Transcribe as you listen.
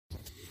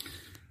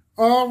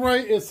All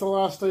right, it's the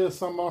last day of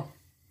summer.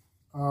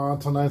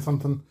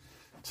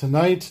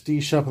 Tonight, D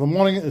Shop in the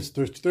morning. It's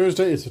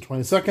Thursday. It's the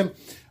 22nd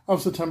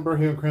of September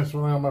here in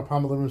Cranston, on my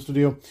Palmer Living Room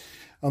Studio.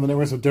 On the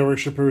networks of Derek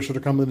Shapiro should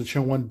have come into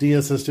Channel 1,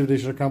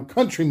 DSS.com,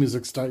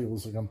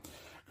 countrymusic.com,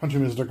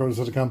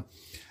 countrymusic.com,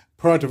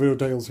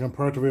 proactiveradio.com,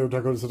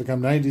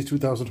 proactiveradio.com, 90s,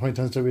 2000,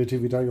 2010s,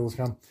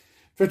 WTV.com,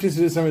 50s,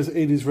 60s,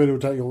 80s,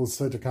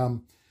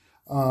 radio.com,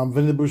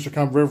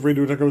 VinnyTheBoost.com,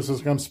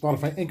 RevRadio.com,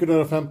 Spotify,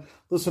 Anchor.fm,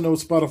 Listen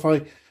Notes,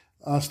 Spotify,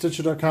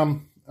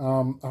 Stitcher.com,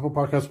 Apple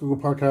Podcast, Google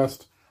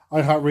Podcast,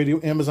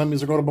 iHeartRadio, Amazon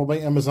Music, Audible by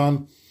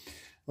Amazon.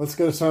 Let's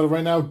get it started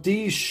right now.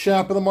 D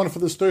Shop in the morning for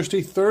this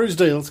Thursday.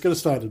 Let's get it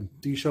started.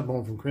 D Shop in the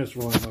morning from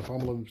Cranston, my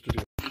Palmer Living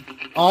Studio.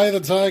 I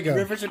the Tiger.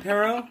 River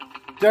Shapiro.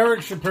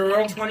 Derek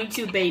Shapiro.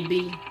 22,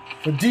 baby.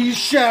 For D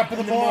Shop in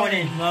the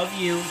morning. Love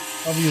you.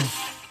 Love you.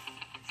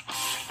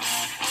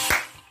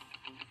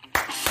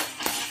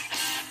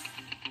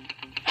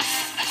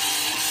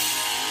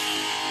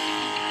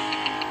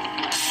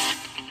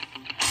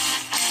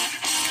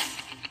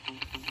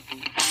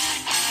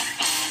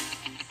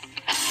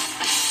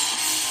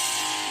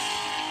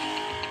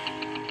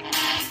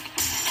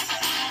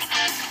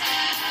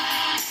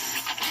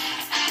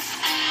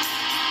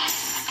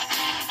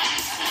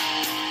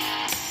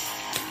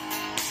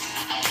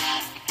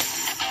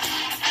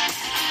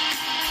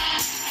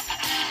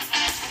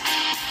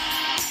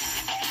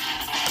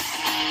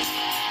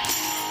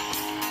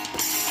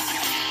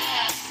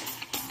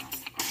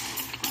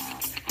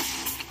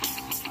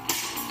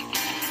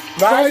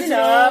 Rising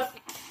up,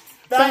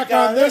 back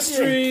on the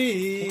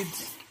street.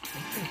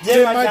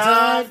 Did my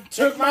time,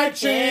 took my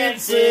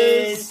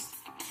chances.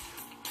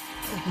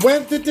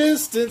 Went the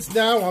distance,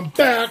 now I'm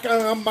back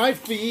on my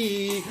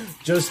feet.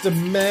 Just a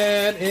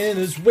man in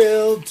his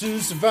will to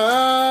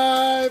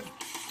survive.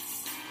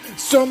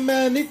 So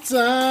many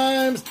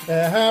times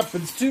it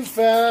happens too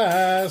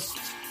fast.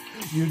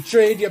 You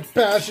trade your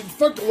passion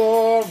for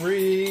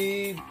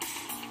glory.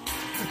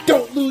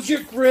 Don't lose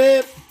your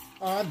grip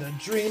on the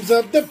dreams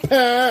of the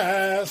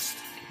past.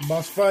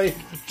 Must fight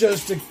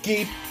just to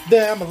keep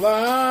them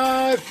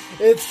alive.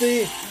 It's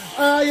the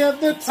eye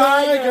of the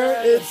tiger.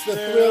 It's the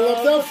thrill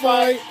of the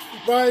fight.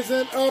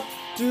 Rising up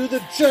to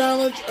the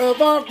challenge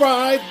of our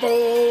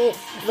rival.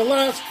 The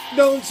last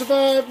known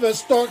survivor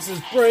stalks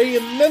his prey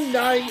in the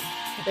night.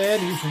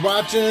 And he's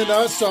watching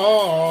us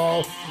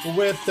all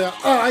with the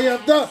eye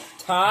of the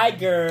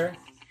tiger.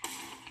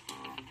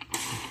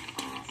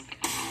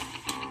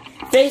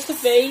 Face to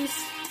face.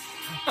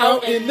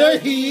 Out in the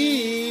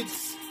heat,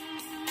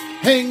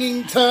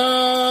 hanging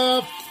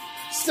tough,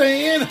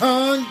 staying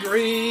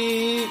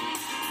hungry.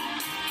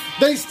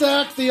 They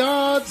stack the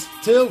odds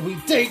till we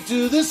take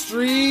to the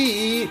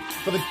street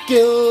for the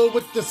kill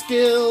with the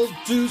skill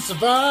to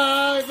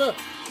survive.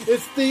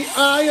 It's the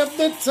eye of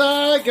the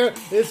tiger,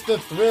 it's the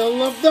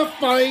thrill of the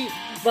fight,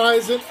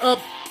 rising up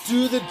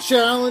to the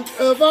challenge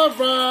of our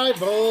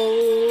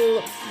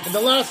rival. And the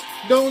last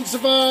known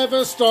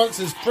survivor stalks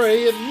his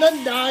prey in the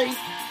night.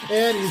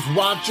 And he's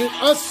watching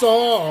us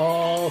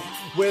all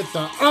with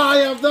the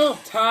eye of the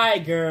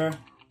tiger.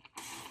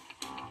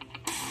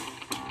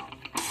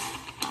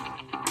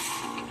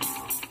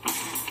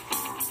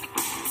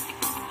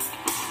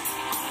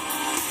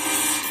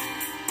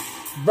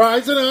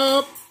 Rising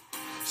up,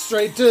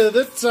 straight to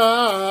the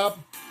top.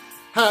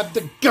 Had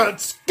the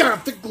guts,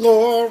 got the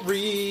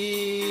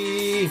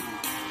glory.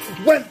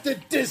 Went the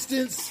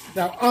distance,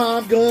 now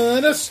I'm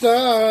gonna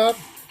stop.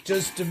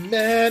 Just a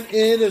man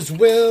in his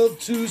will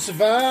to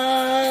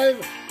survive.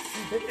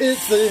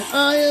 It's the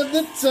eye of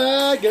the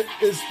tiger.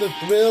 It's the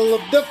thrill of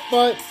the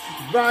fight.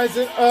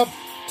 Rising up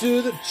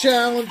to the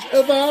challenge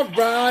of our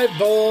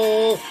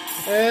rival.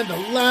 And the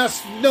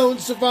last known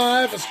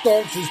survivor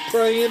stalks his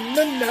prey in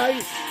the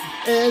night.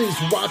 And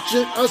he's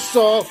watching us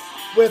all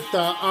with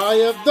the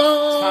eye of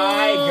the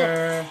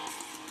tiger.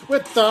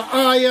 With the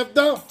eye of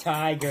the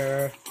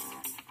tiger.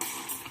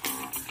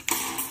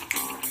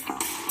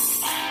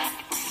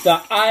 The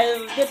eye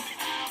of the tiger.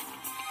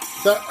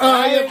 The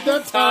eye of the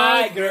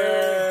tiger.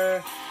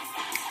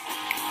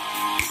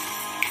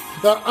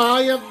 The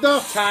eye of the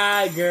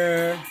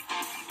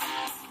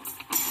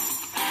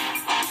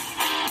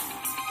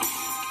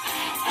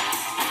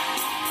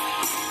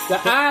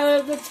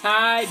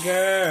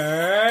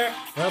tiger.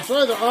 That's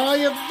right, the eye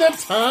of the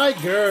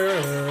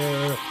tiger.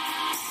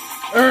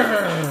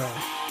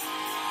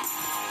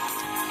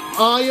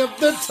 Eye of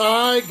the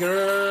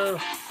tiger.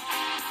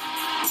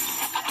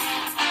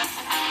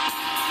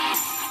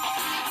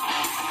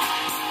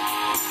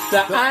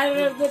 The eye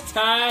of the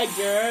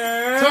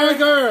tiger.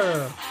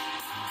 Tiger.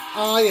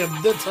 Eye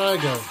of the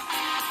tiger.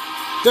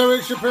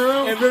 Derek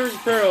Shapiro. And River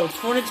Shapiro,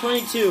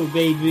 2022,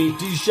 baby.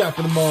 D Shop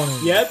in the morning.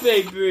 Yeah,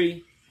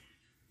 baby.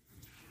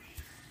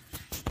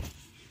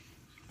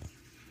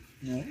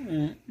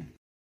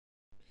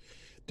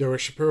 Derek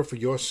Shapiro for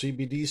your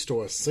CBD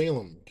store,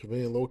 Salem.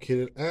 Conveniently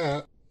located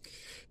at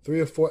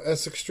 304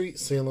 Essex Street,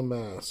 Salem,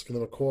 Mass. Give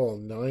them a call,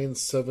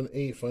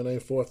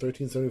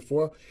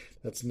 978-594-1374.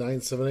 That's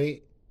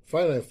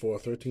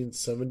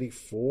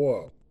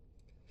 978-594-1374.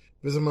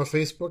 Visit my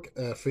Facebook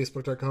at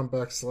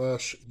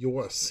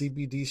facebook.com/your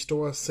CBD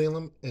store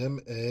Salem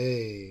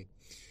MA.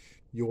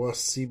 Your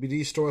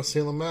CBD store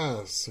Salem,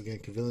 Mass. Again,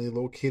 conveniently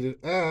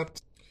located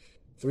at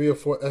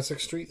 304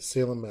 Essex Street,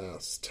 Salem,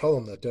 Mass. Tell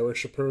them that Derek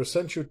Shapiro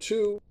sent you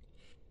to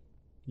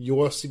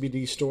your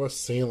CBD store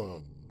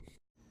Salem.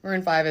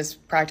 Maroon 5 is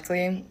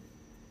practically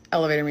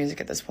elevator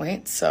music at this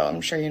point, so I'm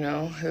sure you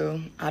know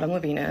who Adam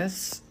Levine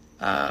is.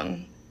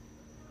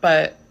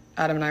 But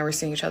Adam and I were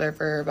seeing each other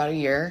for about a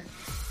year.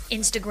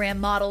 Instagram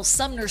model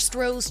Sumner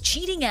Stroh's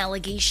cheating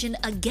allegation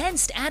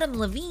against Adam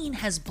Levine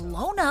has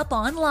blown up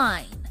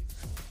online.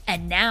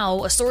 And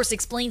now, a source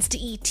explains to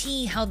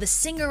ET how the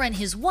singer and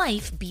his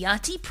wife,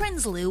 Beate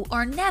Prinsloo,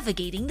 are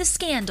navigating the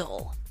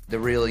scandal. The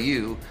real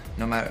you,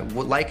 no matter,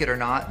 like it or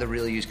not, the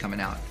real you's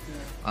coming out.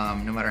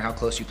 No matter how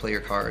close you play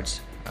your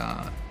cards,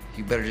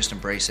 you better just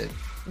embrace it.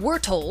 We're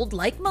told,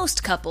 like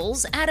most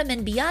couples, Adam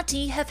and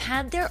Beate have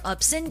had their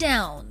ups and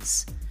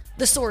downs.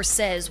 The source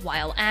says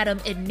while Adam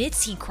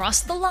admits he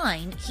crossed the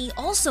line, he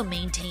also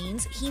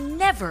maintains he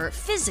never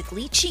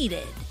physically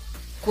cheated.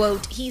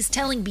 Quote, he's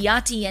telling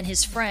Beate and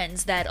his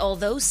friends that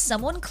although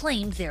someone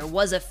claimed there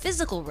was a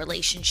physical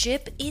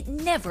relationship, it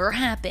never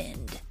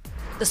happened.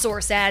 The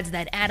source adds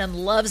that Adam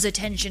loves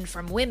attention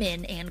from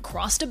women and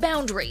crossed a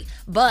boundary,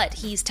 but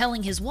he's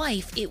telling his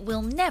wife it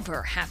will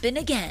never happen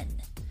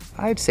again.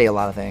 I'd say a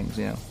lot of things,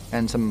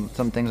 and some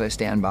things I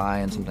stand by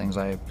and some things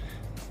I,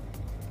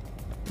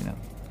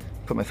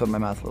 put my foot in my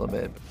mouth a little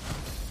bit.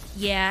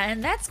 Yeah,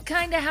 and that's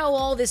kinda how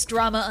all this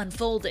drama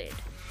unfolded.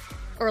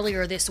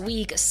 Earlier this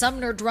week,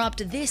 Sumner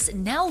dropped this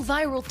now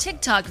viral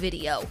TikTok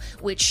video,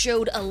 which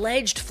showed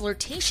alleged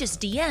flirtatious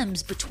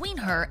DMs between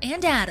her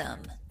and Adam.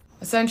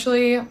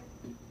 Essentially,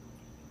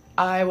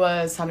 I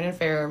was having an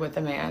affair with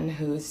a man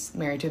who's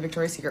married to a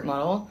Victoria's Secret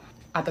model.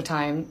 At the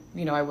time,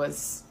 I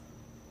was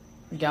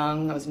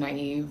young, I was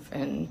naive,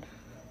 and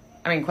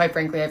quite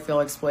frankly, I feel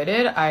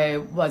exploited. I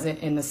wasn't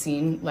in the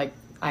scene like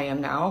I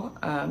am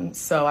now,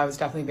 so I was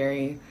definitely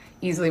very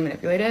easily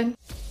manipulated.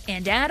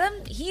 And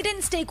Adam, he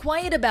didn't stay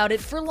quiet about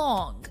it for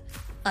long.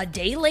 A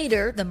day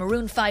later, the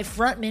Maroon 5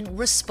 frontman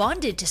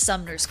responded to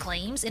Sumner's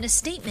claims in a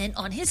statement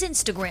on his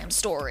Instagram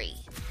story.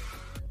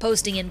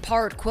 Posting in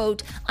part,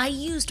 quote, I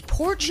used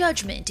poor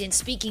judgment in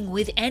speaking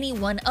with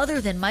anyone other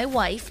than my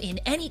wife in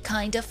any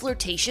kind of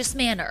flirtatious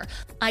manner.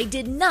 I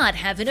did not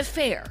have an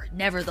affair.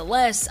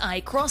 Nevertheless, I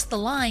crossed the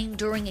line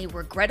during a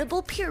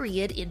regrettable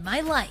period in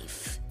my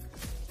life.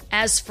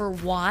 As for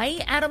why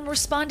Adam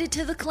responded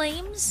to the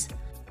claims?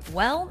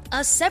 Well,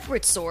 a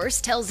separate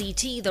source tells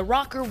ET the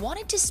rocker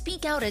wanted to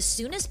speak out as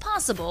soon as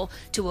possible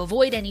to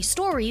avoid any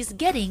stories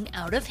getting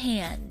out of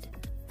hand.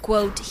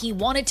 Quote, he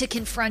wanted to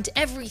confront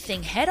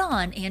everything head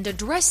on and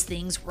address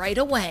things right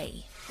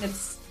away.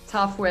 It's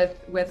tough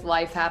with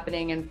life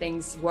happening and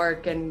things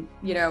work and,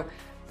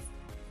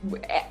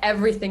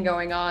 everything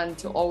going on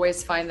to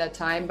always find that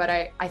time. But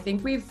I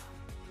think we've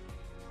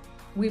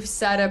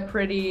set a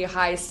pretty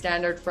high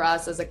standard for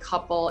us as a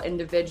couple,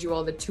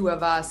 individual, the two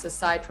of us,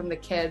 aside from the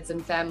kids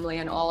and family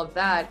and all of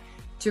that,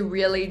 to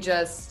really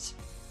just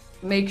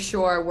make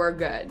sure we're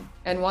good.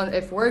 And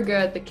if we're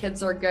good, the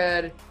kids are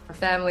good, our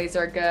families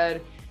are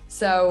good.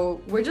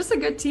 So we're just a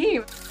good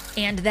team.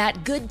 And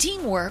that good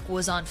teamwork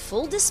was on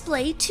full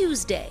display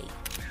Tuesday.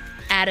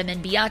 Adam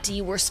and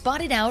Beate were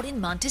spotted out in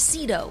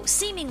Montecito,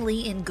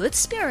 seemingly in good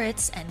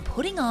spirits and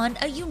putting on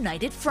a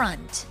united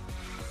front.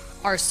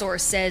 Our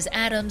source says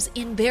Adam's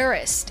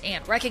embarrassed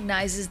and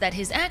recognizes that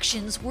his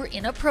actions were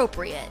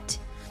inappropriate.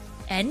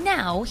 And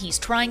now he's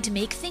trying to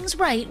make things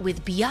right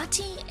with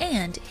Beate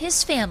and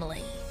his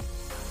family.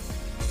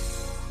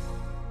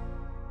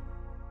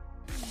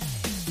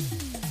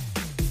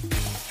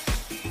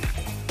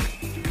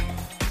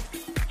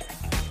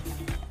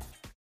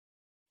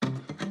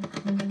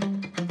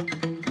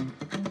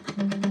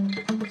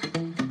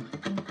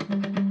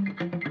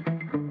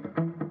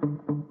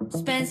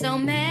 Spent so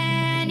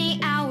many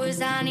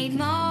hours, I need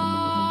more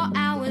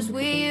hours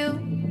with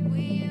you.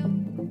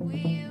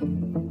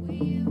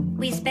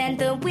 We spent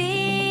the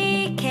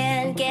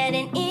weekend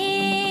getting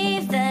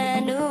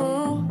even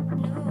new.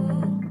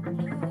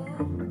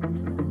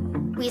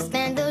 We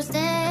spent those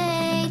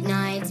late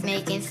nights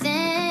making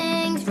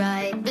things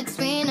right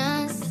between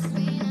us.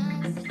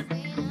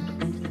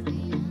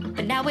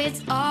 But now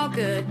it's all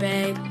good,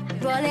 babe.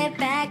 Roll it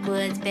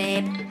backwards,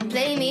 babe.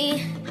 Play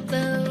me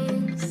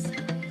blues.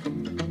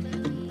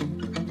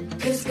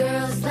 'Cause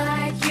girls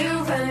like you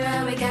run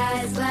around with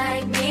guys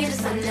like me.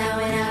 Just now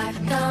when I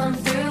come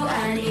through,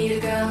 I need a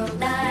girl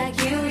like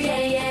you,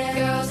 yeah, yeah.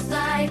 Girls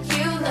like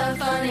you love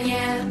fun and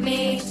yeah,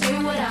 me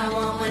do what I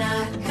want when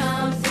I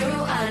come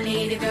through. I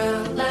need a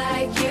girl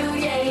like you,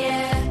 yeah,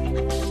 yeah.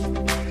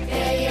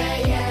 Yeah, yeah,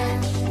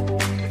 yeah.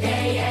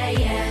 Yeah, yeah,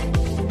 yeah.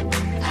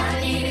 I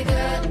need a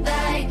girl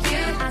like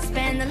you. I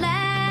spend the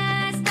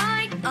last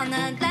night on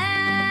the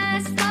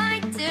last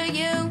flight to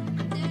you.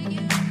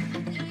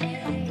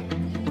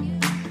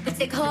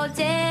 Take whole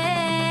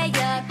day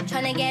up,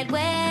 trying to get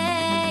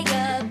way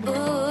up,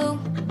 ooh.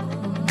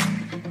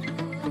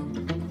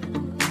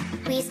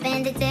 We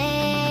spend the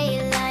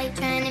daylight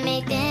trying to make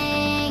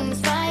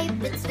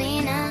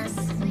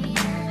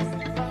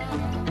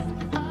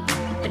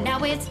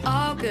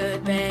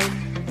good, babe.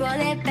 Roll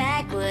it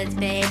backwards,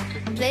 babe.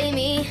 Play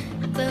me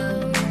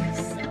close.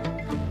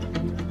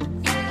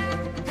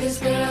 Cause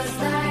girls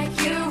like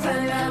you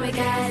run around with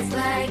guys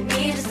like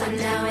me. Just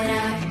find out when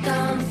I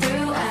come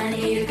through, I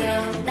need a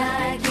girl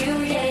like you,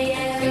 yeah,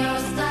 yeah.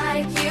 Girls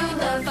like you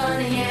love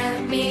fun and yeah,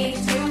 me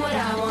do what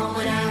I want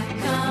when I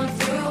come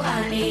through.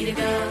 I need a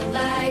girl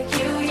like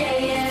you, yeah,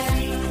 yeah.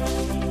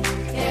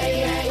 Yeah,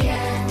 yeah,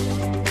 yeah.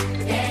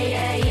 Yeah,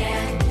 yeah,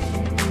 yeah.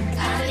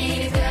 I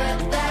need a girl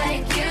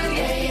like you,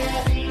 yeah,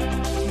 yeah.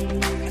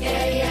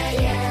 Yeah, yeah,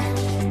 yeah.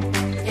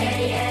 Yeah,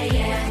 yeah,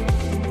 yeah.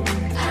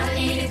 I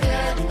need a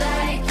girl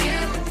like you.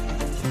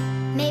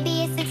 Maybe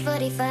it's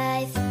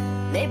 6:45.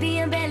 Maybe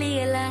I'm barely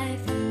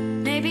alive.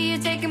 Maybe you're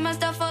taking my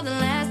stuff for the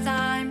last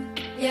time.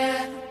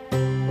 Yeah.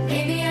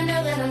 Maybe I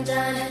know that I'm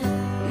done.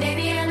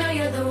 Maybe I know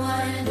you're the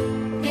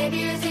one. Maybe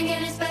you're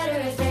thinking it's better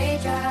if they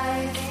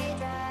drive.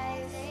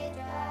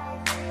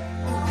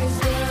 Cause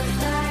girls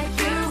like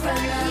you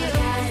run around with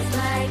guys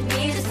like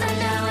me. Just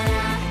find out when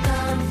I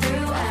come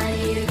through, I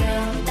need a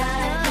girl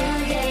like you,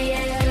 yeah,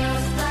 yeah.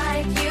 Girls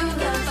like you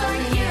love fun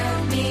and yeah,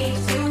 me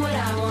do what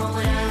I want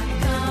when I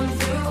come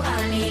through. I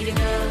need a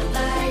girl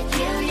like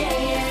you, yeah,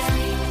 yeah.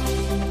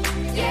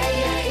 Yeah,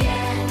 yeah,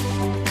 yeah.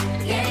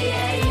 Yeah,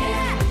 yeah,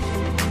 yeah.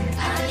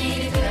 I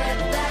need a girl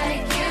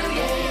like you,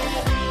 yeah,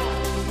 yeah.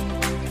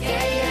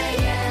 Yeah, yeah,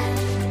 yeah.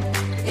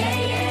 Yeah,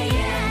 yeah,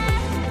 yeah.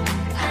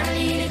 I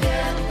need a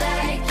girl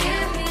like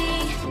you.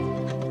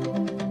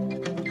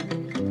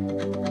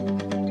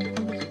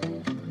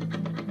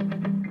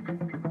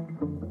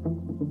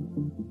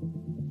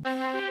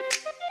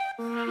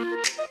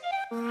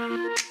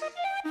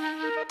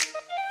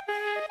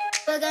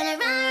 We're gonna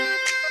run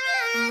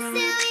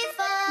till we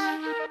fall.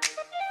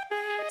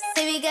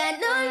 Say we got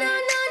no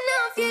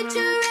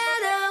future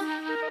at all.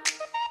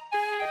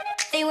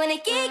 They wanna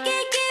get,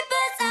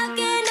 but stop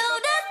can't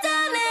hold us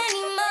down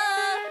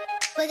anymore.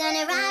 We're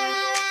gonna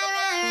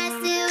run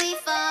till we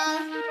fall.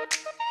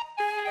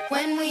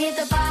 When we hit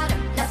the bottom,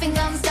 nothing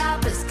gonna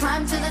stop us.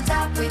 Climb to the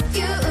top with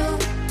you.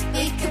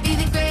 We could be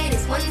the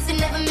greatest ones who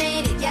never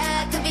made it.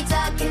 Yeah, I could be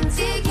talking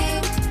to you.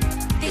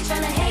 They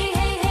tryna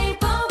hate,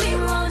 but we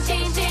won't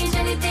change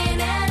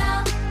anything at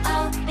all.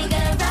 Oh, we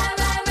gonna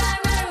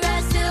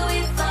rise till we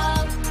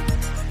fall.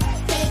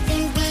 They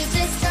think we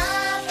just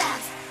stop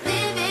out,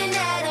 living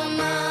at a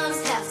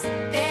mom's house.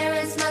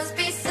 Parents must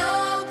be so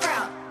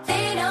proud,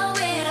 they know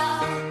it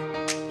all.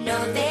 No,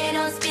 they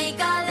don't speak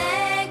our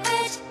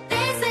language.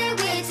 They say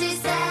we're too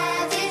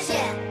savage,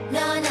 yeah.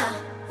 No,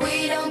 we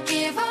don't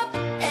give up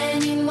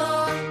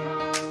anymore.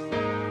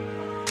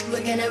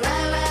 We're gonna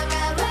rise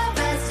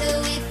till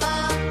we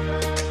fall.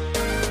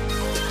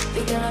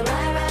 We're gonna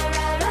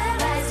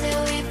rise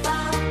till we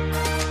fall.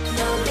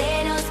 No, they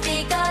don't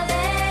speak our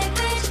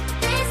language.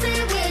 They say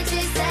we're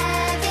too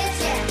savage,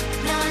 yeah.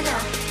 No,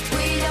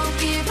 we don't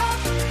give up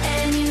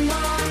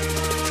anymore.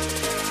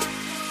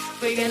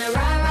 We're gonna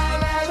rise.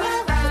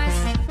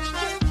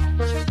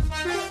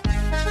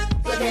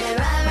 We're gonna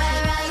rise.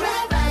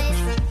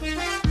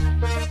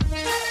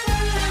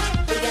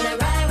 We're gonna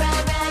rise.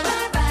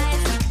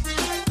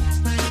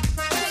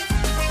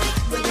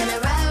 We're gonna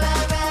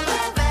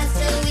rise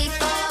till we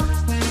fall.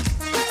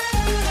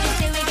 They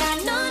say we got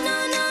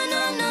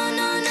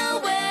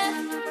nowhere.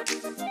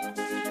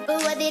 But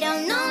what they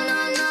don't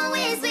know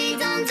is we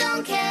don't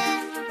care.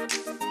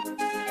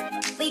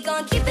 We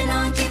gon' keep it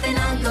on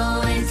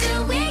going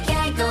till we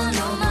can't go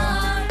no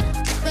more.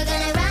 We're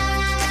gonna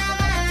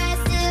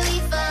rise till we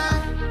fall.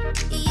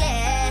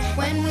 Yeah.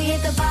 When we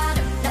hit the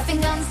bottom, nothing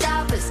gonna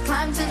stop us.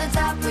 Climb to the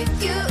top with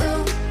you.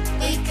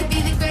 We could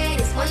be the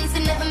greatest ones who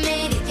never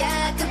made it.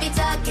 Yeah, I could be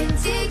talking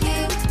to you.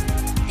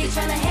 They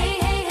tryna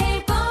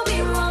hate, but we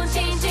won't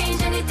change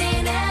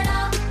anything at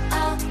all.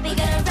 Oh, we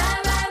gonna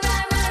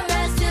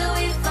rise till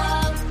we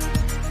fall.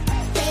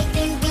 They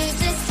think we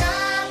just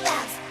stop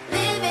out,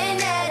 living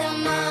at a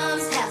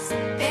mom's house.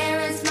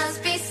 Parents must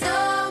be so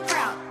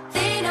proud,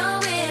 they know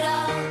it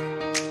all.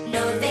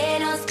 No, they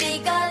don't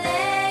speak our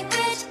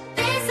language.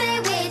 They say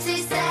we're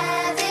too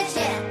savage,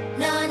 yeah.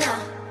 No,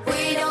 we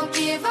don't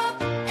give up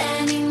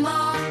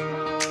anymore.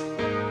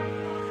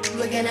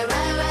 We're gonna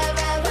rise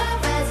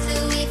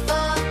till we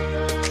fall.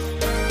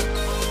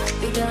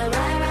 We're gonna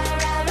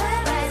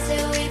rise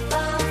till we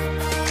fall.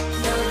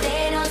 No,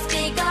 they don't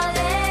speak our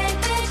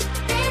language.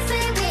 They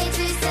say we're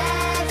too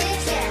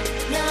savage, yeah.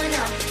 No,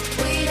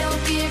 we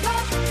don't give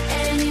up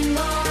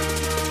anymore.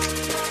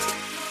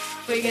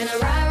 We're gonna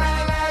rise.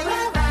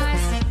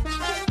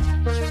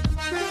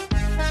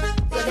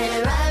 We're gonna rise. We're gonna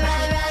rise.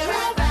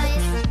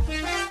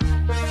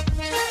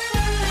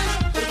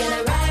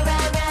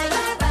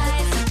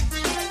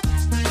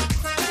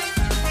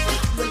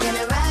 We're gonna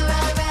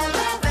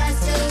rise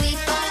till we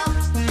fall.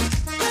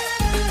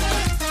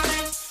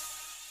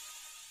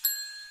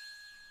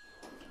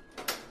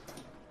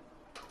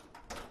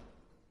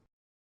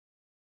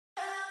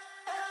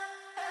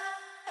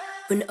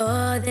 When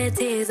all the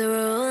tears are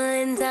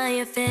rolling down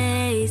your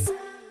face,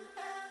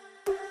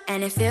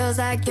 and it feels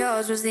like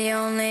yours was the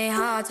only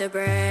heart to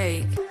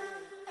break.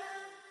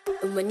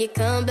 And when you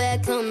come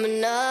back home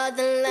and all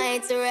the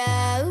lights are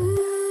out,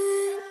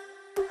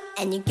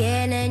 and you're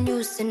getting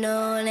used to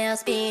no one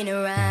else being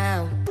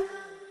around.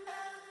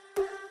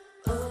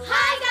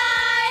 Hi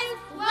guys!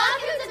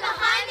 Welcome to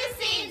Behind the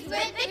Scenes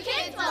with the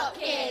Kids Pop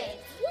Kids!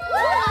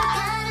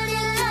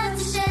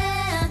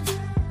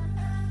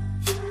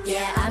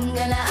 Yeah, I'm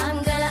gonna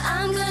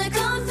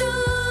come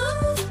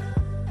through.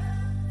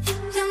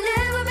 You'll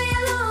never be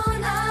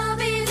alone, I'll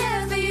be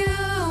there for you.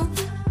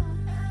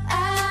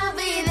 I'll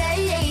be there,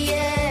 yeah,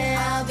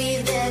 yeah, I'll be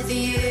there for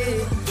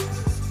you.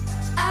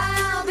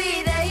 I'll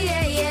be there,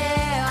 yeah,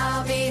 yeah,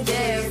 I'll be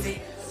there for you.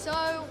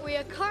 So we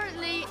are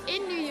currently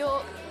in New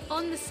York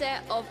on the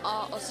set of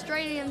our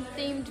Australian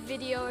themed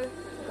video,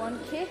 One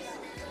Kiss.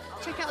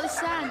 Check out this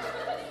sand.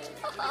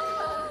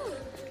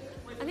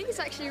 I think it's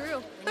actually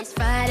real. It's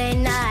Friday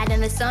night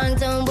and the songs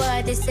don't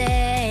work the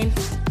same.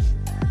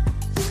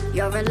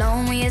 You're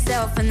alone with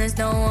yourself and there's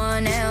no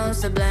one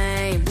else to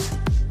blame.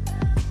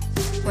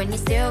 When you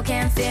still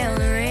can't feel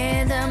the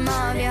rhythm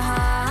of your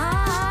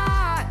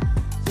heart,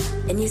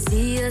 and you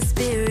see your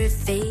spirit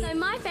fade. So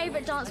my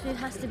favourite dance move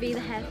has to be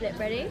the hair flip.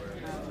 Ready?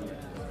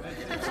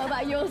 How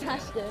about yours,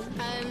 Ashton?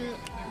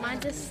 Mine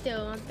just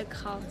still the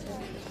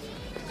Carlton.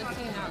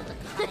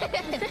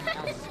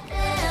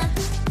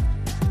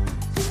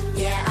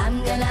 Yeah,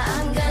 I'm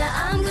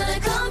gonna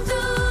come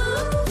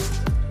through.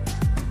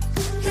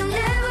 You'll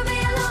never be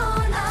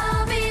alone,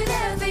 I'll be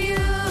there for you.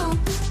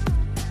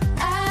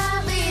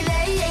 I'll be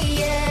there, yeah,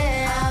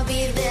 yeah, I'll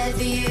be there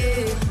for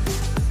you.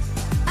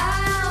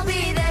 I'll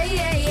be there,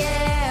 yeah,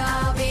 yeah,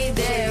 I'll be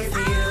there for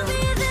you. I'll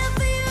be there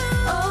for you.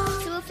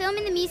 Oh. So we're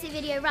filming the music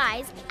video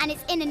Rise, and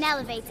it's in an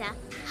elevator.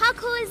 How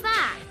cool is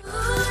that? Ooh,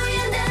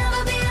 you'll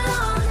never be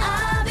alone,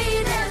 I'll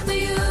be there for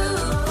you.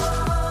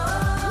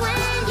 When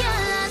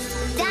you're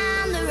lost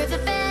down the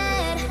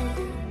riverbed,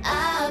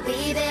 I'll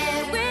be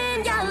there.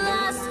 When you're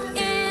lost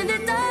in the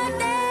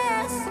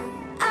darkness,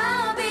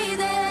 I'll be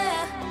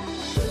there.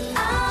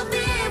 I'll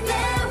be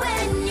there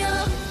when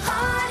your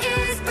heart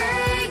is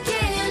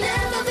breaking. You'll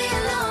never be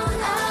alone,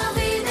 I'll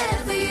be there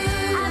for you.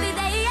 I'll be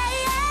there, yeah,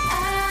 yeah.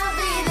 I'll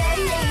be there,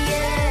 yeah,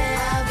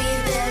 yeah. I'll be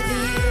there for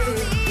you.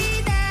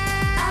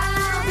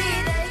 I'll be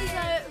there, yeah.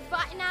 So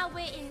right now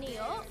we're in New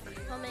York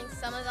filming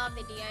some of our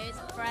videos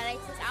for our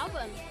latest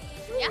album.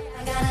 Yeah.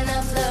 I got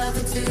enough love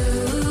for two.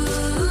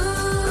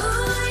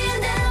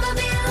 You'll never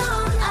be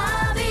alone,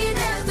 I'll be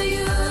there for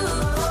you.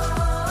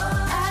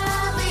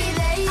 I'll be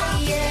there, yeah,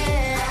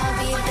 yeah, I'll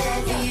be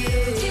there for you.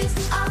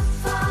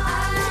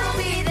 I'll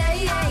be there,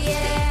 yeah,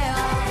 yeah,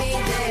 I'll be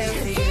there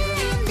for you.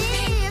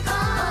 Oh,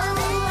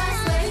 I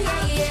swear,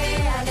 yeah,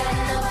 yeah, I got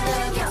enough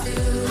love for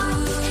two.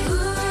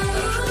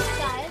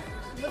 Guys,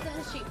 wasn't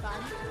the shoot fun?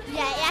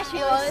 Yeah, it actually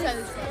It was was. so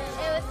sick.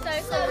 It was so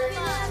fun.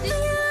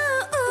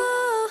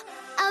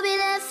 I'll be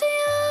there for you.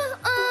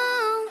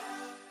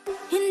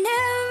 You'll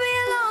never be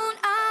alone,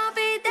 I'll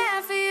be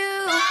there for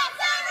you.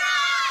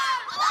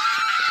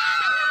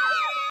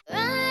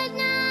 Right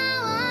now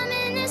I'm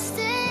in a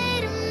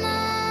state of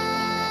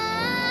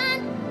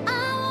mind. I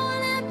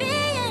wanna be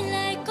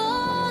like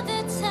all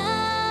the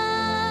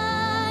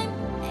time.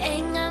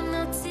 Ain't got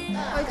no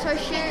time. Photo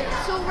shoot.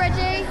 It's all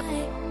ready.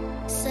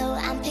 So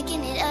I'm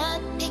picking it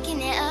up,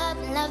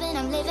 I'm loving,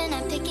 I'm living,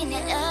 I'm picking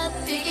it up,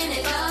 picking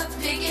it up,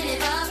 picking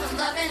it up, I'm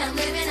loving, I'm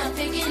living, I'm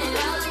picking it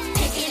up,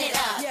 picking it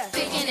up,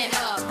 picking it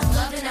up, I'm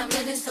loving, I'm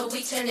living, so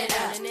we turn it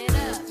up,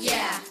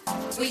 yeah,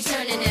 we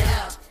turning it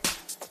up.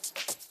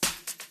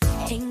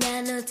 Ain't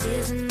got no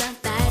tears in my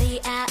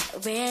body, I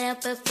ran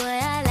up before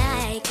I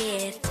like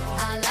it,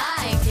 I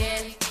like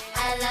it,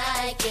 I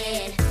like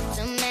it.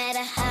 No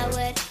matter how,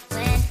 what,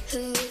 when,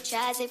 who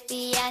tries it,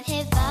 be out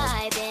here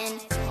vibing.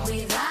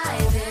 We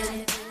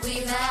vibing,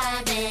 we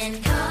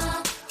vibing.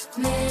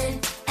 Coming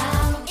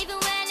out. Even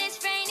when it's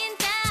raining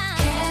down.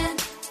 Can't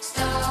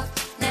stop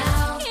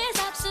now. Hands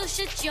up, so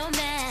shut your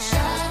mouth.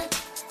 Shut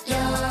your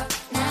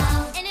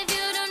mouth. And if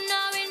you don't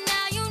know it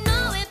now, you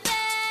know it,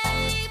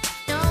 babe.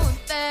 Know it,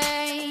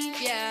 babe,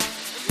 yeah.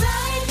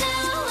 Right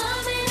now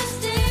I'm in a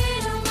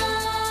state of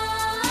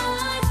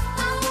mind.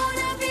 I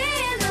wanna be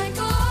like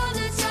all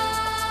the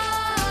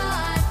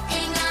time.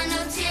 Ain't got no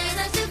tears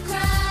left to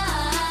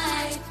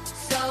cry.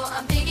 So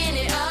I'm picking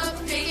it up,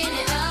 I'm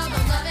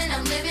loving,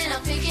 I'm living,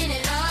 I'm picking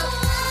it up.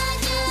 I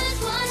just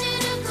want you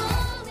to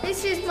call me.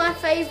 This is my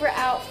favourite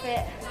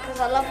outfit because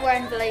I love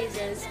wearing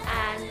blazers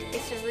and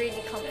it's a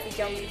really comfy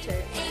jumper too.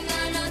 Ain't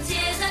got no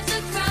tears left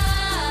to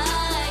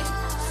cry.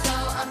 So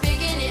I'm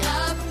picking it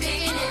up,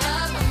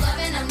 I'm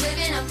loving, I'm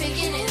living, I'm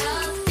picking it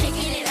up,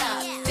 picking it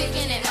up,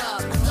 picking it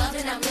up. I'm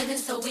loving, I'm living,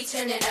 so we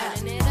turn it up.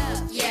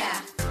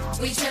 Yeah,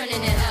 we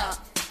turning it up.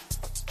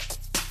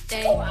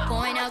 They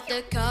point out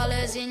the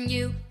colors in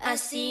you. I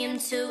see them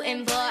too,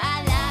 and boy,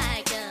 I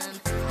like them.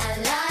 I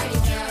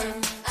like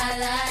them. I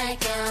like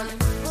them.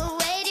 Well,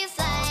 where do you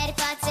fly?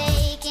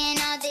 Partaking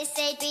all this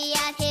hate, be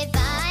out here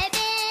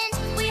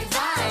vibing. We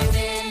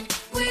vibing.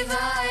 We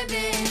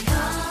vibing.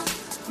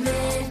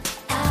 Coming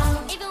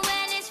out. Even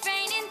when it's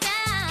raining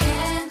down.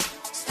 Can't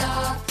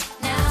stop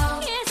now.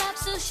 Hands up,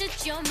 so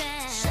shut your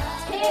mouth.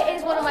 Shut It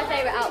is one of my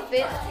favourite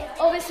outfits.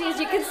 Obviously, as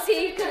you can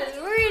see, because it's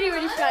really,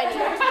 really shiny.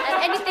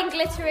 And anything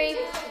glittery,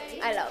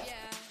 I love.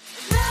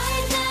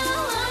 Right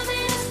now I'm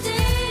in a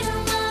state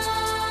of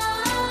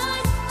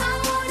mind. I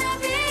wanna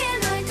be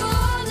like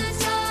all the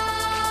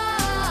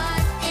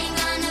time. Ain't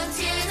got no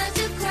tears left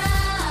to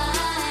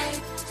cry.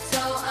 So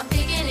I'm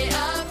picking it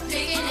up,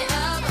 picking it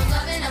up. I'm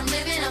loving, I'm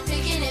living, I'm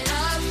picking it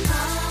up.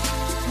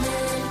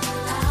 Coming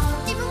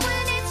out, even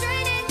when it's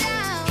raining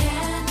down.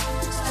 Can't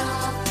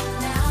stop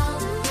now.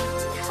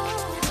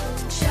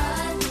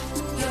 Shut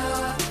your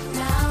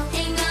mouth.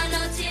 Ain't got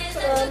no tears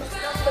left to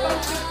cry.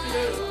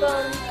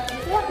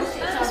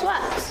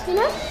 Swaps, you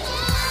know? I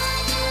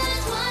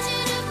just want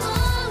you to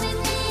pull with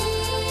me.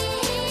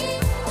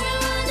 We're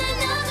on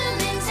another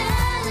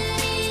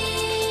mentality.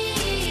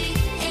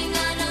 Ain't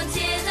got no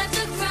tears left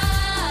to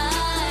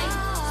cry.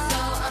 So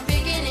I'm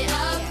picking it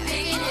up,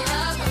 picking it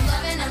up. I'm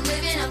loving, I'm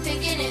living, I'm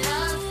picking it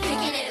up,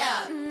 picking it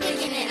up,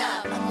 picking it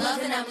up. I'm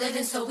loving, I'm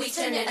living, so we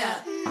turn it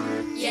up.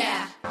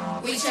 Yeah,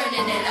 we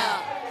turning it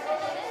up.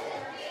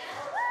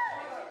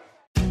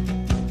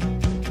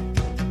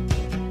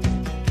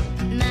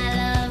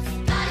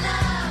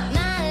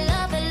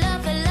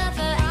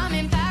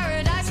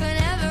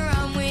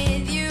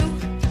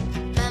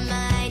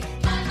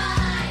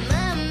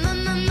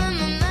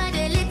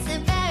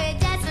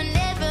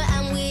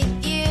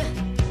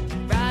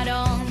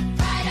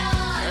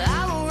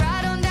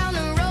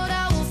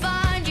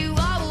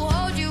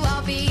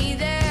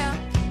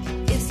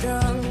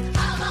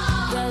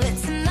 Well,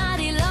 it's a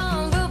mighty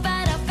long road,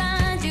 but I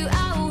find you.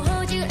 I will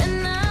hold you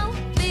and I'll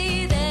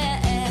be there.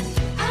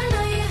 I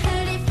know you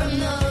heard it from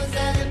those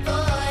other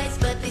boys,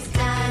 but this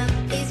time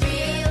is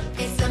real.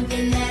 It's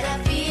something that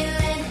I feel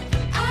it.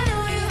 I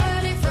know you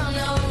heard it from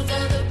those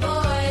other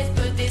boys,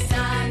 but this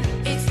time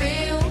it's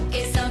real.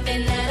 It's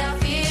something that I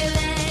feel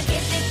it.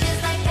 If it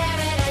feels like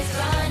paradise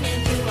running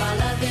through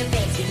all of your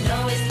veins, you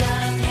know it's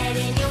love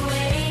heading your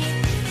way.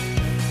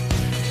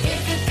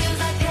 If it feels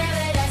like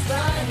paradise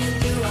running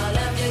through all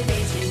of your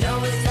days, you know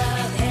it's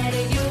love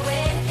heading your way.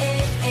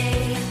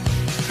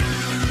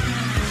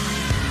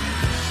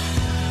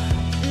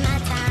 My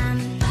time,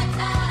 my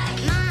time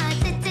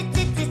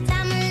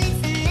will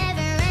listen,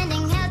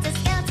 never-ending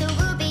helter-skelter.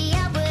 We'll be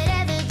out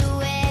whatever the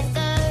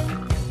weather.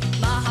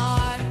 My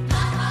heart,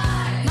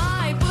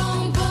 my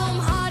boom boom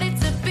heart,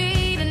 it's a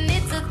beat and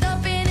it's a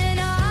thumping and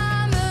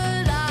I'm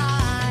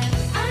alive.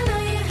 I know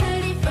you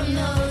heard it from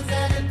those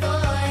other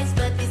boys,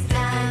 but this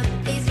time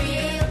is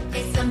real.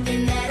 It's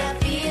something that I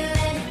feel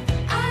it.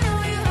 I know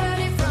you heard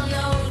it from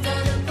those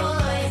other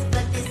boys,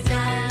 but this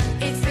time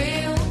it's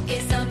real.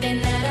 It's something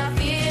that I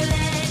feel it.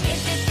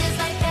 If it feels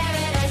like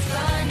paradise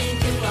running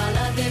through all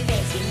of your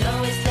veins, you know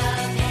it's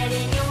love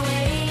heading your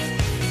way.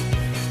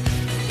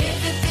 If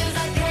it feels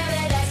like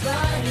paradise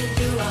running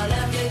through all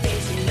of your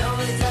days, you know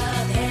it's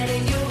love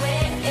heading your way.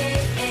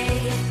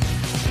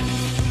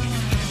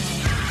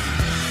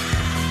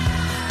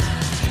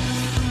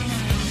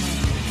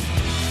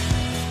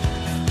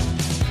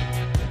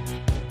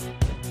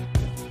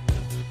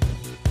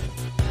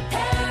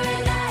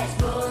 Paradise,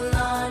 roll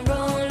on,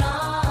 roll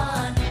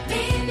on.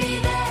 Meet me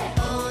there,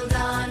 hold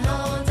on,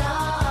 hold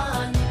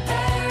on.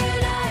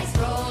 Paradise,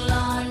 roll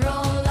on,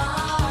 roll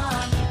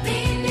on.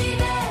 Meet me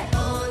there,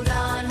 hold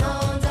on,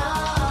 hold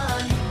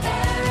on.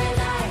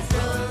 Paradise,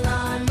 roll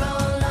on,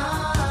 roll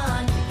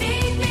on.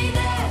 Meet me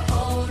there,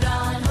 hold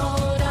on,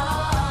 hold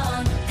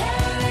on.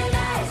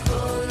 Paradise,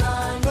 roll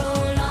on,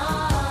 roll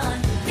on.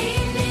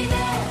 Meet me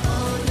there,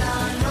 hold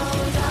on,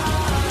 hold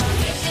on.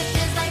 If it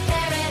feels like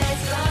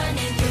paradise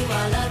running through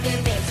all of your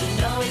veins, you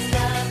know it's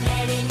love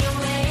heading your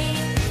way.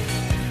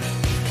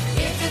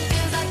 If it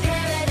feels like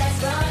paradise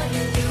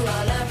running through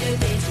all of your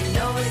days, you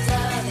know it's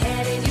love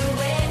heading your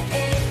way.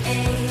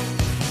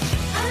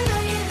 I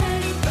know you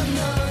heard it from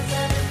those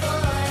other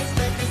boys,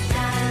 but this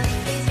time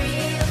is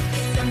real.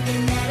 It's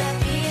something that I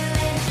feel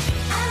it.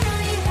 I know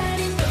you heard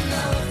it from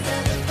those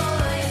other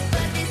boys,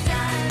 but this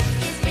time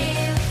is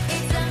real.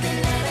 It's something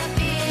that I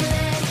feel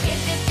it.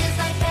 If it feels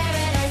like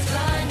paradise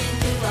running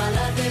through all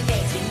of your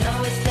days, you know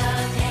it's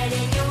love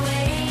heading your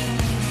way.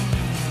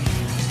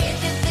 If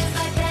it feels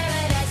like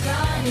paradise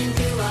running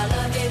through all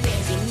of your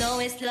days, you know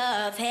it's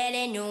love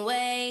heading your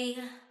way.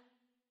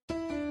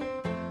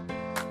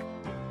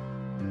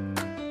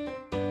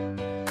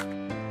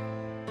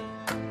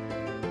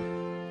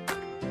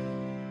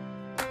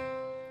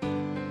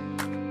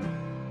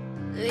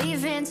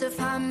 Leaving to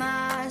find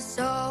my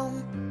soul,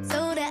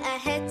 so that I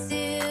had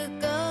to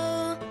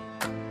go.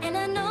 And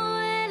I know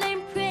it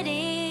ain't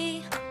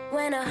pretty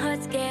when our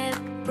hearts get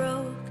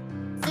broke.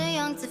 Too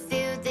young to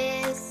feel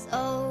this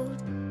old,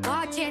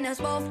 watching us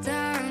both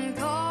turn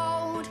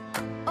cold.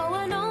 Oh,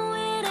 I know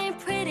it ain't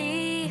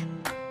pretty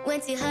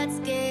when two hearts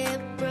get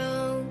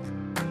broke.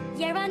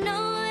 Yeah, I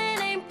know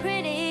it ain't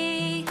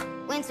pretty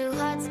when two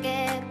hearts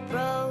get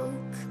broke.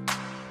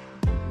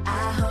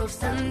 I hope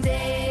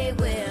someday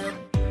we'll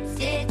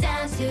sit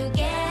down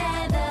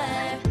together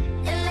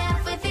and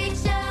laugh with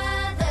each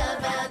other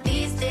about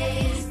these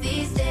days,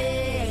 these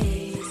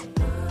days.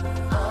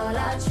 All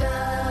our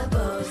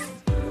troubles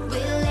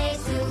will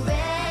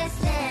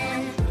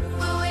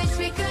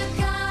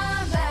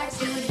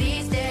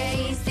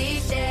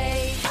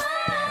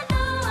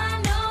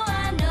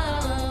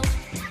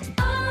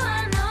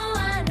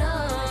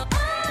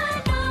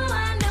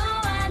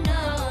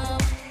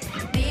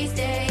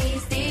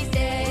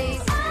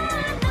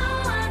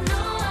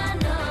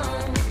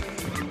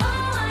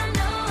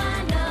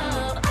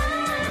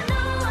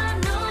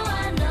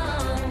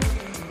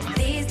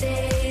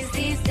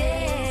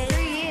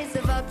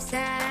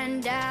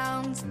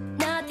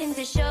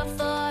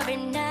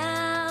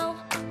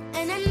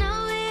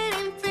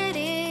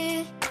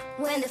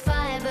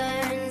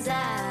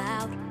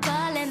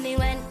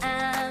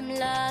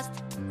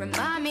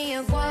remind me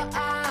of what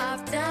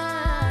I've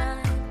done.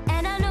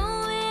 And I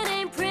know it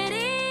ain't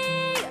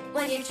pretty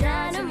when you're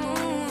trying to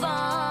move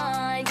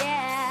on,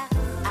 yeah.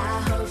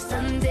 I hope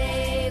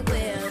someday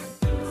we'll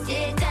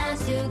sit down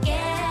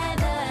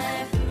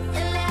together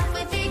and laugh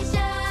with each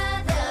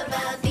other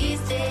about these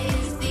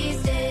days,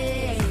 these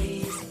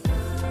days.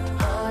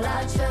 All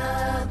our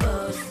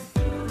troubles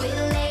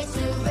we'll lay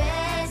to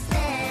rest,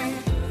 and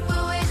we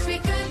wish we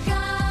could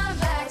come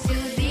back to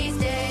these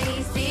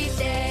days, these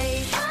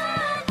days. Oh,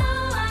 I know,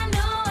 I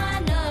know, I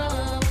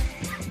know.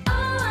 Oh,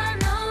 I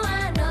know,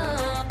 I know.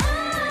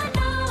 Oh, I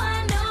know, I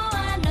know,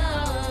 I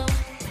know.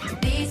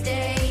 These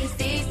days,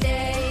 these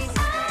days.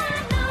 I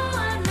know,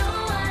 I know,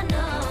 I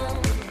know.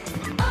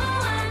 Oh,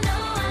 I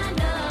know, I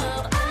know.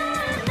 I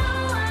know,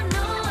 I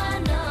know, I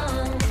know.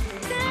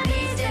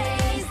 These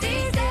days,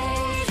 these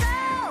days.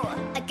 Oh,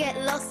 I get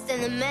lost in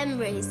the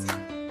memories,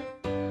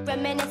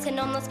 reminiscing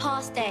on those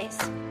past days.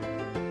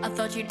 I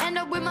thought you'd end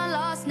up with my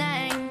last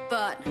name,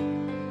 but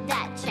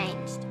that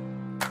changed.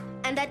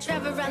 And I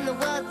travel around the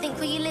world, think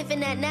where you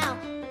living at now.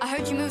 I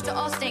heard you moved to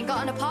Austin,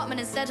 got an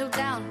apartment and settled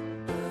down.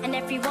 And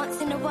every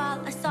once in a while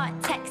I start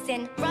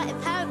texting, write a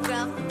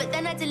paragraph, but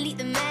then I delete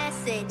the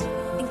message.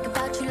 Think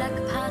about you like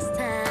a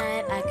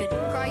pastime. I could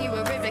cry you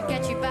a river,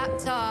 get you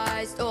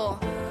baptized, or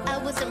I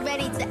wasn't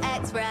ready to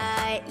act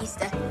right. Used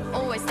to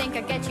always think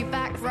I'd get you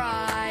back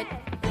right.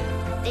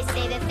 They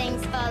say that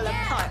things fall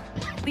apart.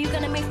 We were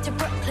gonna move to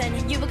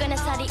Brooklyn, you were gonna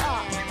study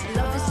art.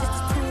 Love is just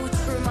a tool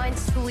to remind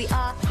us who we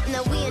are.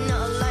 Now we are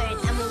not alone,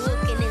 and we're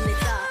walking in the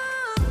dark.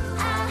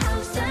 I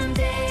hope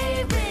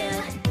someday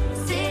we'll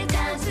sit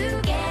down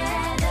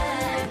together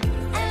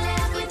and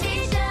laugh with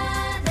each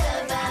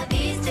other about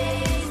these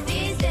days,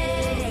 these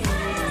days.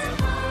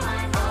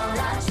 All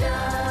our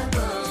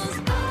troubles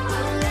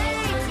we'll lay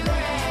to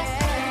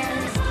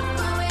rest.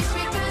 We wish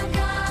we could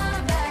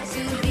come back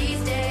to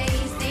these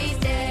days, these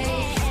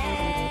days.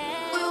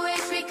 We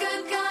wish we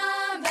could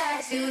come back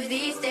to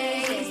these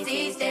days,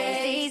 these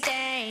days, these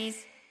days.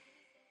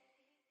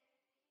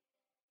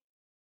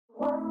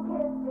 One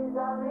kiss is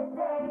all it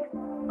takes.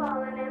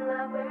 Falling in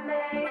love with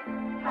me.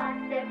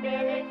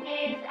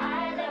 Possibilities. I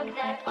look,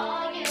 that's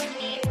all you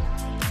need.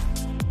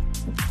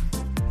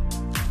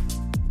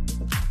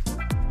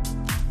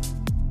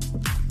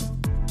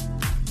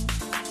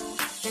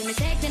 Let me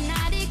take the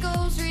night, it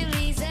goes real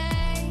easy.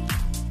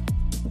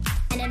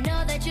 And I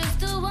know that you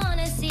still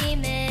wanna see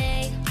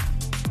me.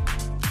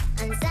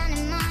 On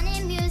Sunday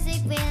morning,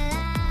 music real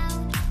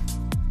loud.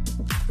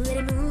 Let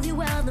it move you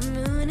while the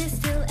moon is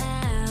still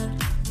out.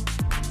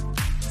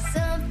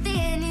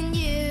 Something in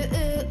you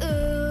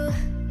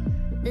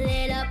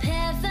lit up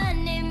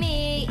heaven in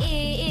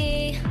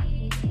me.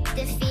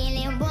 The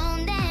feeling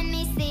won't let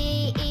me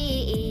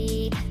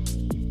sleep.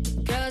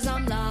 'Cause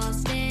I'm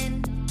lost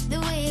in the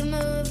way you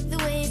move, the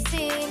way you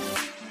sing.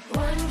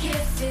 One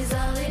kiss is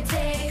all it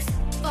takes.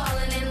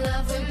 Falling in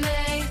love with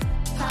me.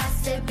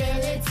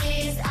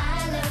 Possibilities. I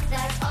look,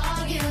 that's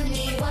all you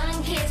need.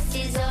 One kiss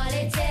is all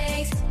it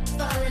takes.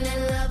 Falling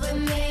in love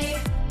with me.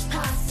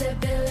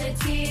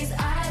 Possibilities.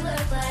 I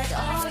look like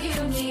all you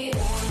need.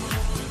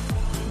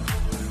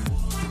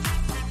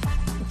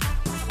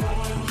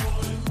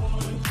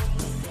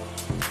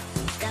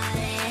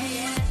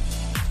 Darling,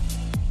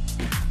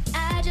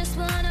 I just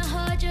wanna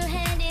hold your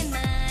hand in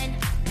mine.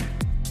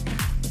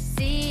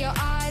 See your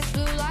eyes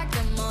blue like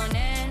the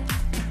morning.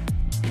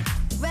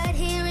 Right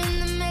here in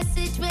the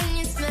message when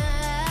you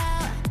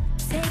smile.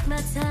 Take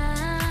my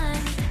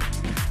time.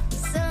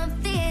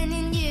 Something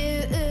in you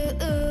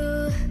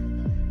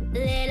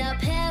lit up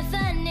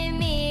heaven in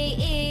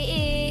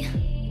me.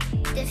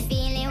 The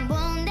feeling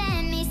won't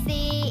let me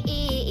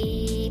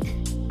sleep.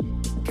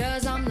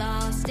 'Cause I'm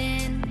lost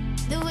in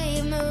the way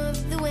you move,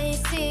 the way you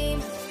seem.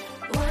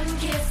 One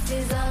kiss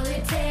is all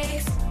it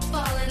takes.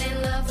 Falling in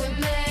love with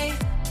me.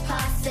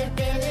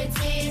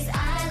 Possibilities.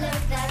 I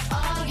look, that's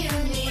all you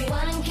need.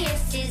 One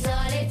kiss is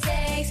all it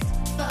takes.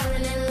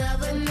 Falling in love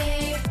with me.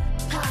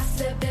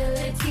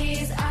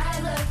 Possibilities. I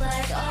look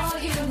like all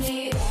you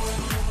need.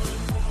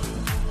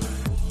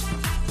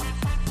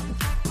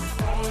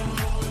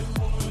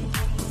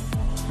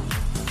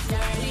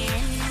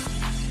 Darling,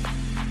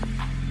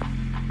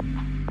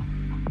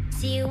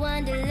 see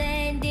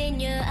wonderland in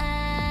your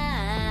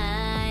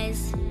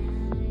eyes.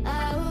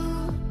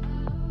 Oh,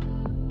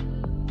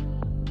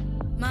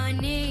 my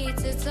need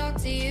to talk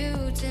to you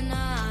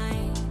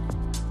tonight.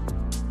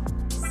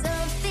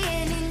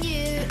 Something in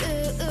you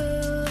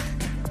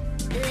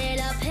lit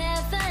up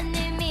heaven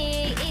in me.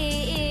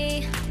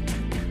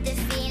 The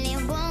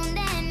feeling won't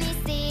let me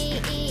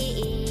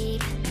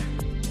sleep.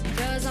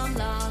 'Cause I'm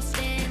lost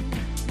in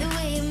the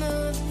way you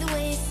move, the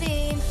way you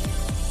seem.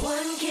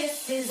 One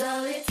kiss is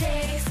all it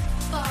takes.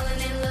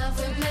 Falling in love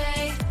with me.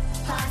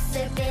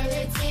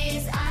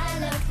 Possibilities. I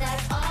look,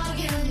 that's all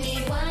you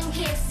need. One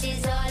kiss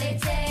is all it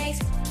takes.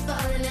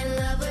 Falling in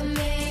love with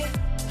me.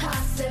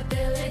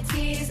 Possibilities.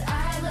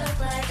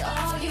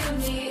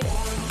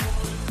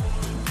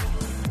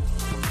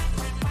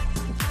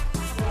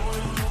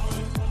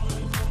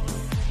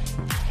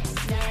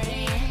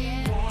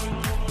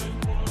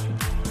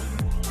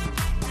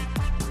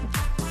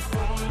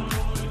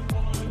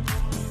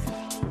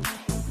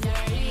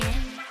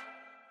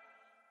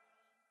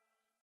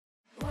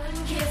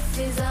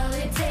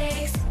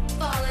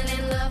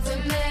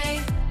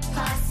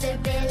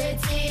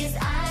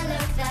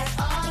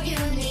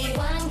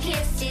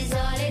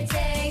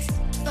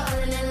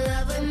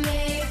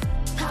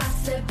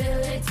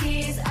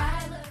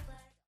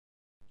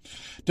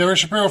 Derek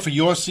Shapiro for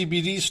your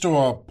CBD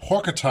store,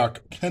 Pawcatuck,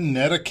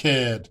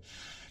 Connecticut.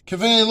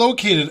 Conveniently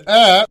located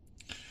at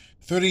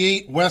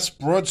 38 West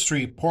Broad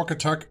Street,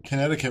 Pawcatuck,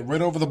 Connecticut,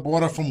 right over the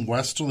border from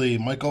Westerly.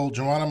 Michael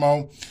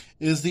Geronimo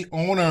is the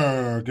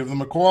owner. Give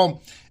them a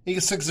call,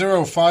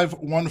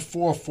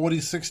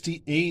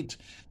 860-514-4068.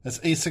 That's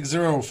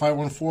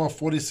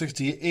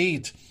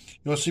 860-514-4068.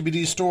 Your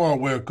CBD store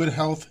where good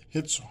health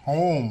hits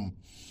home.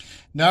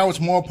 Now it's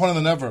more important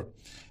than ever.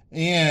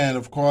 And,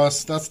 of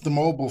course, that's the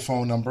mobile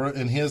phone number.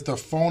 And here's the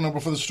phone number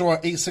for the store,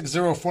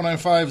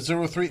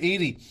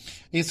 860-495-0380.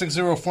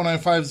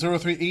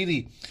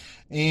 860-495-0380.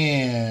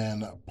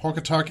 And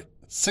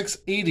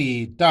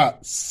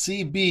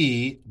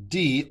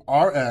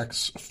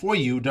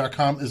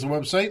Pawcatuck680.cbdrx4u.com is the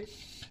website.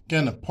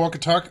 Again,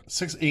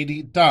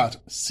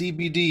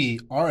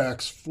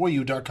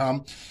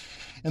 Pawcatuck680.cbdrx4u.com.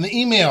 And the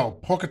email,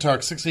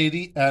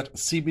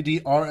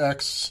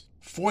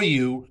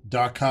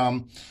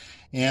 Pawcatuck680@cbdrx4u.com.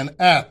 And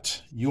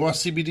at your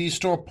CBD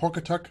store,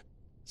 Pawcatuck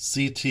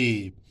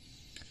CT.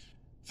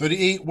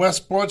 38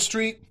 West Broad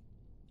Street,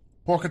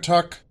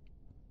 Pawcatuck,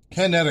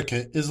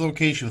 Connecticut is the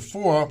location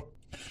for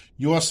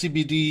your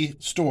CBD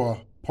store,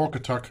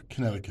 Pawcatuck,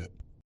 Connecticut.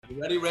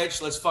 You ready, Rich?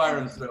 Let's fire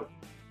him through.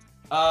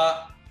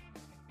 Are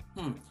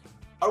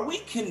we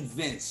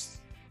convinced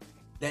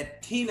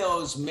that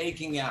Tino's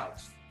making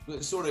out,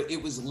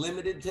 it was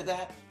limited to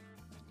that?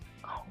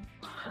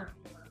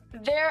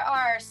 There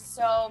are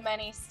so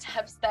many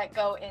steps that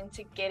go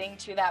into getting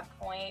to that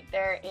point.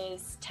 There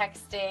is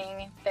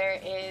texting, there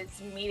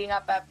is meeting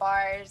up at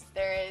bars,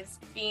 there is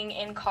being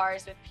in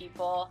cars with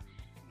people.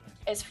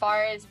 As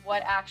far as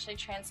what actually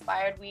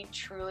transpired, I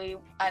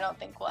don't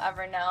think we'll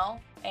ever know.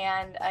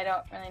 And I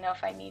don't really know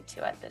if I need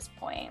to at this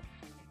point.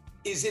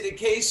 Is it a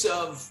case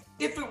of,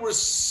 if it were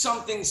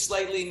something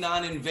slightly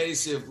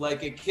non-invasive,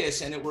 like a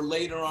kiss, and it were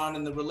later on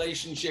in the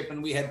relationship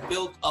and we had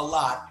built a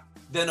lot,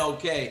 then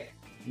okay,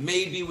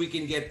 maybe we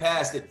can get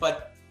past it.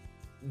 But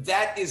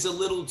that is a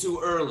little too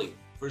early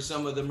for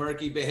some of the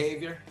murky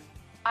behavior.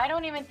 I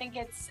don't even think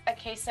it's a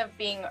case of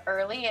being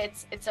early.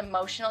 It's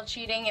emotional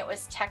cheating. It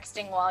was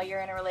texting while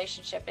you're in a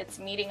relationship. It's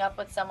meeting up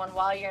with someone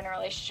while you're in a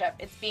relationship.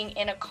 It's being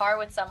in a car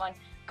with someone,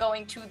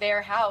 going to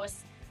their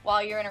house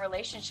while you're in a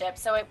relationship.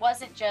 So it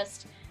wasn't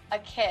just a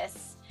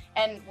kiss.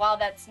 And while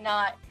that's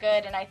not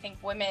good, and I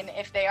think women,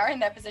 if they are in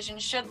that position,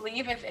 should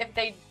leave if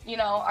they,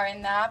 are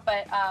in that.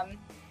 But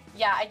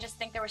yeah, I just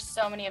think there were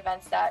so many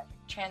events that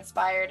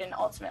transpired and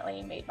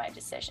ultimately made my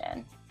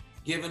decision.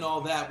 Given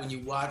all that, when you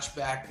watch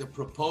back the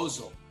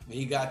proposal, when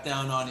he got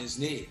down on his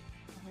knee,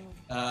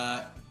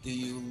 do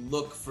you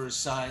look for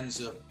signs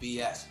of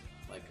BS?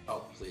 Like,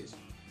 oh, please.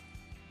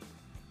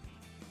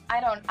 I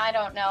don't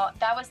know.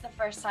 That was the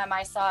first time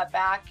I saw it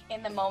back.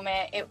 In the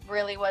moment, it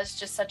really was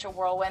just such a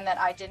whirlwind that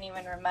I didn't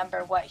even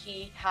remember what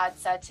he had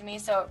said to me.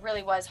 So it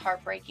really was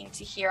heartbreaking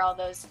to hear all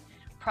those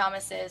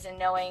promises and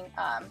knowing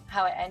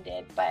how it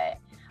ended. But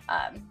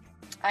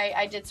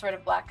I did sort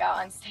of black out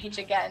on stage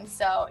again.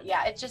 So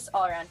yeah, it's just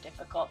all around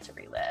difficult to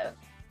relive.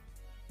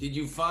 Did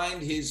you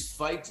find his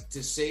fight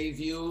to save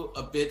you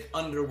a bit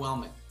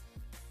underwhelming?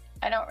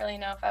 I don't really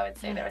know if I would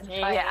say there was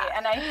a fight. Yeah.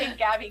 And I think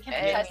Gabby can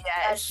attest to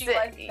that. She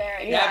was there.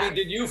 Gabby,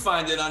 did you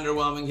find it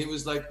underwhelming? He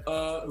was like,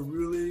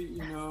 really,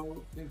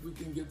 think we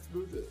can get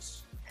through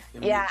this?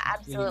 Yeah,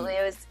 absolutely.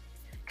 It was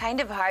kind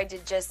of hard to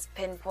just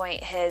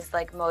pinpoint his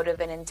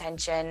motive and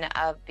intention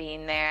of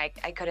being there.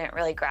 I couldn't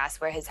really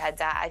grasp where his head's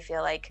at. I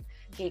feel like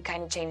he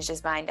kind of changed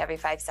his mind every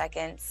 5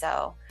 seconds.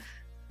 So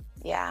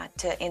yeah,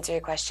 to answer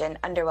your question,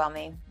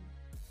 underwhelming.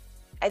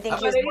 I think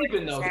he was more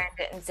concerned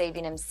in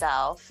saving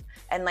himself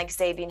and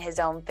saving his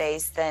own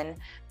face than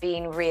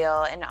being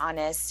real and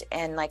honest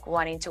and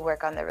wanting to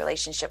work on the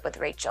relationship with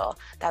Rachel.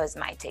 That was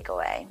my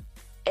takeaway,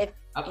 if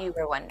you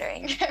were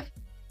wondering.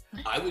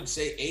 I would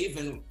say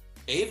Avon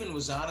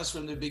was honest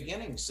from the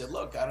beginning. Said,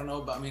 look, I don't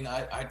know about,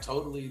 I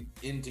totally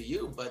into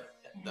you, but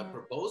the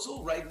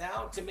proposal right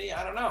now, to me,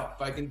 I don't know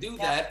if I can do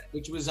that,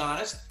 which was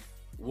honest.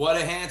 What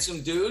a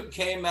handsome dude,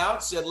 came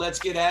out, said, let's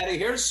get out of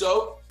here.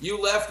 So you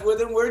left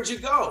with him. Where'd you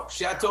go?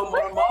 Chateau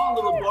Marmont, a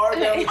little bar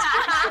down the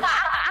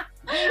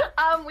street?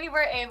 We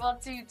were able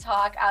to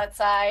talk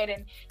outside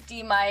and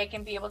de-mic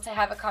and be able to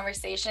have a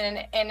conversation.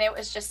 And it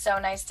was just so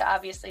nice to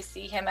obviously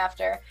see him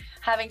after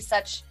having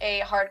such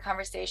a hard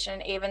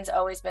conversation. Avon's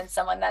always been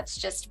someone that's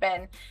just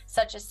been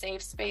such a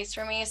safe space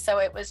for me. So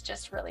it was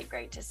just really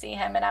great to see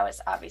him. And I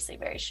was obviously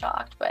very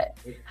shocked, but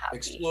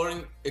happy.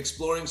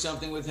 Exploring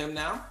something with him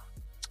now?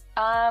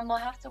 We'll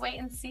have to wait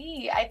and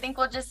see. I think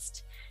we'll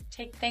just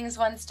take things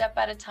one step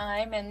at a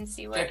time and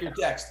see where.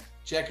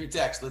 Check your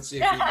text. Let's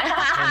see if you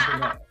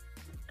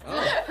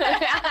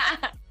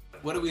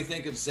What do we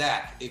think of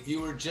Zach? If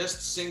you were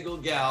just single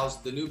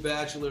gals, the new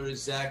bachelor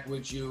is Zach.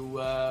 Would you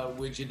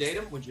date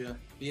him? Would you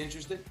be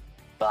interested?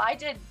 Well, I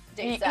did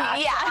date Zach.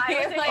 Yeah,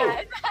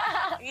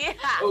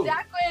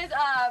 Zach was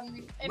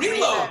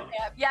Reload.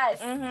 Yes.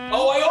 Mm-hmm.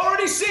 Oh, I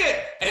already see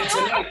it. And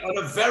tonight on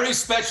a very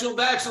special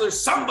bachelor,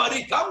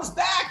 somebody comes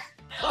back.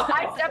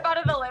 I step out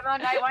of the limo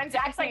and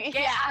Zach's like,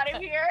 get out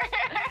of here.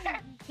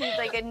 He's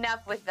like,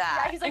 enough with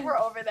that. Yeah, he's like, we're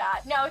over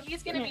that. No,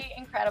 he's going to be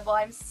incredible.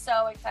 I'm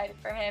so excited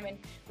for him, and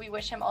we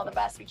wish him all the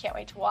best. We can't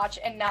wait to watch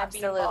and not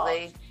be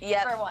involved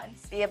for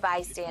once. Be a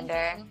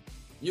bystander.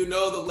 You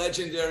know the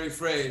legendary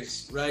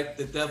phrase, right?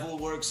 The devil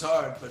works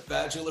hard, but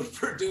Bachelor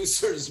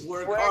producers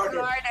work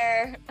harder.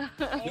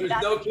 There's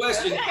no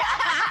question.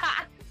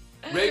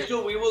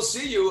 Rachel, we will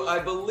see you. I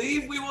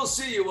believe we will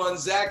see you on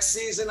Zach's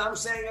season. I'm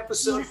saying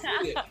episode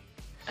 3.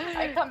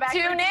 I come back.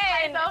 Tune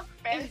in.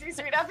 Fantasy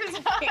Suite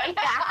episode. Yeah.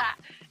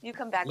 You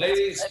come back,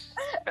 ladies,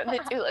 from the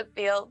tulip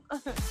field.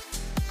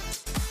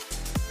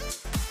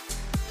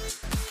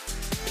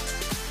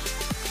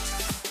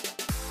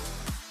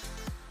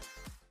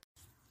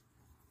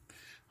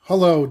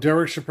 Hello,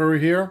 Derek Shapiro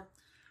here,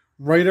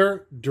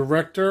 writer,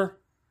 director,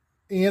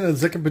 and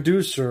executive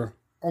producer,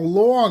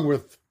 along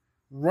with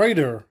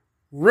writer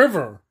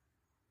River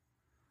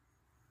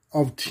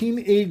of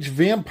Teenage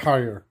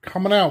Vampire,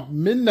 coming out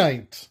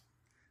midnight,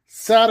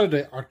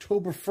 Saturday,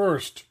 October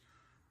 1st,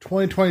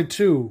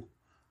 2022,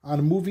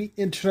 on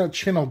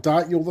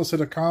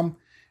movieinternetchannel.yolasa.com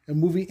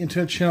and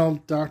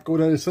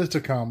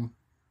movieinternetchannel.go.com,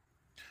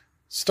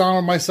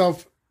 starring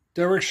myself,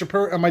 Derek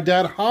Shapiro, and my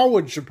dad,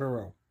 Howard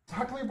Shapiro.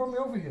 How come you brought me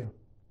over here?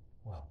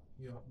 Well,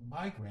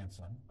 my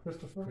grandson,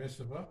 Christopher,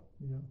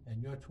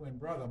 and your twin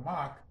brother,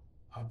 Mark,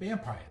 are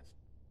vampires.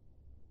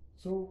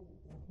 So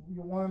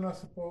you're warning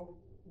us about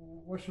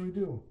what should we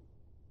do?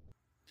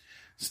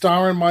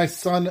 Starring my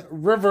son,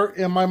 River,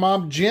 and my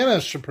mom,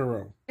 Janice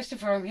Shapiro.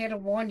 Christopher, I'm here to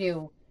warn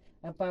you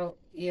about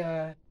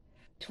your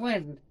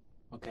twin.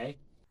 Okay.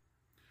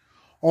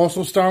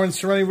 Also starring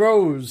Serenity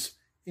Rose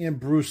and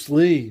Bruce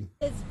Lee.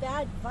 There's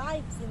bad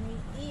vibes in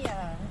the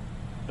ear.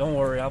 Don't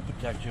worry, I'll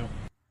protect you.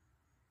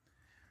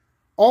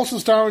 Also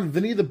starring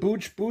Vinny the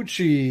Booch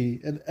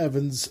Bucci and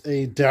Evans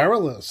A.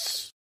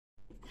 Daralis.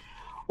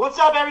 What's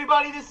up,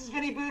 everybody? This is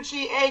Vinny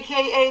Bucci,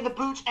 a.k.a. The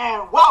Booch,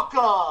 and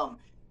welcome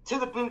to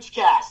the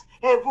Boochcast.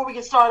 Hey, before we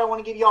get started, I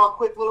want to give you all a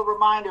quick little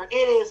reminder. It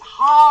is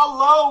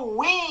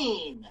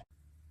Halloween!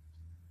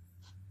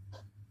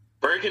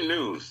 Breaking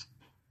news.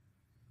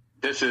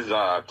 This is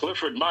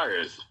Clifford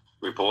Myers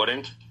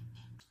reporting.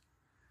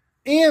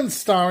 And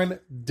starring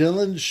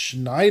Dylan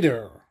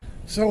Schneider.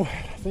 So,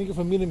 thank you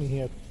for meeting me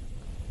here.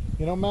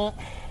 You know, Matt,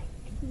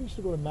 we used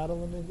to go to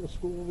Madeline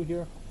school over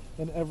here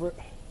in Everett.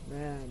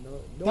 Man,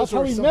 that's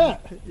how we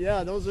met.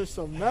 Yeah, those are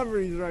some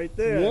memories right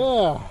there.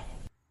 Yeah.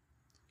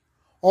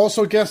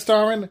 Also guest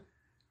starring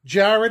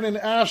Jared and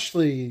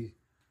Ashley,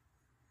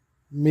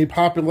 made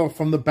popular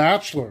from The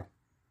Bachelor.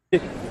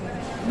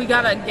 We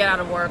gotta get out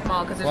of work,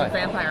 Paul, because there's a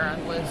vampire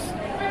on loose.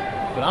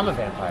 But I'm a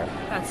vampire.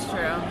 That's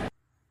true.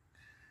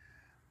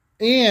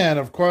 And,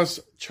 of course,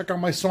 check out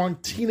my song,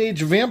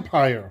 Teenage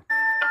Vampire.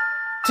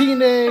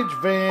 Teenage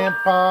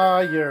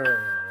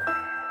Vampire.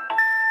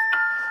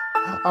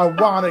 I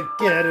want to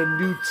get a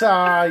new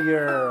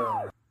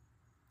tire.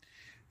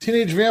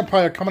 Teenage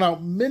Vampire coming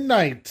out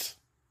midnight,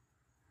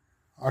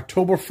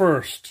 October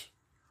 1st,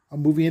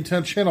 on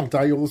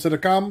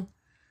movieinternetchannel.yolasa.com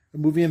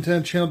and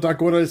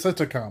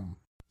movieinternetchannel.go.com.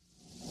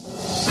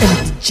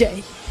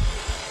 J.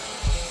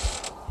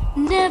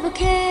 Never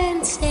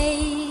can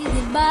say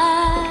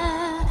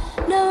goodbye.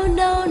 No,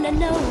 no, no,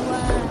 no.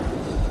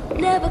 I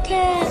never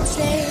can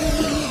say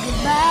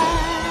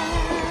goodbye.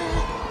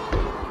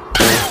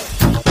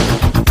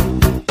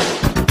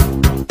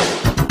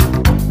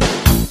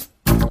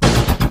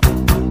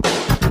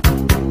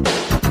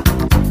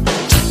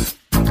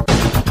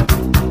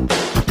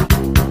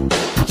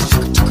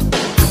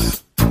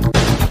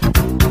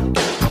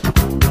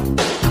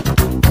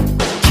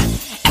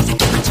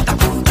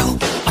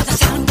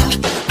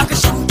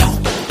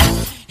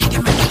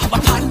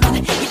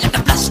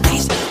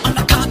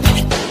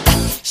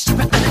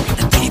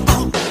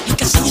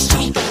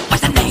 Street,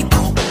 what's the name?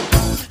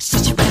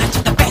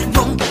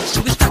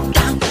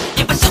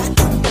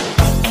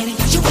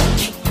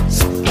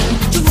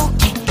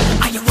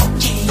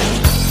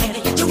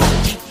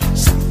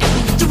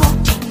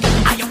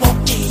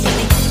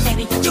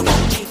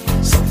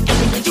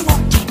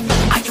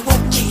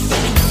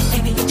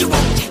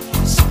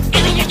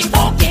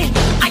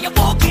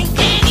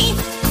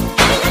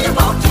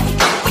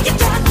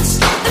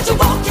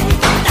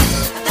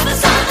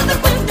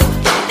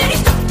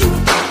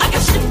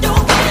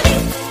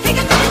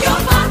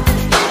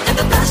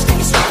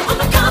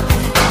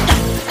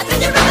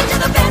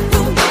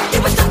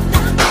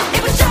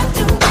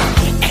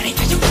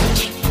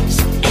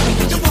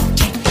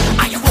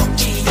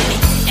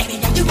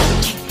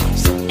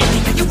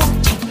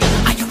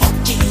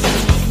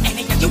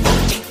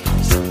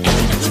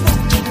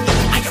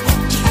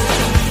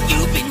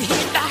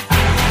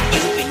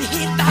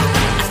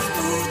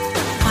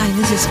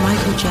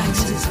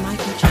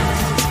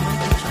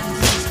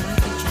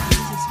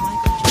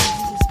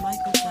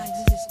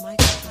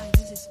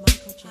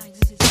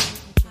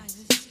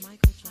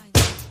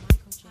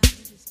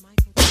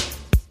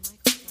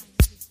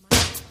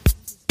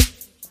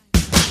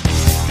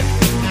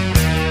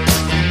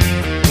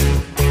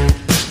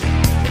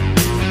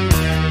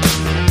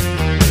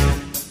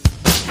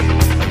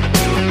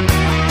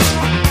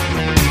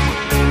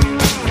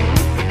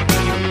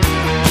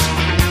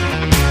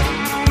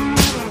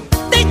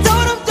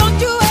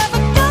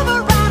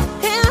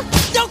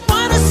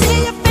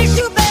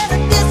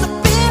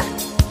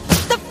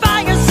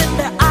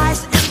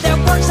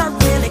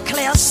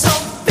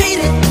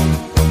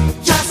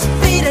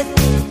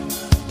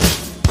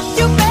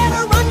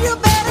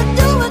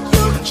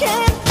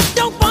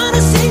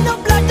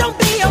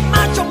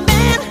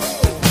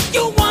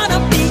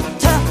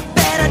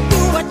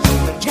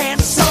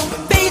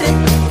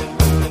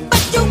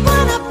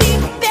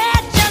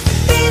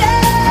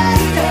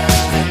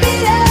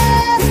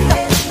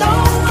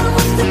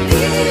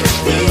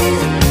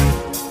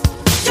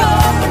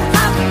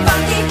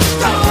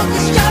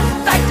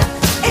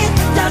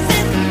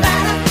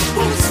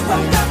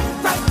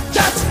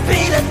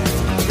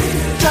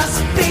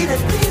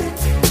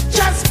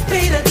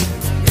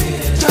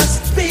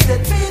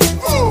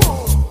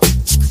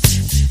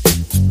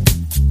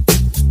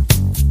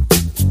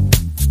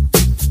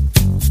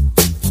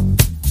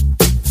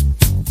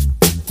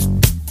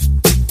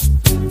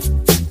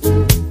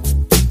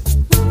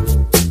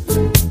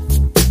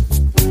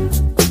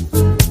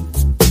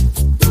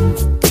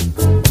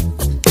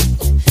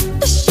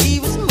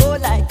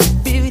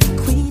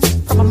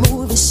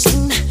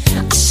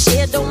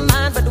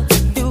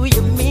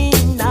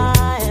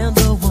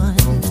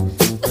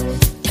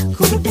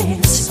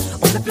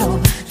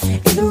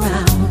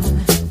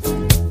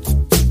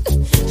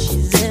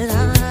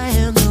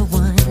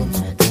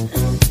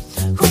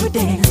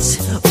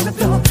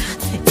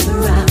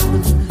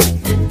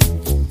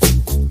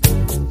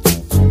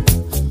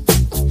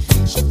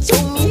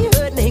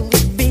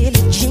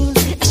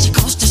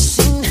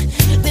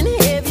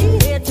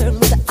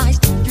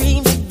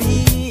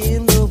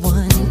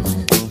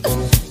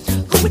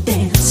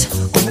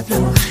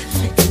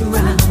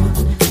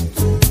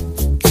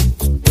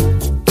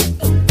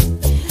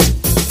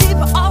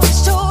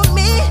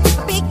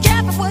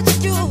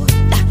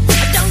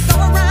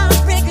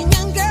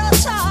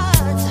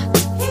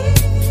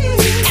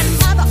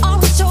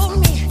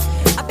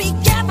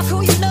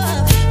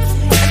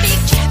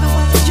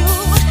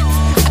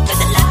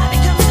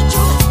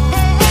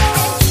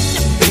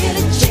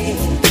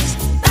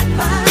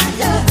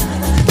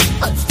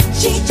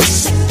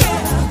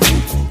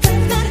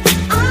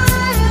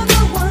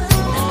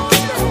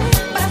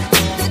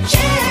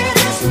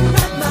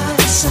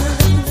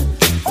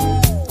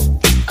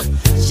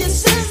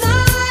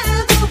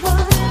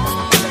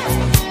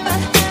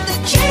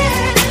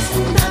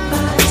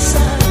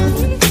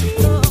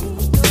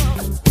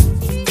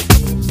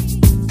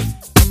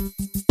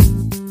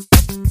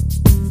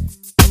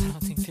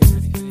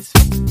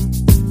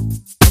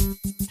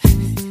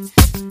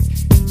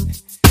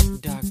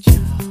 dark,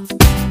 child.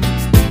 I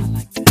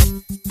like that.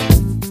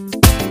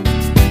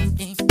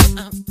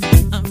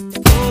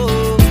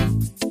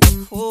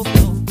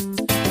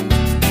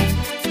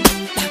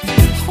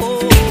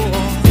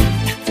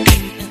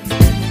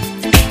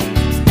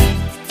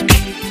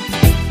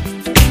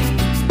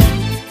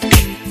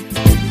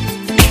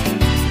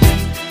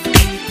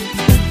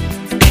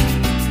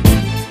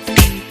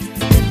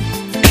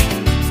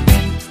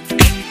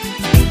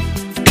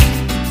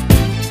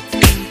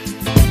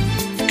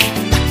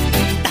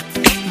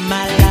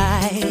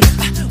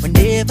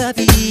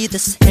 Be the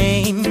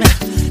same,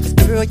 'cause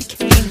girl, you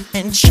came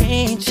and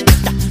changed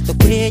the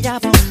way I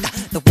walk,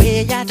 the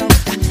way I talk.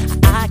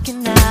 I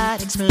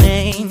cannot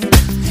explain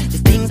the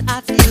things I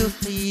feel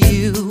for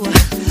you,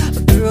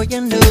 but girl,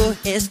 you know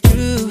it's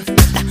true.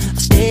 I'll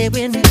stay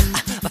with you,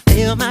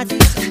 fulfill my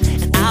dreams,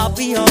 and I'll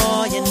be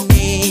all you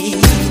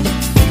need.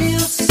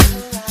 Feels so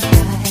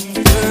right,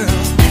 girl.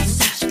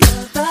 Such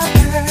love,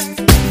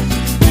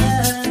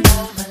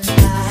 all my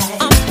life.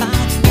 I'm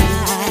fine,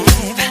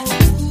 life.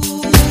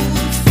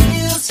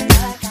 Feels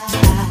like I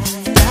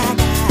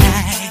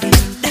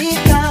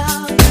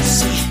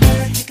see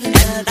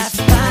and I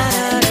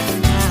find it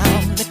now.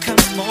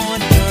 Come on,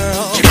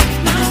 girl.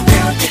 My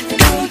world, you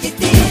know you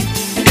did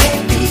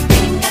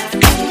everything I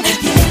wanna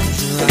give.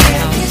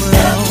 There's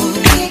nothing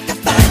think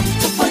about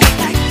the one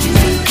like you.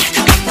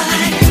 Come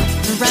find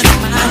right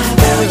my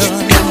world, you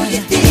know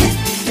you did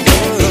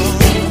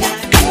everything I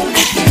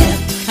wanna give.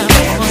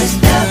 There's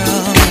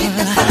nothing think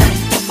about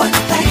the one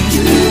like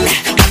you.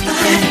 Come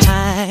find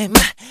time.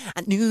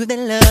 I knew that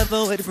love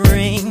would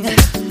bring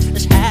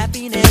this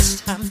happiness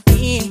I'm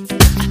in.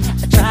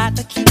 I tried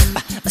to keep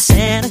my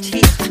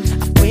sanity.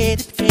 I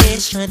waited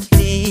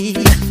patiently.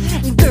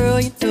 Girl,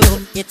 you know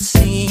it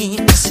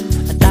seems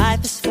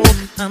life is so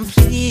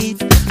complete.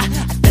 I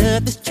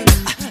love this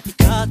truth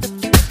because of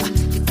you.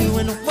 You're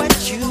doing what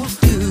you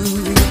do.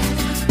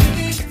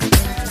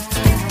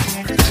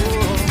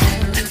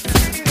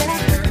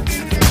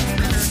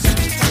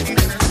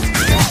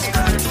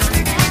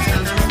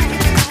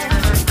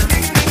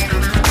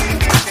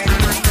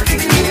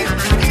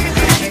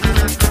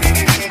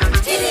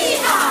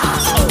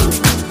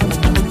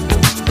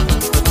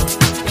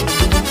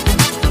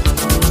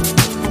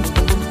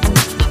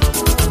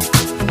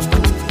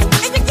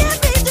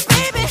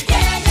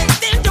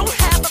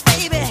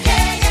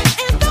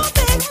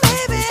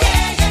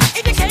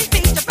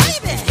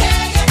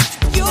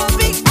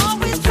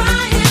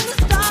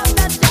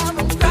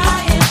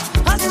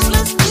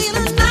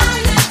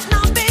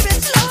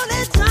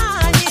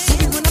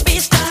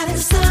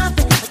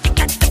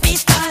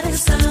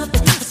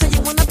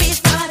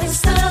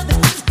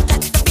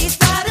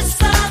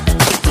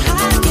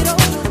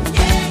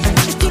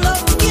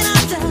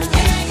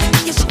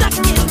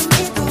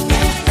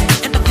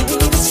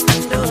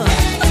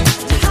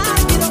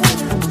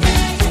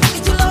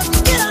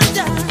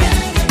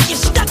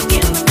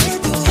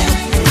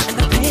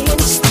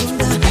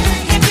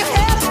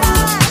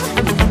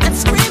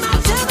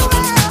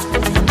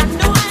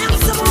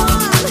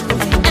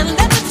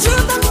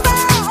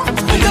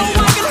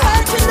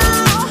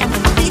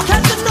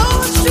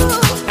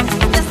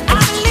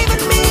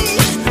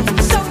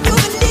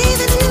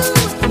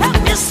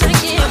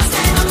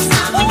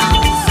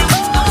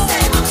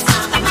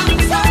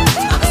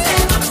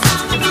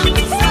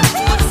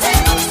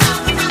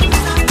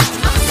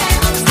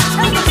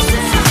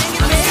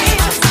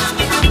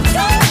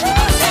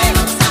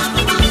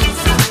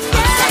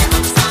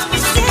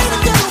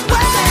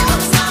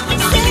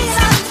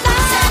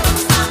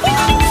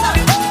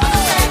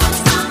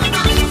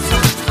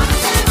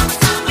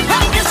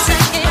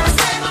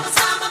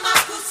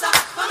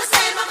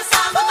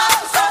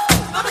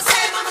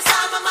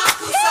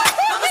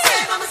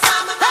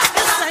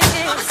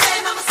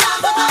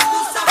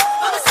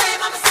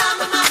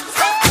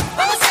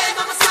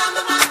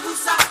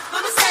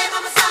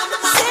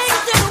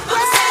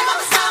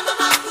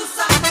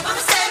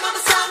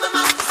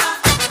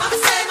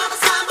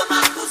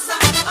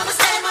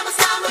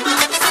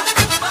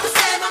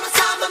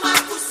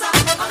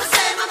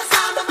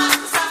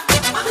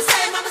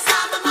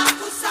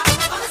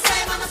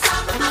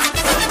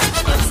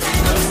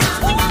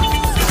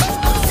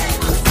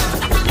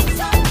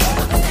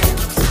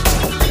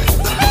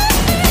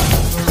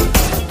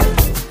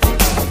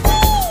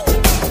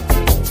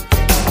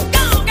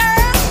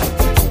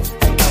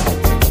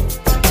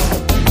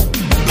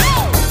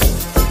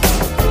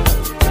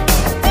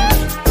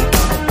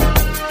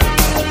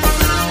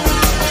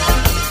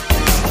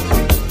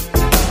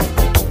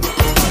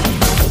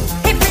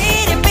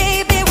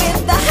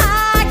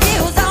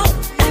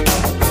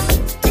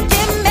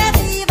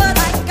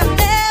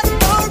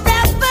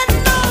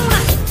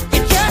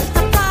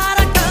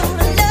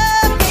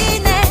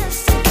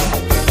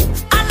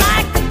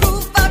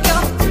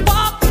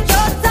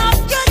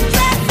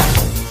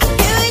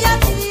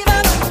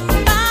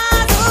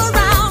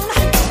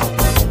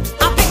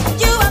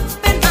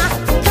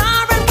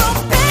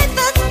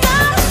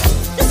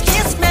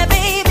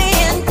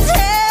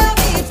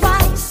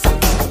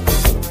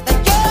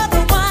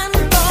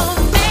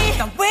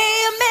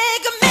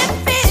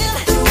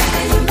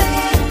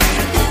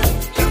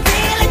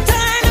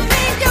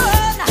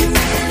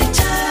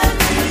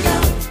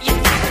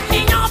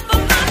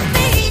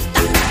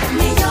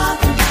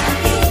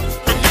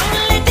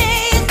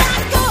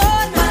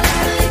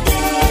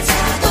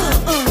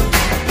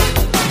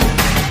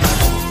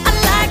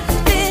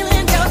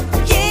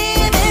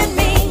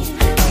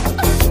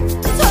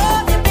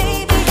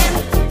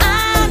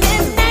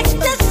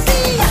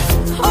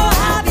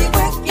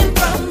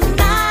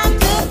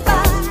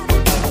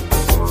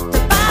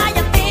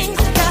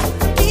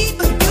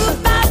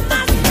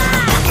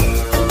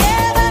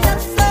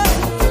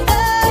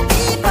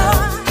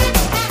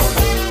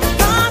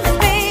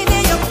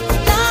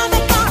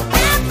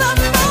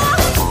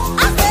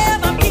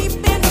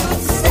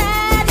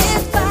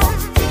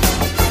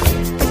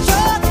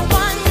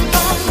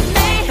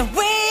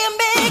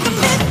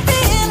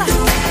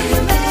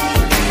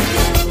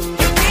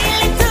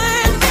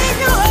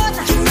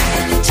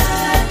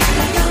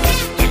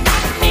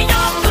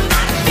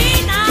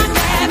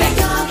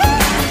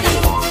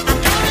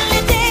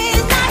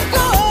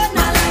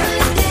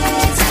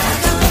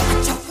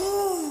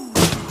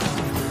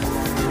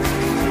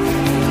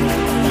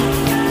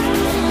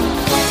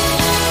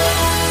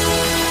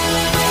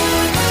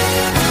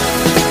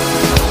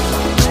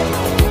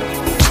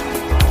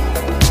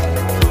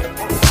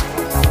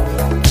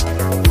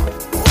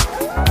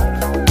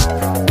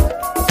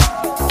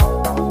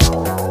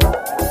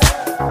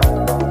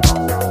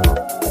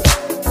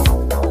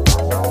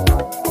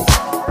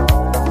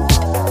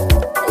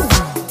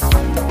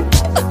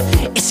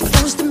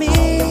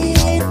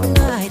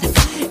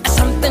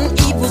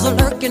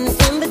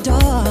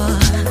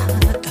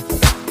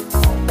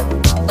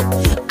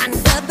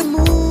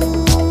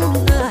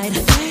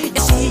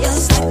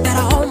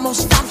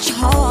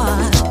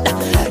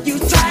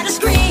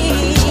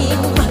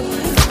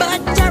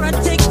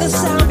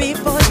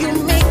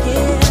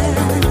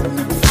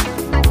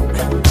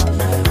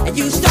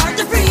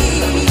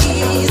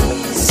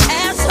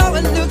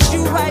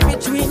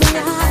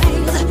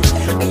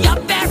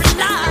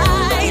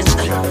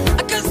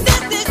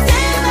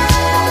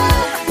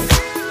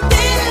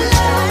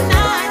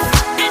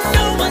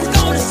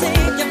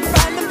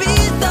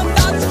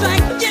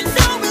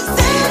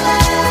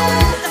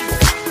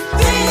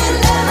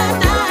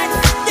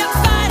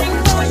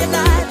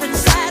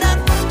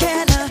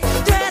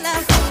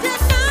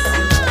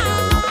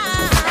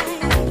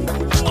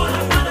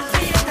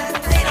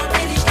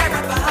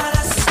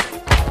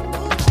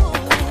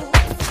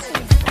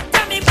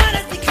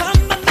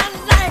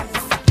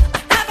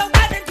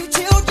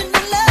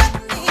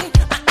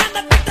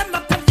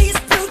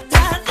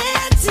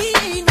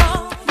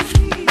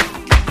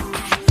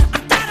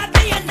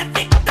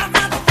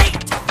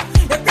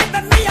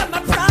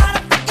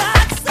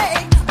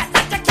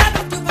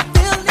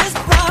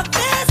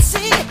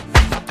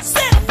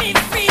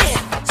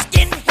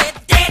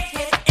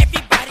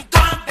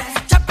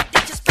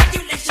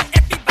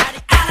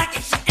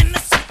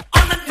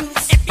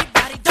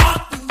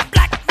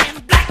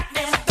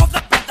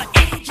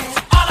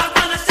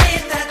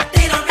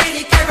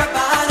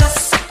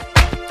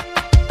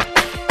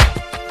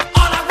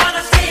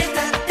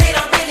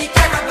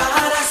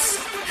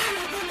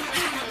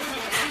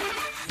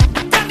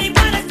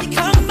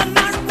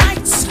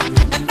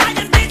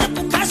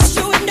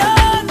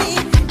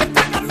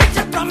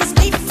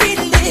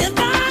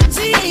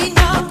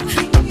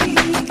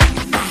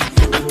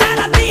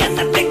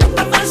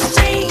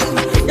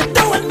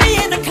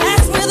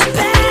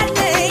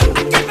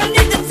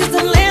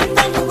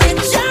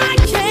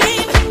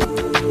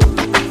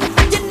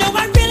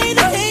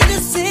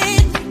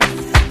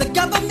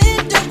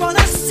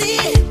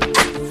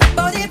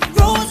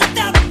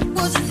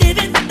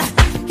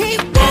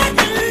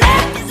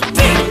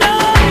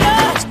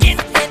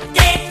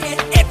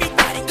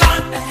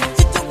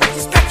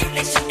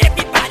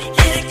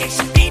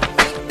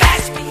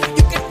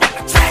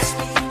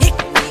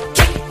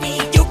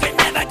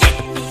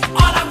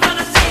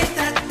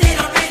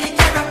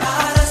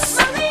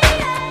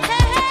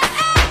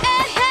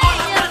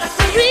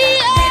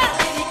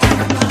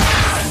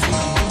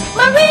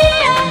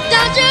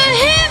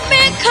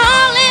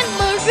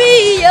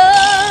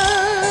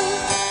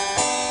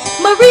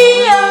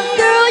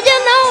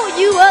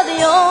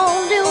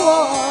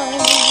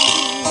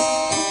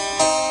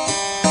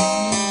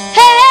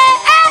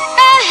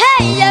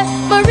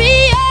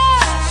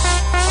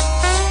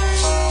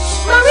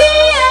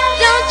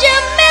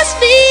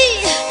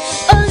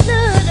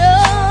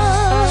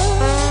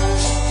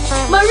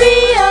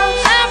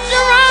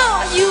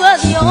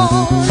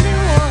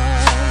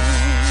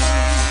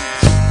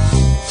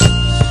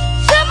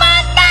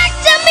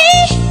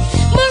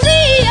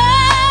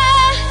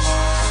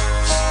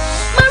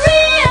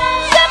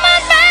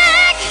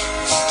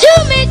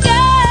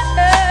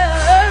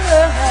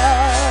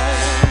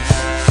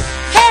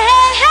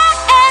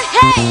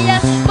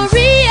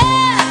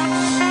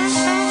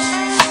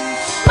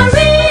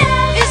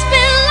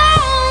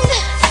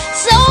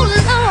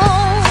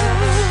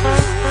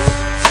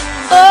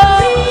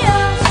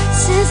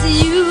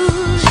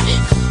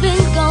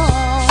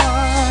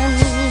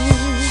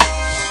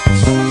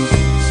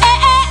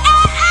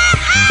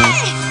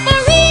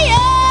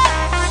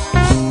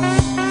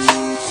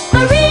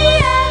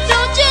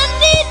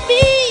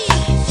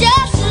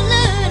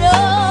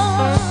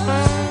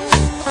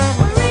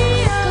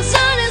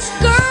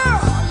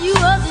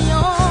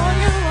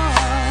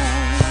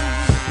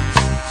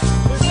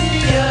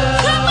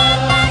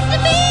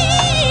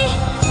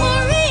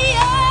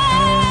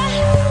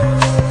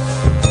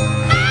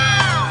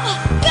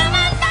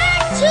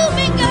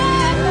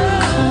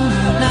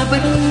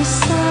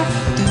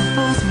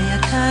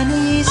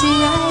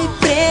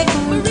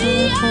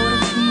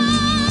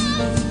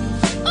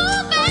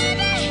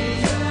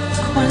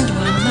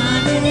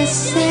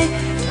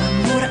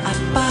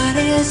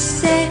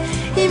 dulce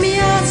y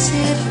me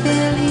hace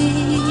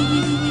feliz.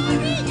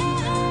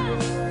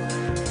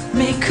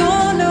 Me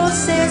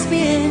conoces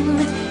bien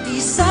y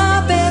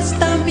sabes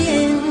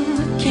también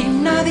que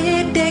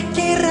nadie te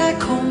quiera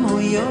como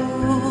yo.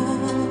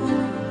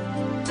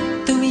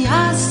 Tú me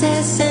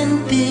haces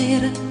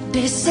sentir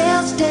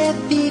deseos de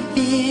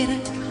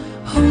vivir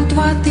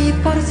junto a ti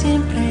por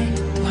siempre.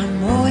 Tu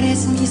amor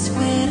es mi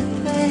suerte.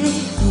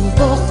 Tu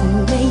voz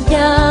me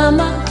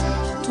llama,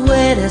 tú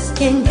eres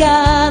quien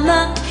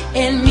gana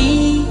en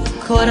mi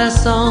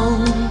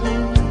corazón.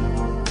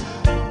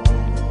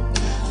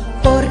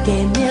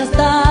 Porque me has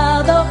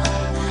dado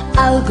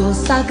algo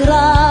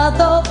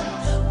sagrado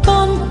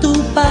con tu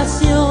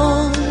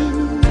pasión.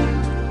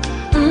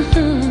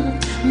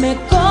 Me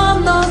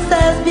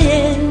conoces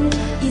bien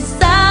y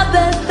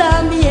sabes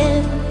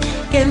también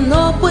que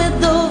no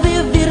puedo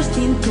vivir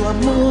sin tu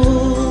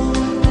amor.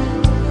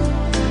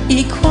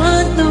 Y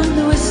cuando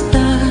no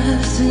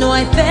estás, no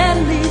hay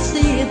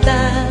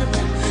felicidad.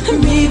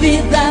 Mi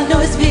vida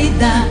no es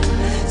vida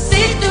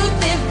si tú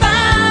te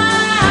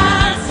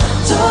vas.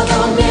 Todo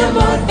mi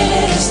amor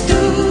eres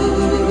tú.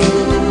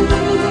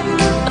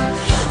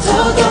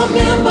 Todo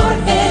mi amor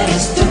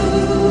eres tú.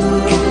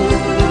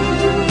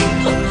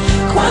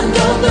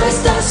 Cuando no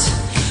estás,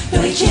 no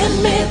hay quien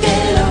me dé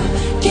lo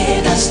que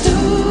das tú.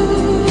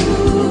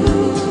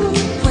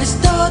 Pues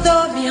todo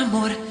mi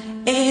amor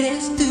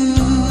eres tú.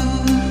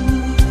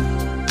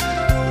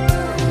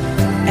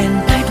 At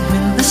night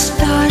when the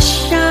stars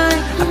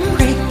shine, I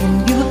pray in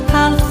you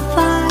I'll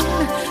find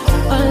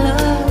a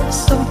love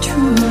so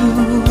true.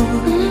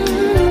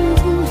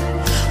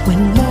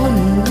 When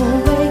morning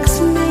awakes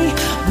me,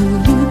 will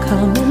you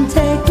come and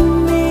take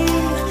me?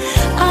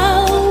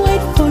 I'll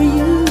wait for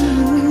you.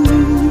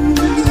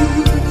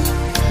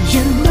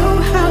 You know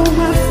how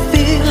I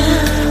feel.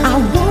 I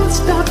won't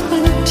stop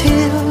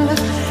until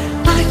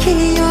I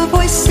hear your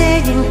voice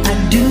saying I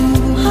do.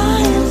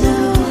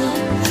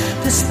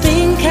 This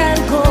thing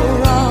can't go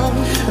wrong.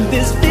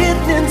 This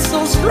feeling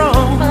so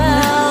strong.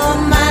 Oh,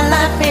 my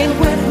life ain't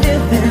worth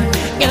living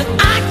if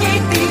I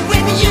can't be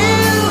with you.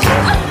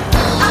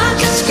 I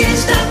just can't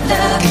stop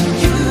loving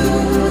you.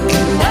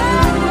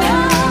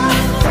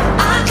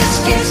 I just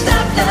can't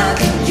stop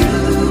loving you.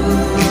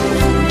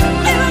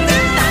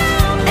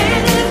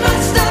 And if I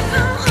stop,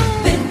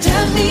 then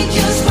tell me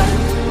just what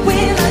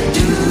will I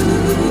do?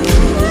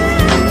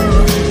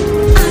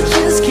 I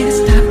just can't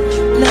stop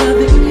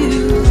loving you.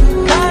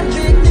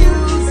 Country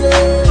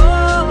music,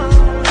 oh,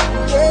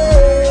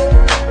 yeah,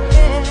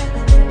 yeah.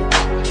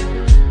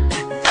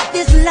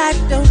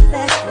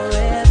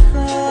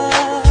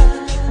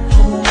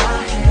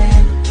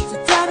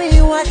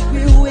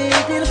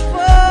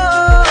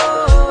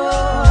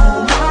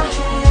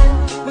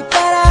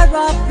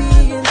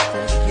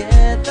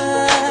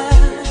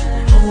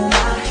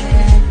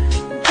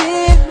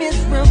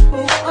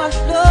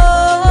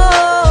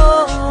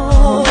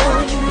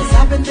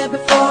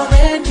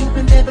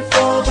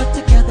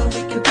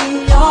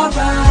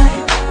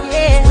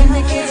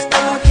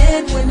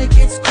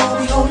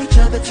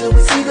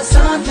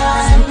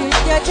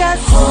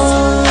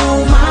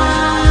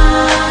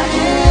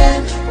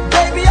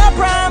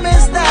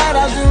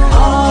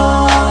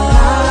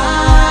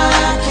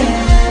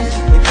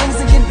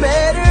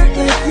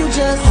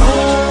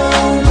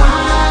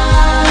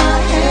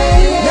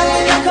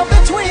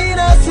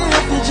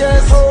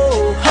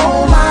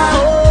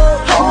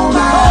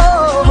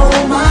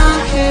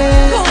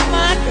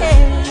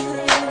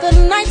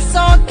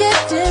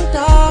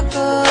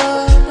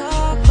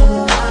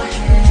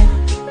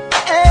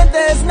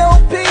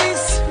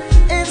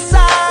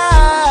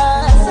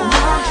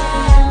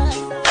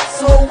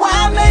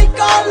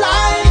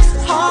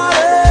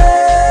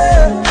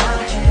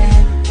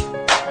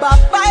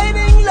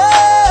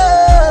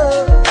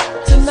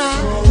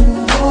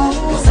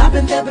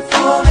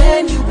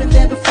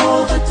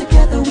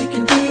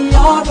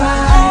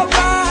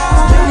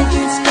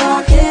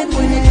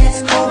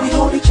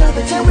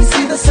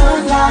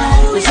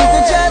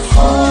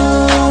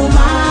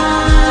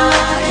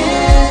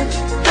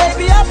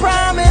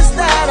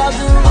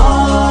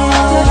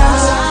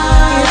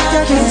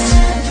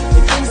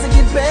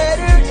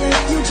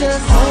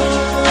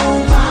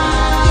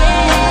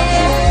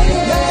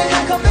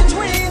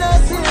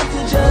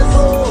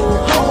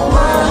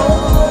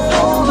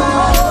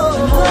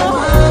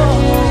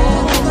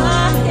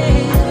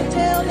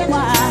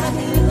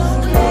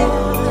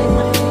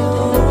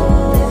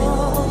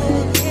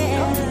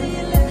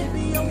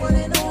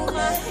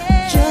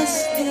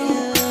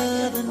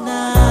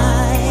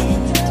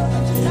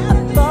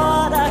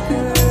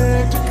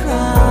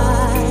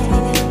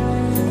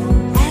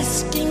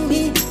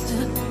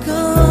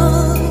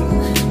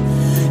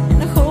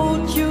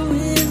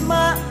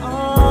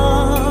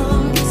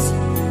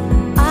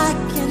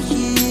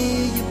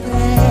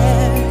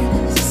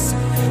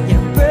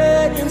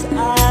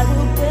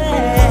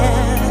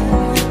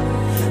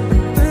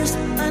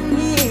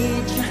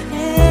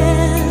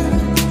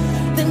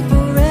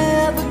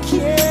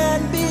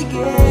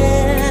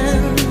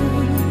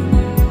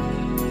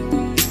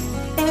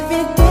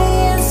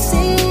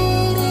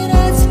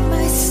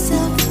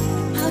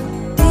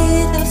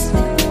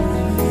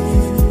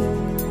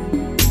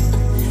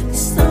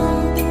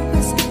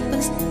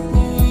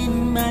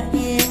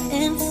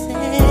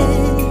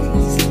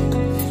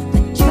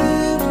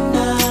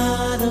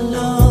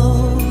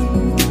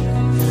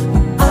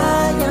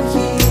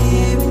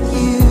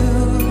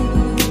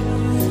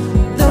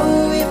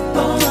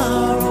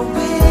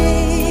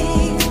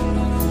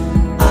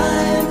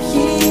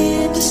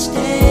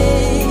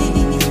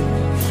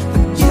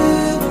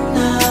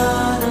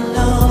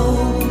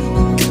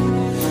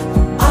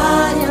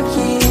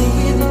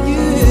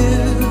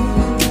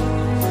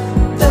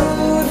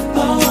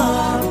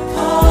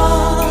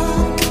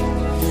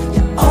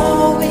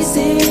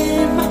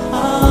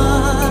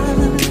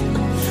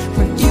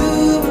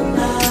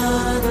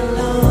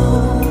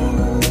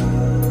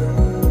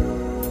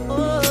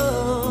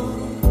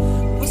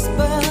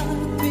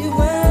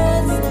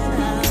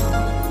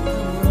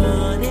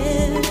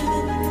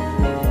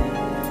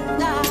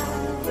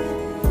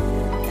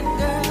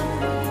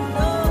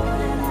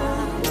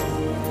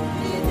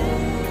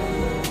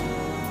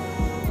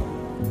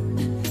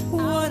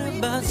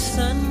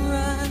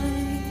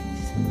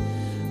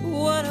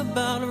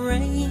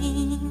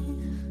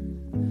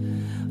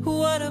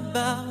 What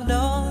about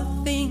all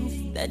the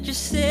things that you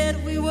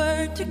said we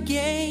were to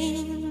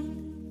gain?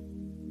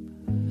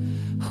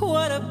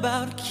 What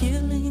about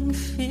killing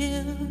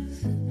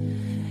fears?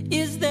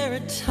 Is there a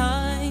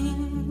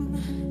time?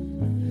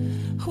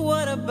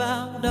 What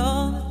about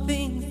all the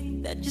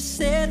things that you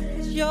said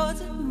was yours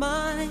and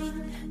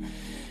mine?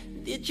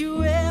 Did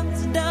you ever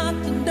stop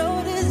to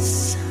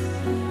notice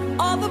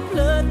all the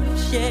blood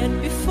we've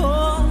shed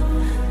before?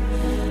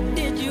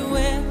 Did you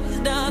ever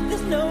stop to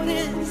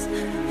notice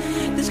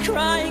this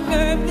crying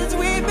earth, this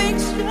weeping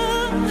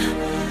shore?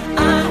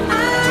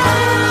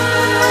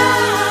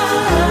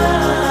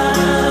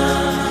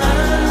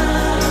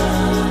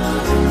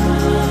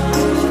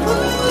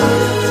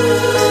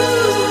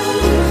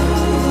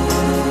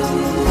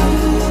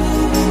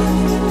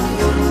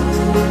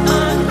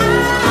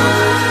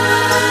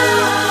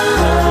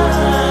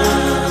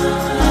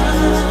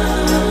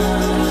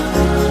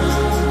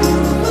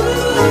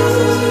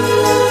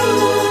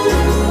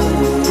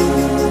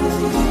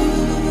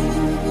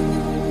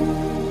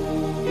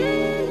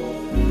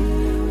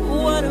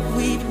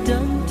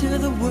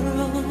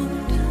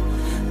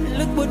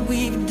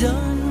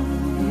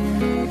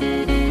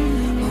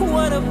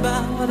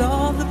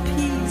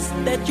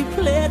 That you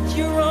pledged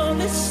your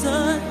only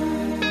son.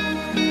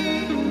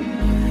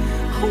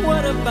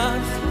 What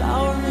about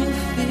flowering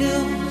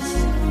fields?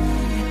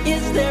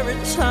 Is there a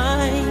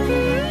time?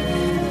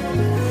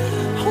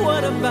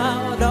 What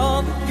about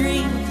all the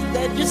dreams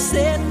that you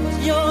said was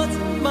yours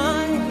and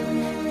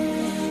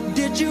mine?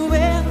 Did you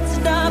ever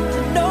stop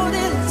to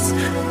notice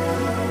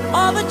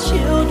all the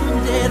children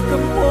dead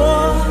from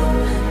war?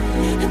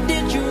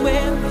 Did you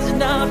ever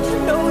stop to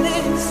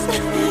notice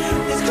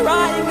this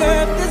crying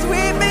earth, this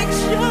weeping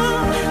shore?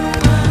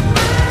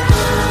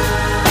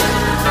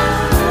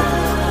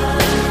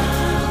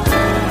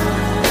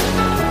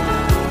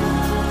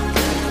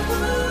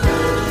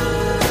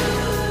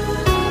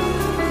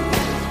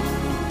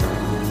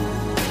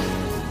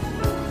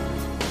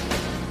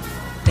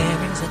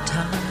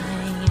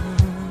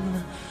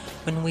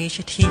 When we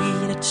should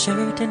heed a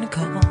certain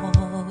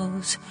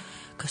cause,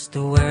 'cause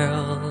the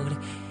world,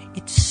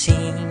 it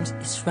seems,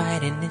 is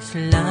right in its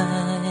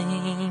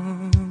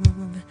line.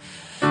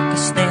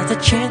 'Cause there's a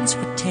chance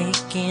we're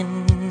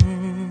taking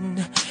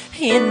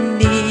in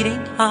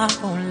needing our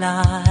own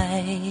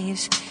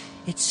lives.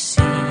 It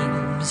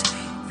seems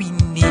we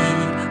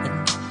need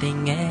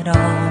nothing at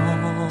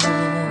all.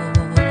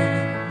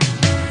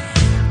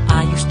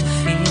 I used to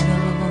feel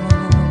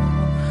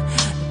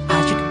I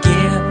should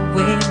give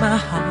away my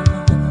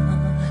heart,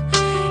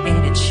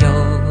 and it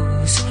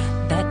shows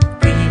that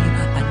we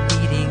are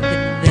needing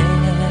it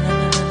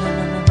there.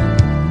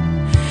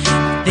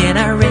 Then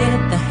I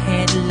read the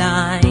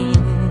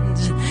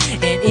headlines,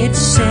 and it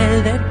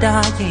said they're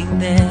dying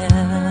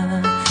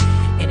there,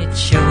 and it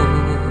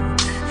showed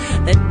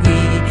that we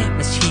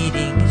must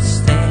heeding is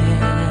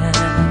there.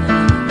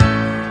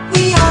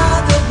 We are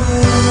the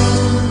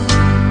world,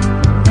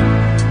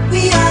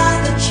 we are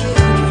the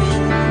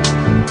children,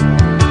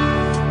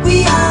 we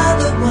are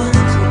the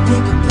ones who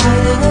make a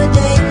brighter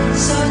day.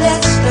 So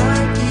let's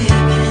start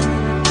giving.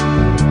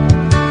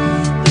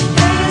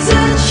 There's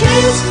a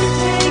chance we're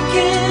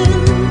taking.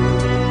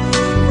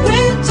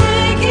 We're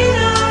taking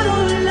our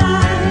own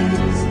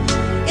lives.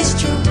 It's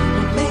true,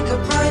 we'll make a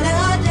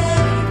brighter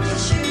day.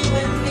 Just you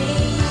and me.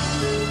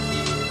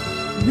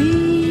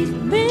 We've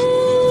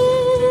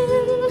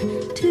been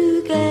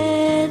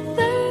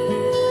together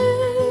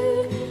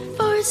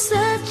for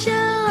such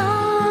a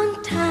long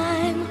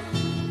time.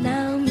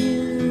 Now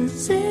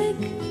music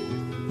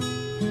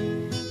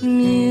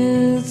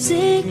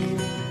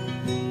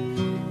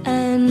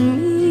and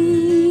me.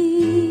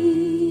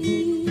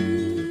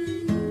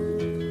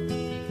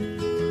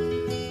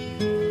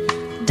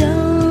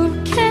 Don't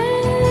care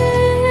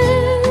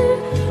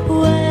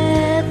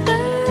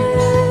whether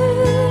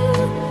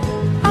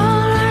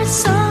all our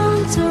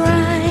songs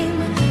rhyme.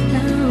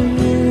 Now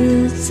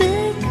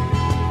music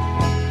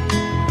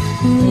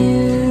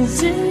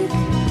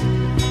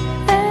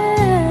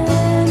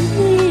and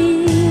me.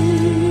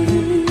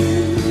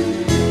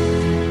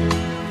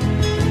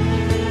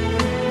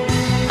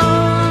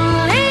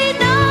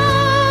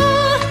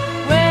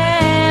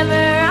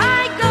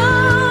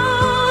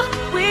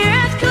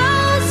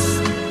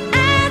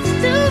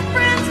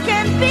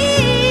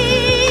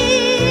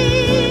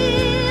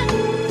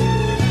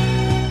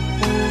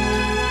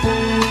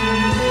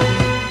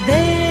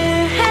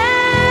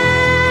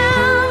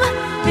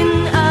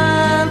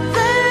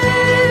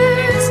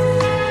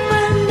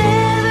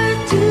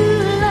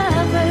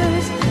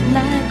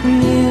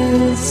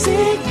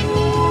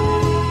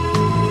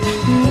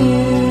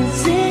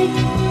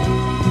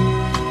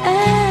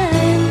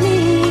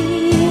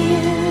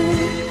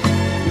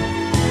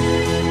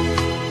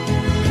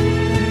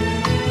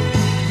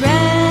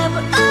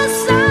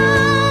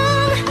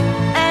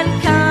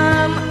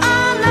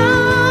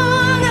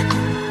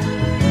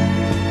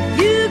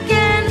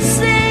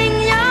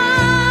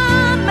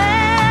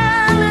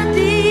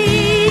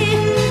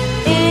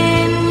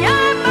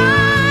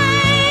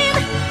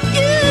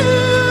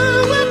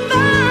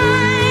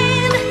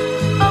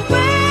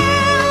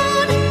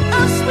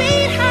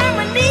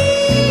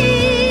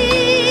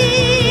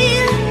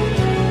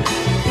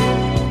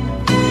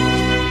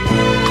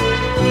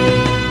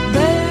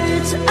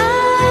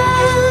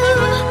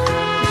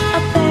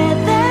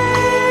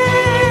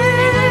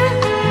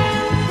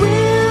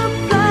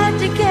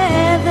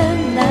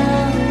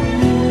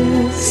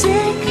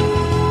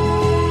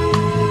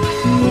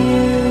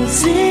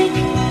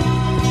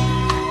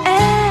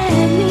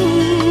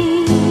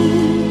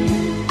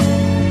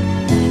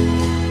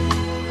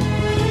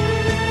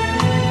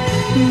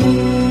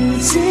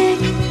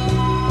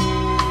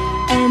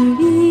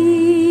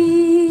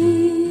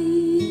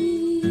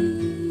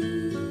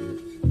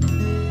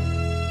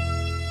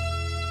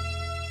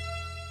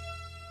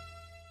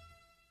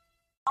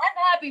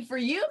 happy for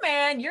you,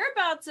 man. You're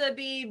about to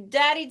be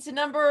daddy to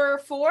number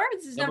 4.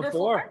 This is number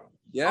 4.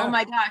 Yeah. Oh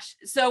my gosh.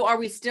 So are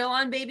we still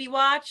on baby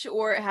watch,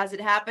 or has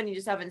it happened? You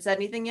just haven't said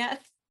anything yet?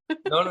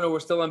 No, we're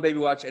still on baby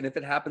watch. And if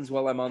it happens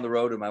while I'm on the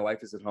road and my wife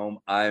is at home,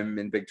 I'm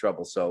in big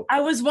trouble. So I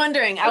was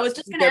wondering. I was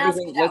just going to ask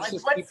you that. Let's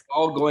just keep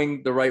all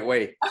going the right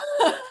way.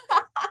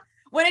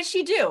 What did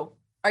she do?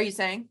 Are you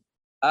saying?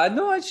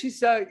 No,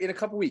 she's in a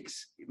couple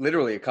weeks,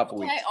 literally a couple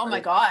weeks. Oh my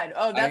God.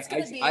 Oh, that's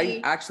going to be.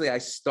 I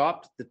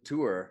stopped the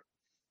tour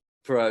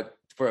for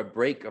a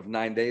break of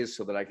 9 days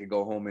so that I could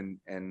go home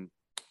and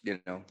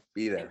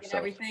be there. Get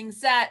everything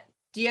set.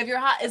 Do you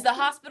have is the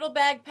hospital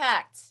bag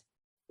packed?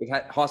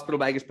 Hospital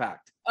bag is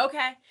packed.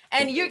 Okay.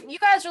 And you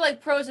guys are like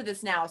pros at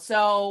this now.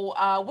 So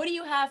what do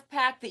you have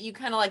packed that you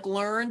kind of like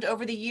learned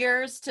over the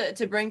years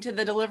to bring to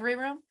the delivery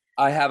room?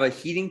 I have a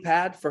heating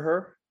pad for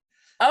her.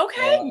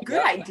 Okay,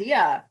 good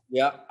idea.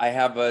 Yeah, I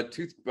have a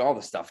all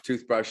the stuff,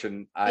 toothbrush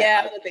and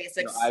the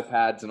basics,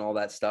 iPads and all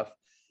that stuff.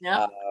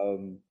 Yeah.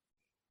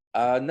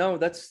 No,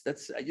 that's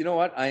you know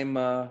what?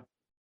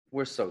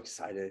 We're so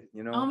excited,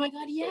 Oh my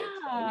God, yeah.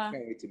 I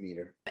can't wait to meet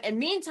her. And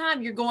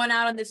meantime, you're going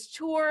out on this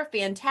tour,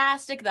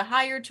 fantastic, the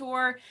Higher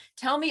Tour.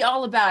 Tell me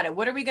all about it.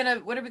 What are we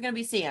gonna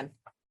be seeing?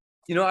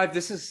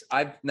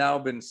 I've now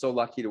been so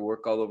lucky to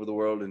work all over the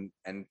world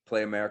and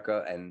play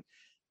America. And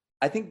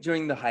I think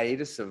during the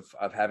hiatus of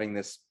having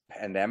this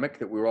pandemic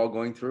that we were all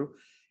going through,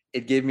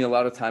 it gave me a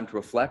lot of time to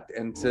reflect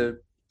and to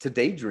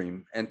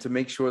daydream and to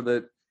make sure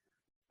that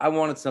I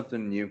wanted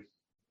something new.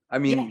 I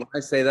mean, when I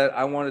say that,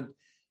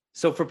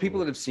 so for people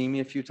that have seen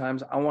me a few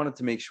times, I wanted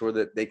to make sure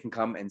that they can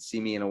come and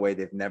see me in a way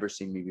they've never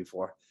seen me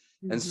before.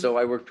 And so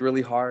I worked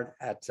really hard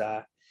at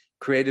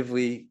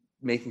creatively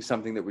making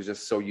something that was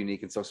just so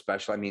unique and so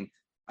special. I mean,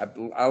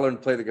 I learned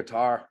to play the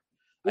guitar.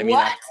 I mean,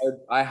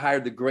 I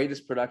hired the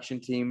greatest production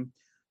team,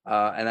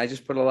 and I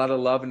just put a lot of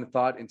love and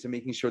thought into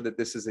making sure that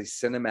this is a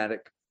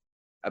cinematic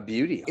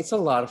beauty. It's a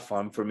lot of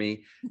fun for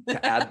me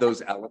to add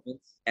those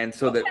elements. And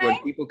so that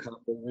when people come,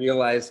 they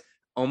realize,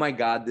 oh my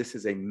God, this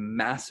is a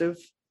massive,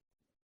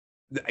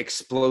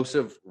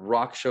 explosive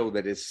rock show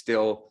that is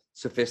still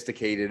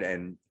sophisticated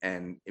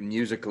and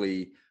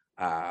musically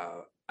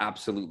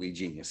absolutely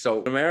genius.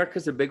 So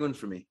America's a big one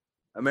for me.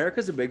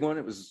 America's a big one.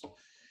 It was,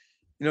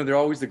 they're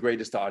always the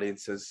greatest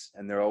audiences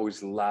and they're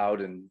always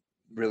loud and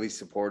really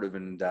supportive.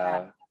 And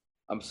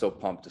I'm so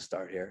pumped to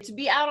start here. To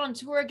be out on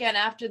tour again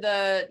after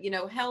the,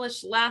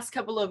 hellish last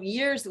couple of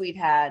years that we've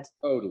had.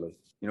 Totally.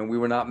 We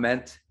were not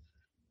meant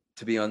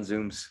to be on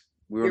Zooms.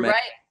 You're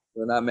right.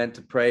 We're not meant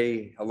to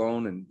pray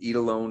alone and eat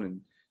alone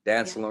and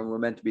dance alone. We're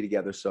meant to be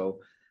together. So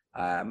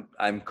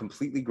I'm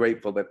completely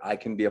grateful that I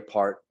can be a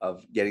part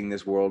of getting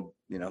this world,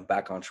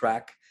 back on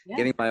track,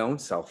 getting my own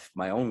self,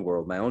 my own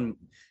world, my own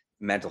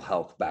mental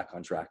health back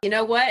on track. You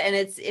know what? And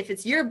if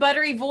it's your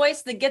buttery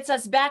voice that gets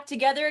us back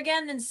together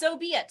again, then so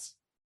be it.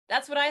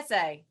 That's what I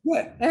say.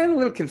 Yeah, and a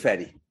little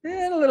confetti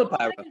and a little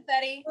pyro.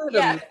 Confetti.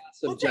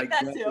 We'll take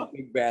that too.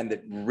 Big band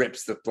that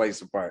rips the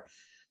place apart.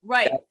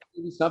 Right.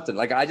 Something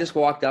like I just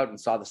walked out and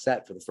saw the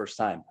set for the first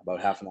time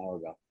about half an hour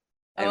ago.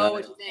 And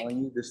what you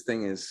think? This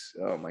thing is,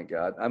 oh my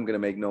God, I'm gonna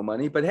make no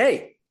money, but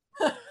hey,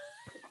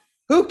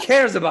 who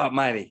cares about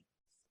money?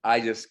 I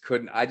just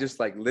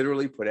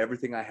literally put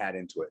everything I had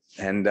into it,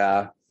 and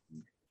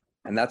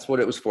that's what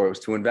it was for. It was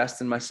to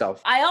invest in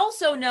myself. I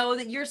also know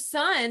that your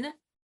son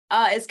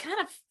is kind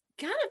of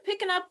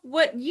picking up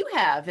what you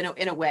have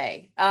in a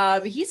way.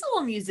 He's a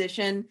little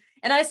musician,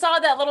 and I saw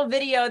that little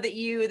video that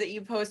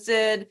you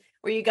posted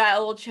where you got a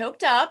little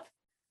choked up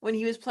when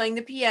he was playing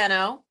the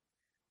piano.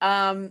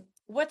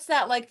 What's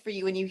that like for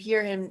you when you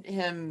hear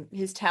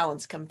his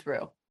talents come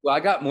through? Well, I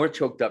got more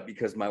choked up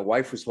because my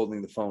wife was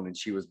holding the phone and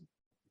she was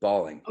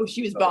bawling. Oh,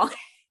 she was bawling.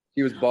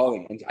 She was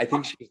bawling, and I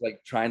think she was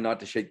like trying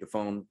not to shake the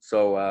phone.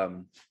 So,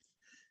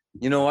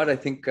 you know what? I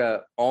think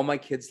all my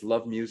kids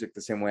love music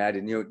the same way I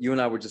did. You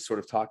and I were just sort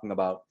of talking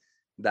about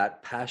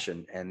that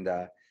passion, and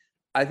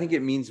I think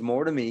it means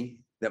more to me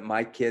that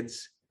my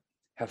kids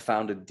have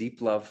found a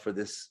deep love for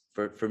this,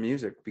 for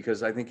music,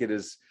 because I think it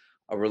is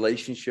a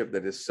relationship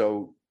that is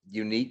so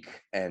unique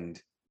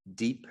and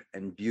deep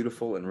and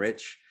beautiful and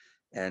rich,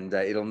 and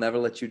it'll never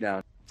let you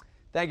down.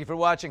 Thank you for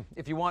watching.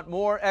 If you want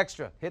more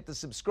extra, hit the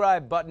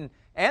subscribe button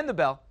and the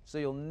bell so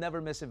you'll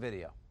never miss a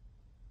video.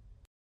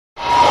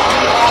 Good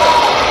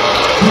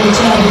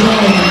job,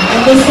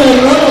 on this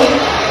side row.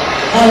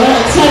 All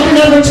right, time for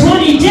number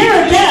 20,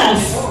 Derek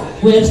S.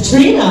 with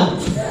Trina.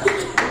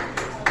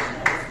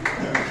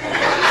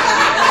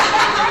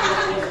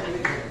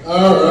 All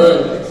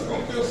right.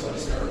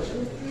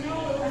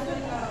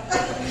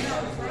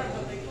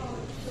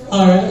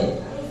 All right.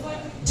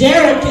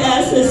 Derek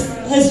S.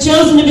 has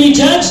chosen to be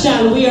judged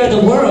on We Are the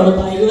World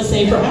by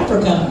USA for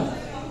Africa.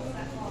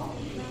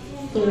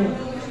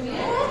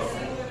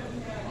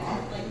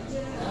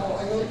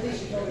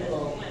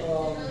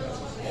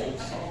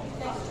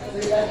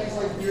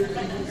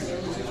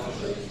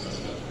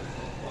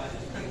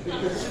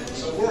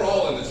 So we're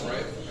all in this,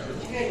 right?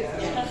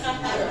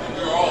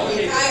 We're all in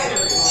this.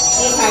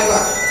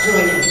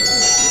 Join in.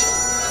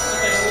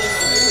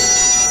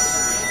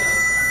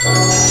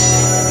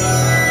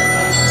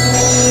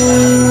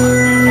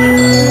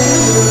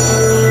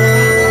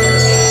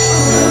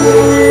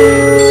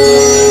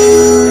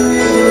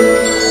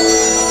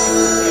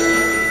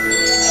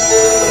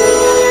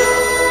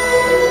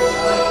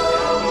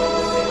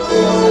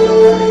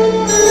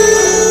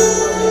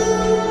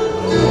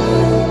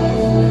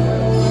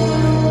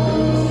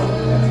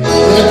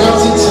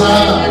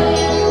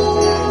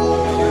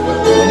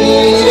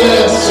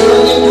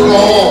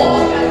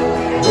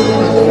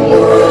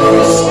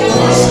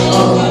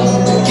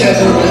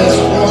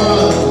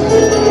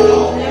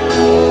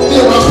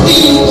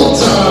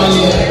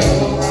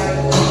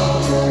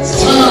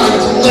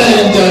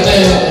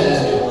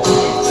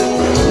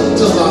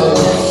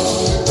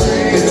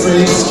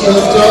 things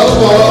can't go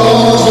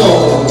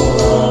on.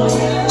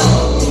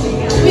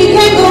 We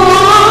can go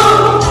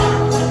on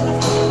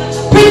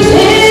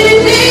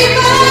pretending day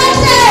by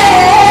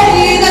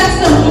day that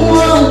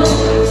someone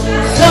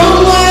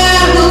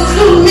somewhere will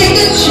soon make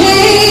a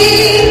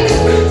change.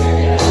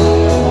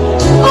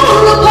 On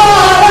the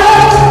border,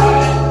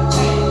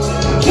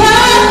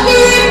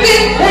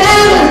 Catherine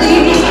family,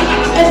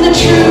 and the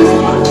truth,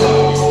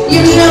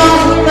 you know,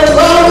 that's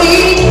all we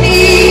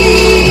need.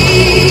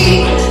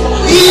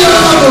 We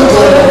are the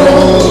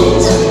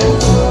world.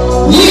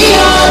 We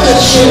are the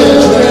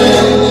children.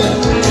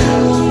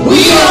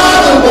 We are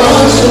the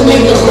ones who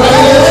make a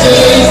brighter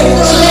day.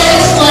 So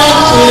let's stop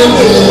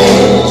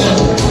living.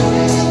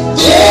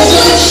 There's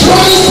a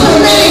choice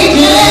we're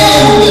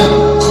making.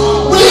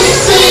 We're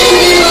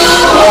saving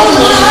our own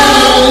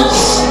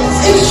lives.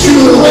 It's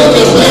true, make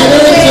a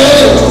better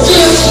day.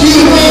 Just you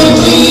and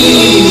me.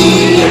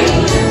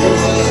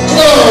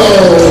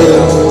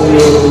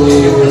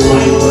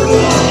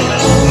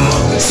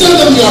 Send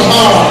them your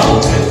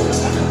heart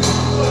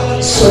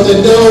so they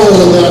know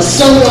that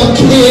someone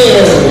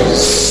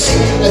cares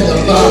and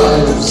their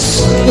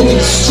lives will be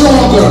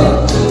stronger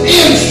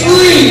and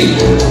free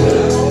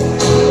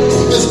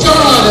as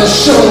God has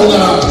shown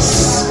us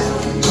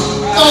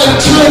by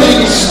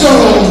turning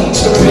stone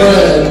to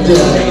bread,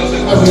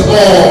 and we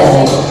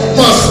all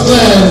must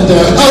lend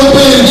a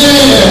helping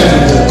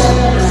hand.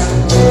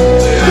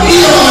 We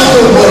are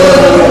the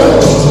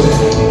world.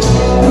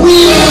 We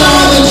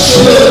are the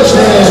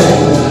children.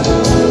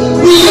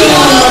 We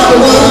are the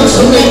ones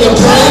who make a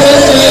brighter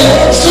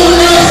day. So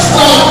let's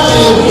stop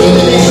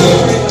living.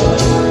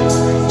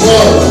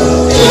 Whoa,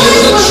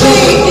 there's a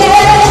truth.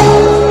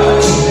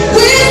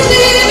 We're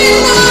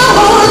living our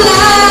whole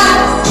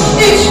lives.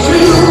 It's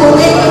true, we'll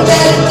make a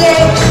better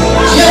day.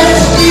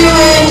 Just you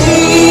and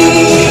me.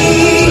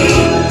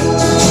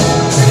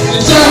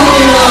 Down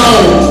and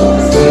out,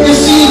 it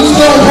seems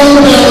no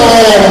hope at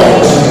all.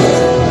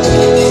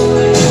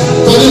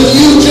 But if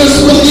you just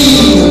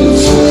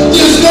believe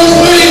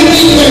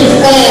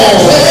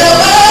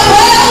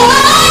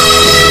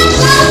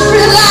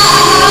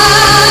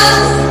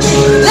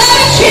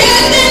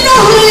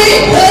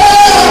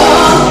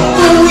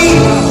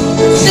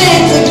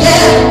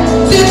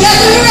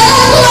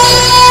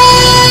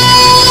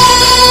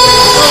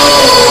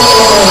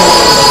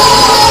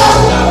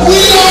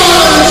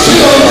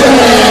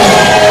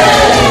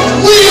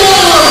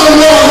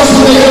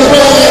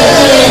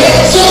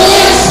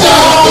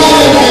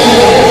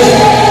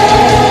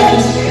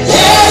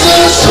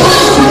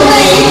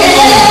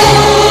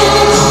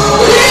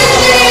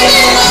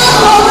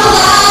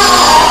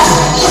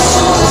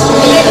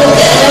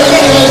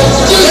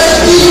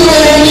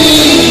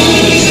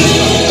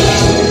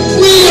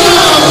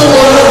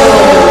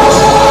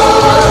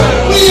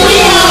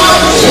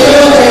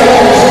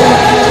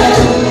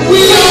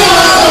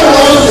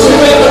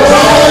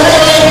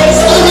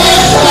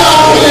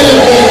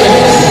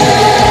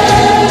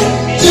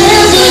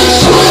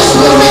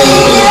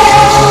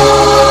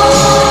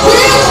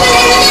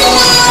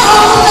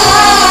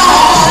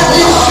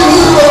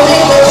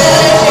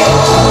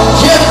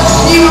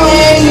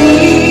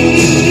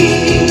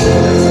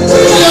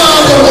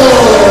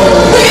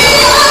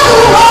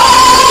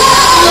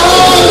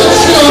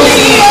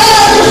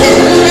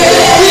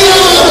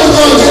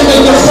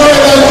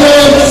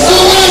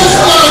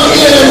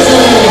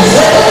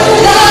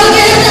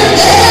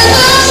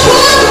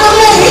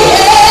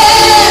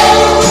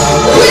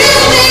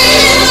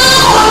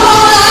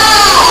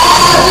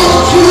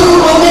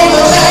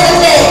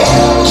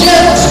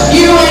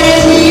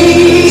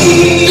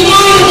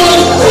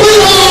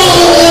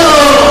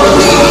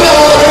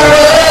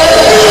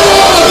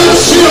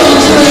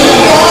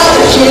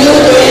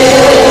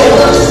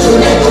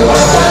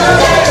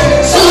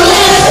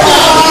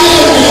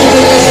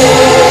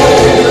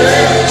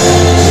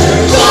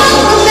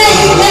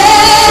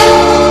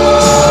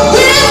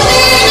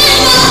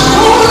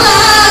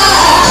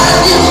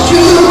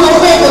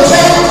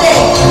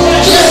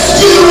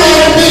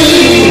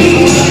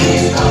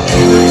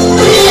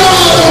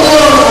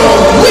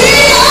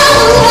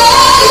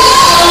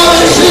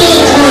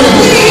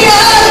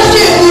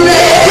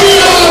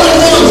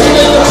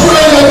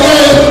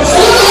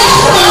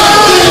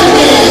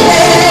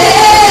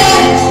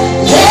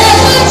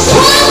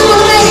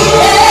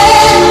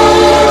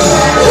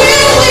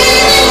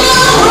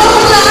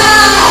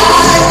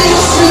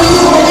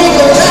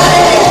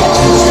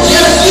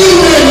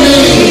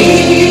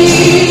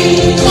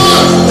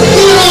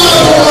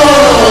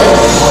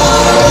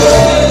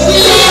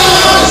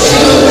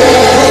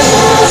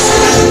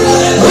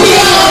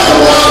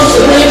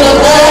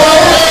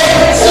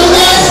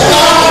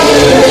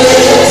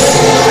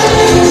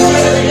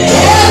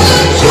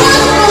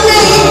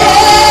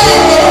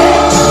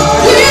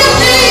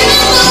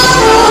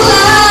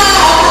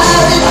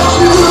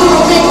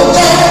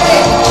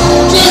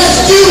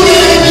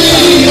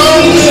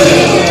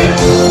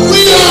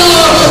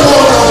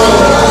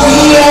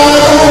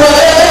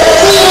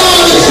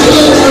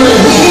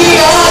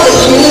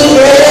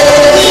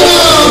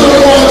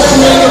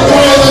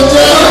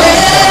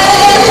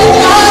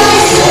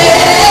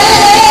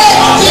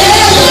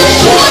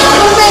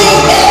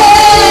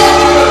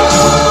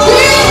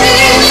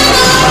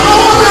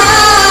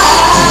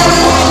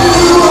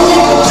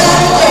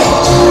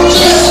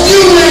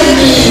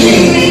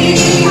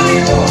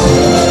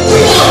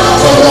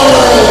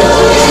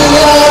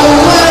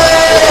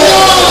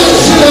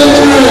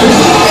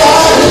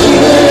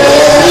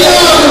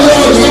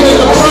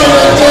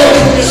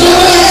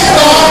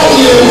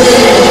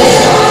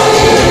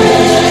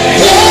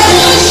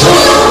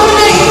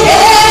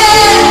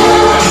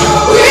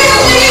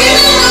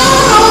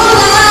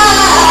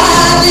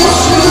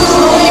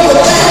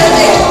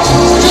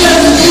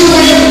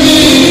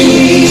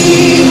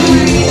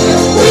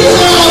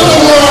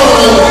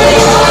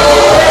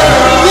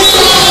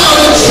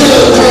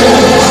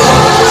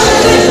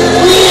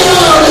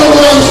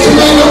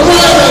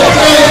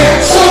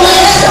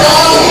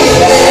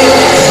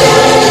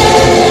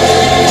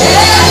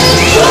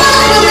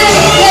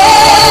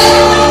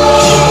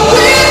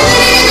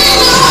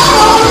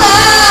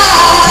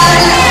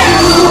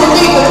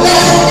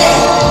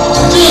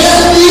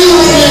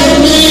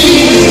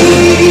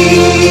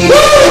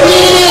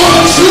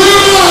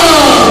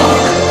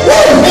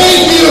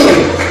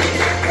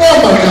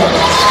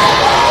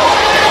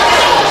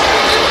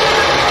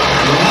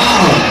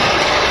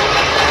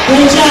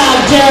Great job,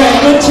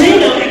 Derek.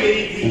 Latina.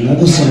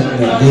 Another song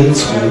that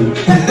dates me.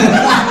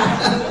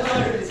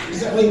 Is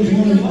that what you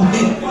wanted to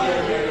play?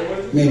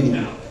 Maybe.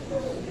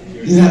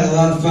 You had a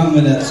lot of fun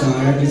with that song.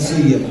 I can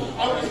see you.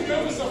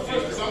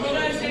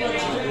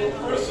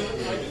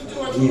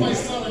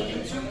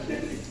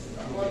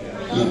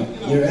 Yeah.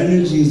 Your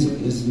energy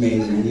is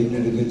amazing. You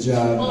did a good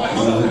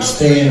job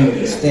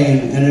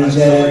staying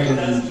energetic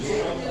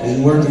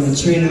and working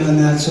with Trina on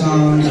that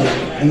song.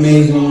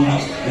 Amazing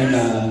and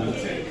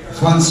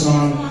fun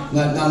song.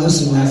 Now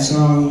listen, that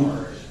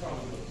song,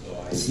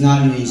 it's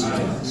not an easy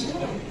task.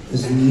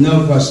 There's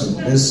no question.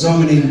 There's so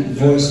many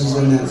voices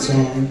in that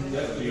song.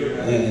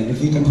 And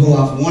if you can pull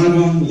off one of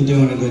them, you're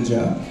doing a good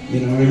job. You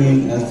know what I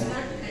mean?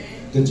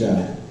 Good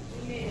job.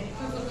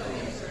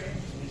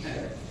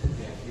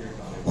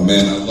 Oh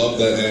man, I love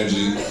that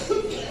energy.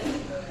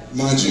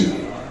 Mind you,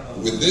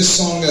 with this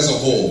song as a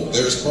whole,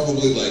 there's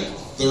probably like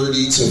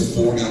 30 to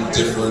 40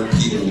 different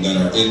people that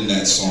are in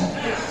that song.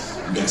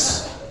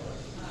 Yes.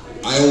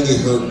 I only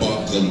heard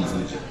Bob Dylan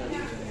from you.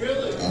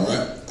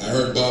 Alright? I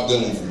heard Bob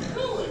Dylan from you.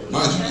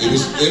 Mind you,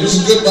 it was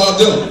a good Bob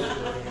Dylan.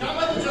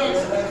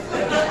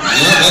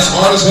 Yeah, that's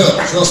hard as hell,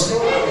 trust me.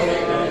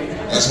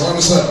 That's hard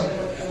as hell.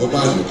 But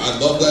mind you, I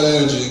love that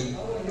energy,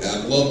 and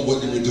I love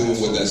what you were doing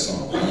with that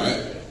song. Alright?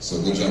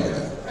 So good job with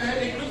that.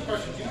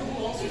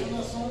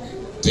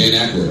 Dan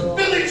Aykroyd.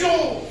 Billy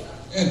Joel.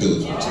 And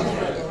Billy Joel too.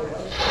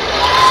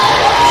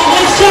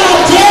 Next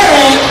job,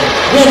 Derek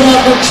with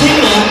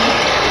Latina.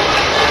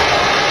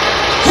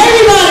 Hey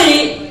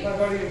everybody!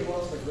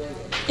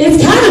 It's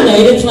kind of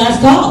late. It's last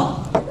call.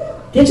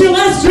 Get your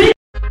last drink.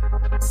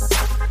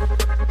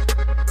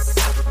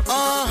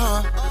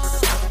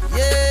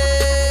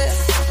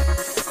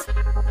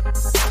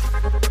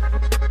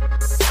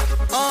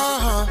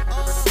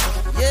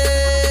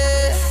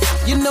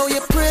 You know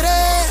you're pretty,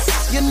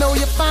 you know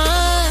you're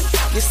fine.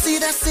 You see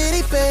that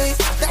city, babe,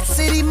 that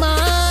city mine.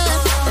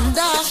 And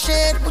I'll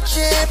share it with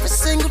you every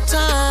single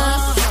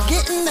time.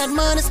 Getting that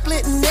money,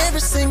 splitting every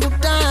single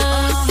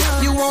dime.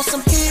 You want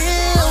some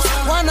heels,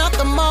 why not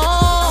the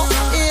mall?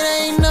 It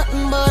ain't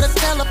nothing but a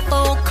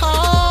telephone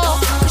call.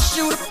 Cause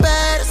you the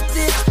baddest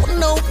bitch with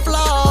no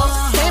flaws.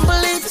 Can't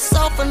believe you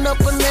soften up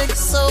a nigga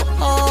so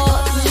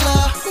hard.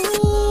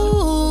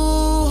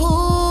 Ooh,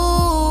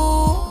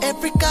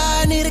 every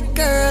guy need a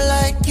girl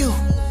like you.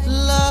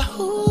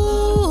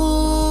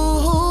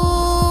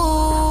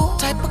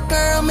 Type of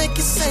girl make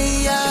you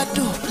say I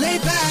do. Lay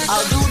back,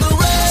 I'll do the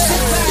rest.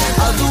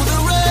 I'll do the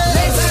rest.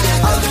 Lay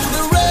back, I'll do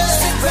the rest.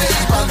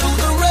 I'll do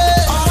the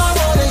rest. All I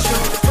want is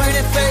your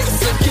pretty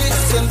face, a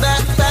kiss, and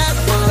that fat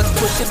butt.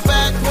 Push it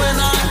back when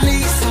I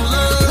need some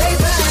love. Lay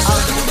back,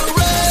 I'll do the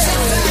rest.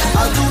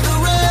 I'll do the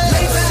rest.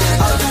 Lay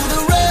back, I'll do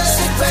the rest.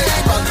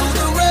 I'll do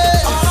the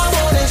rest. All I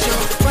want is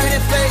your pretty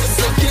face,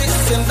 a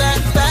kiss, and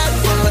that fat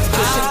butt.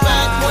 Push it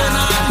back when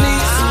I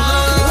need some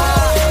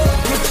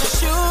love. Put your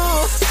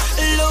shoes,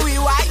 Louis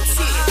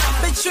Whitey.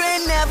 Bet you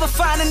ain't never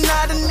find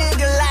another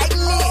nigga like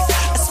me.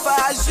 As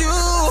far as you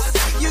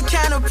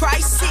kinda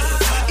pricey.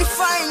 If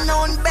I ain't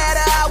known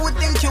better, I would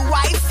think you're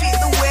wifey.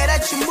 The way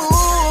that you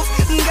move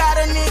got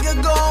a nigga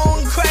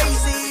going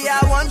crazy. I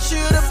want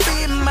you to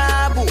be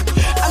my boo.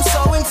 I'm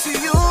so into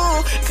you,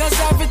 cause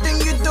everything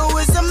you do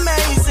is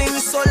amazing.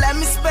 So let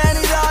me spend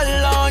it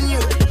all on you.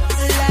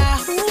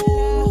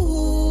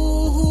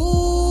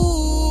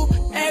 Ooh,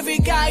 every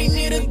guy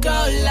need a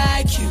girl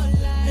like you.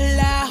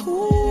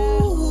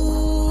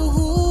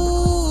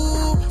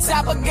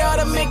 Type of girl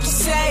to make you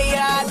say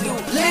I do.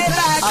 Lay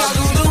back, I'll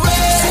do the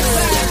rest.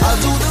 I'll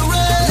do the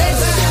rest.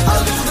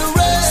 I'll do the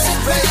rest.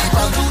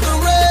 I'll do the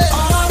rest.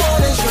 All I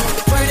want is your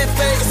pretty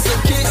face, a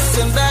kiss,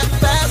 and that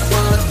fat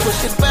butt.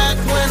 Push it back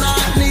when I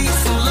need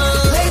some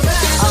love. Lay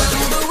back, I'll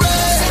do the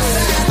rest.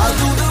 I'll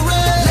do the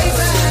rest.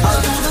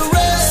 I'll do the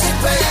rest.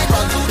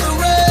 I'll do the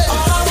rest.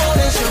 All I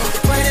want is your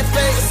pretty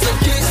face, a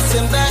kiss,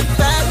 and that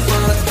fat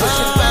butt. Push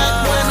it back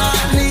when I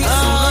need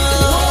some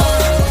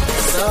love.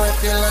 So if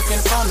you're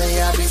looking for me,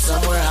 I'll be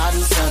somewhere hot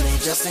and sunny,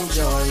 just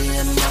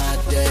enjoying my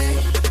day.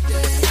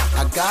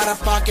 I got a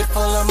pocket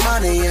full of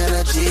money and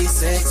a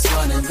G6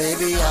 running,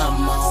 baby,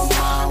 I'm on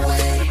my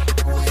way.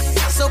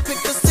 So pick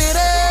the city,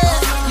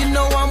 you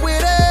know I'm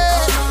with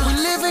it. We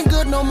living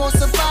good, no more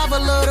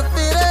survival of the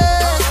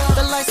fittest.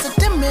 The lights are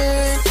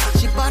dimming,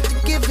 she about to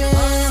give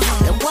in.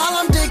 And while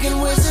I'm digging,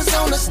 Wizards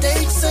on the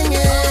stage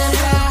singing.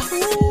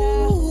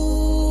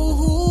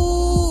 Ooh,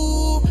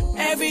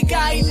 every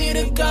guy need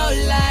a girl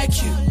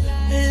like you.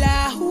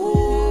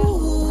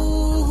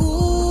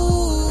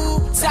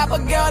 Type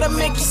of girl to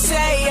make you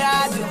say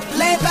I do.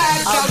 Lay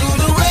back, I'll do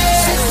the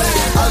rest.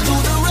 I'll do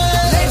the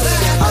rest.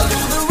 I'll do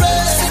the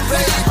rest.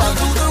 I'll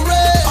do the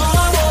rest. All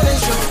I want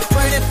is your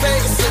pretty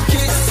face, a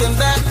kiss, and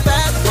that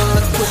fat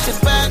butt. Push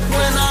it back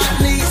when I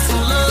need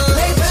some love.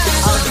 Lay back,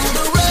 I'll do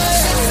the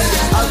rest.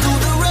 I'll do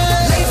the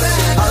rest.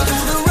 I'll do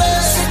the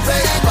rest.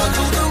 I'll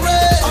do the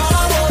rest. All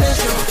I want is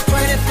your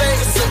pretty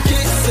face, a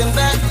kiss, and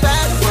that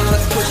fat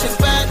butt. Push it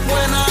back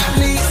when I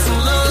need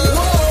some love.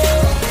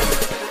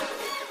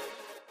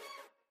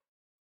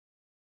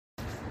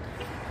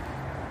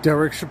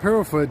 Derek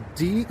Shapiro for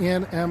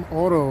D&M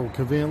Auto,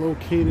 conveniently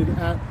located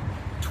at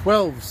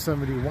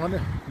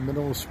 1271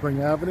 Middle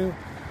Spring Avenue,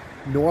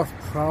 North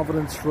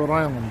Providence, Rhode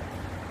Island.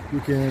 You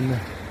can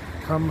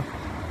come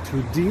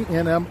to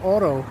D&M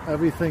Auto,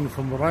 everything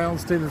from Rhode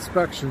Island State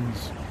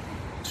inspections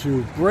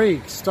to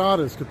brakes,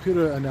 starters,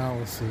 computer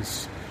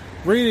analysis,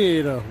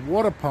 radiator,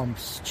 water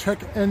pumps, check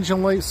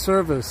engine light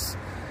service,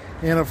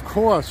 and of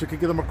course, you can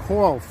give them a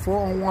call,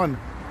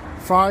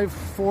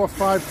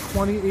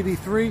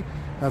 401-545-2083.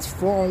 That's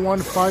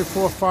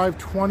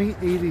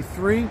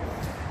 401-545-2083.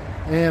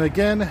 And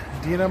again,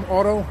 D&M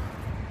Auto,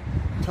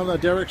 tell them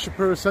that Derek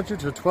Shapiro sent you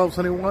to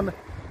 1271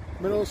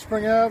 Middle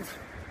Spring Ave,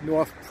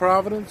 North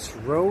Providence,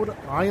 Rhode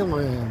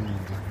Island.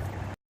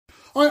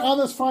 All right, on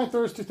this fine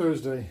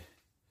Thursday,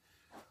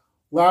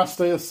 last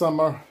day of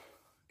summer,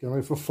 getting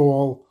ready for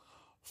fall.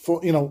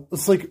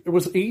 It's like it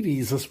was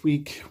 80s this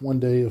week, one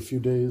day, a few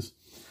days.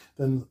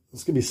 Then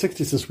it's going to be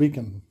 60s this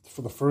weekend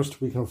for the first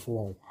weekend of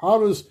fall. How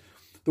does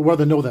the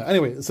weather know that?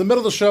 Anyway, it's the middle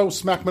of the show,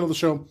 smack middle of the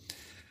show.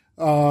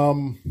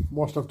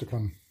 More stuff to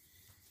come.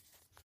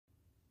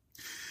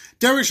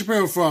 Derek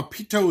Shapiro for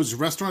Pito's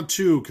Restaurant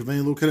 2,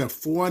 conveniently located at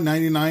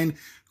 499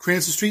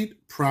 Cranston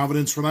Street,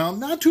 Providence, Rhode Island.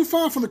 Not too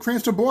far from the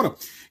Cranston border.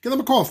 Give them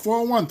a call,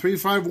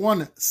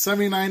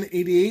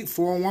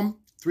 401-351-7988,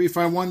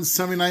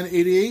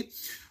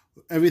 401-351-7988.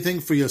 Everything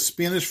for your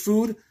Spanish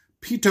food.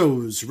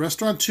 Pito's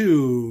Restaurant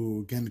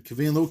 2, again,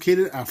 conveniently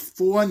located at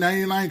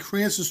 499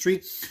 Cranston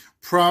Street,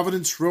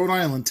 Providence, Rhode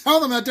Island. Tell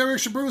them that Derek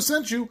Shapiro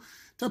sent you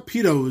to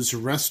Pito's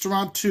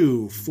Restaurant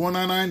 2,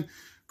 499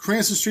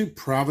 Cranston Street,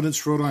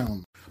 Providence, Rhode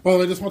Island.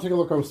 Well, I just want to take a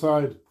look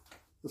outside.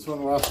 This is one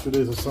of the last few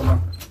days of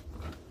summer.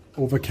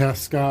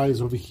 Overcast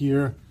skies over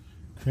here,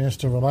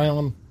 Cranston, Rhode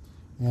Island,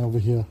 and over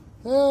here.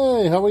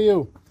 Hey, how are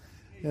you?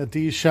 Yeah,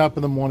 D's shop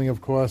in the morning,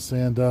 of course,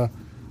 and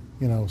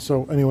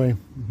so anyway,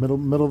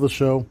 middle of the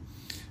show,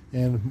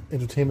 and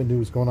entertainment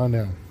news going on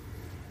now.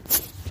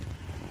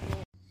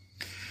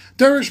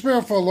 Derek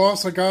Shapiro for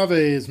Los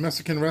Agaves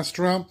Mexican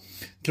Restaurant,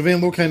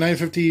 conveniently located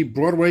 950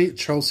 Broadway,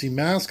 Chelsea,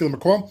 Mass. Give them a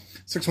call,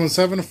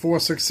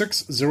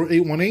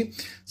 617-466-0818,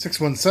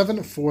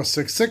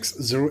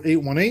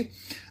 617-466-0818.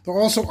 They're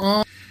also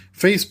on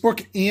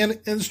Facebook and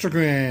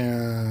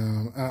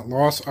Instagram at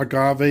Los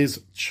Agaves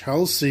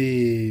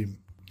Chelsea.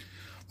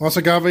 Los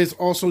Agaves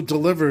also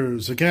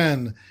delivers,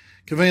 again,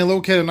 conveniently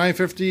located at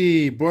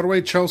 950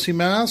 Broadway, Chelsea,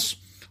 Mass.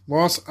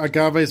 Los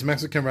Agaves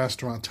Mexican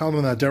Restaurant. Tell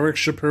them that Derek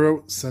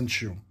Shapiro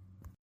sent you.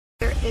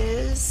 There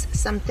is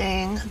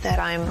something that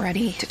I'm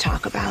ready to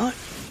talk about.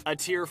 A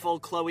tearful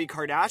Khloe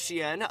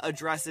Kardashian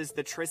addresses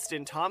the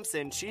Tristan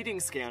Thompson cheating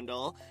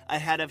scandal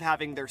ahead of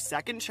having their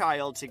second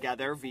child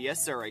together via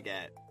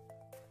surrogate.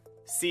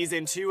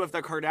 Season 2 of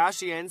The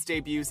Kardashians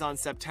debuts on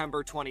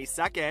September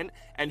 22nd,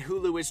 and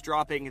Hulu is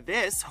dropping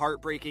this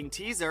heartbreaking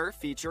teaser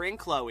featuring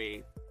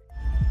Khloe.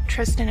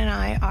 Tristan and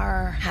I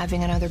are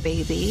having another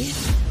baby.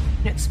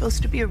 It's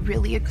supposed to be a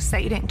really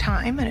exciting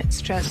time, and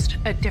it's just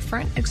a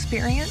different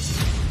experience.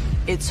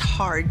 It's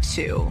hard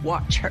to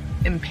watch her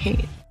in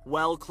pain.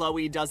 While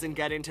Khloe doesn't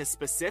get into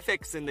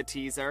specifics in the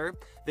teaser,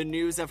 the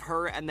news of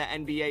her and the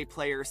NBA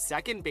player's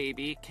second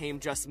baby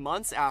came just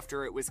months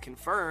after it was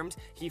confirmed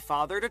he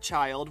fathered a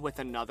child with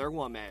another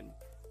woman.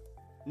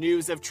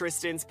 News of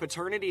Tristan's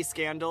paternity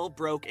scandal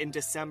broke in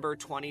December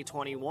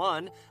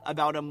 2021,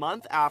 about a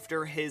month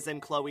after his and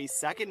Khloe's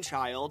second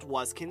child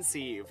was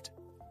conceived.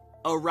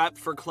 A rep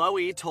for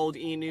Khloe told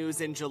E!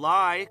 News in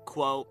July,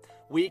 quote,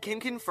 "We can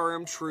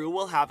confirm True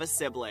will have a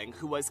sibling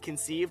who was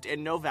conceived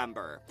in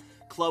November.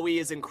 Khloe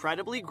is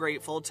incredibly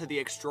grateful to the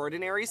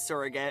extraordinary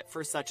surrogate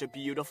for such a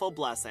beautiful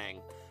blessing.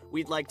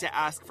 We'd like to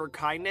ask for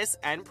kindness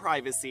and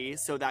privacy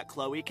so that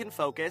Khloe can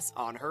focus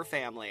on her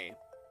family."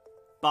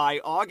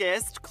 By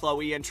August,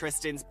 Khloe and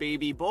Tristan's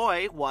baby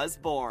boy was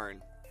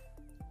born.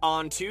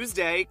 On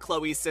Tuesday,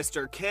 Khloe's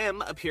sister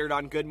Kim appeared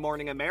on Good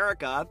Morning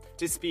America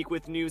to speak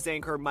with news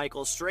anchor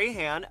Michael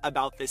Strahan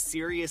about the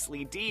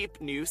Seriously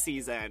Deep new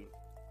season.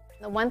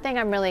 The one thing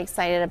I'm really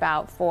excited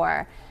about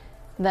for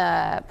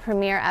the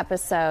premiere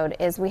episode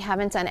is we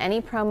haven't done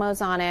any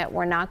promos on it.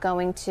 We're not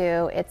going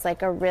to. It's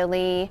like a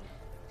really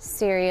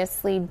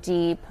seriously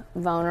deep,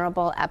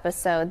 vulnerable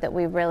episode that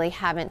we really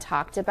haven't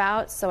talked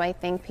about. So I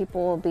think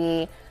people will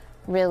be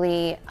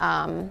really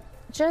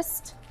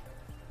just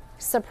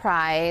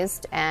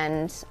surprised,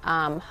 and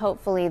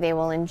hopefully they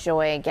will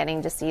enjoy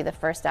getting to see the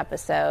first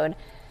episode.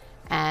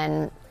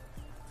 And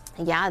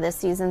yeah, this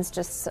season's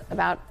just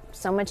about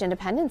so much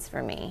independence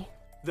for me.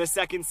 The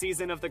second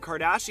season of The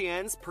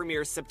Kardashians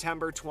premieres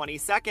September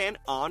 22nd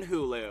on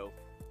Hulu.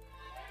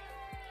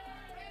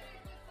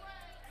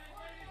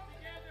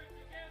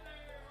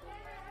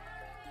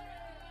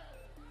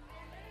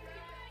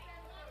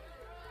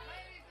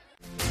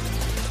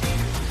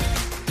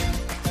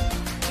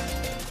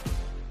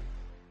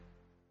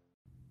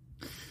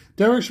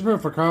 Derek Shapiro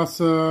for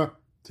Casa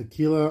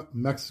Tequila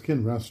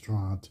Mexican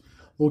Restaurant,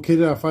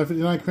 located at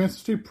 559 Cranston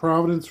Street,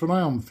 Providence, Rhode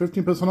Island.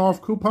 15%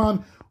 off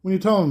coupon when you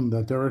tell them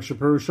that Derek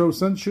Shapiro Show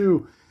sent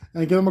you.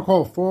 And give them a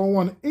call,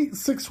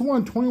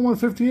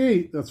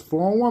 401-861-2158. That's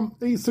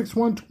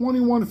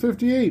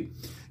 401-861-2158.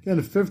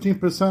 Getting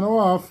 15%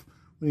 off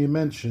when you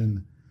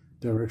mention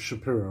Derek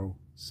Shapiro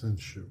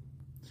sent you.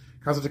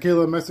 Casa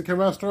Tequila Mexican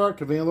Restaurant,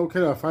 conveniently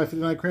located at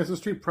 559 Cranston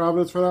Street,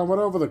 Providence, Rhode Island, right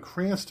over the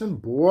Cranston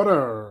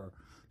border.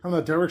 Tell them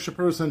that Derek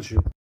Shapiro sent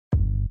you.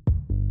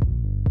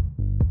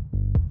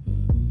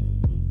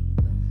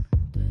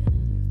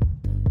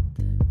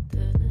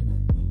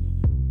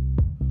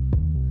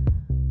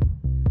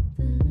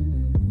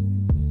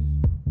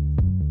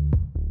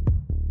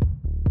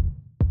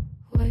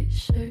 White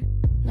shirt,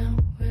 now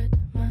red,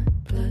 my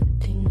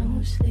bloody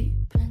nose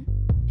sleeping.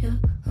 You're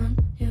on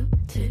your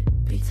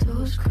tippy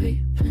toes,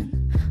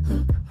 creeping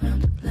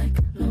around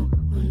like no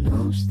one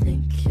knows.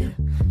 Think you're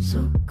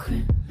so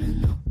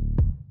criminal.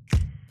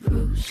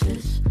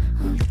 Bruises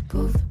on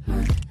both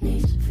my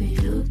knees for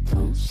you.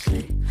 Don't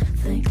say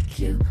thank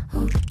you.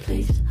 Oh,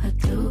 please, I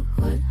do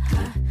what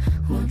I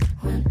want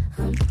when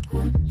I'm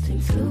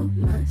wanting to.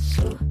 My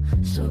soul,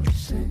 so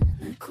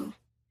cynical.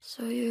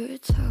 So you're a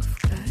tough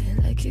guy,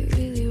 like you're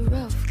really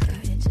rough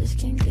guy. Just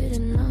can't get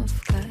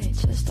enough guy,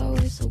 just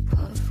always so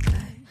puff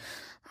guy.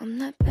 I'm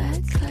that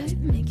bad type,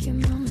 make your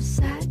mama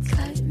sad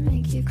type,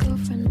 make your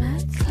girlfriend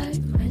mad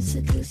type, might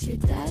seduce your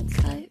dad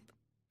type.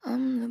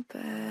 I'm the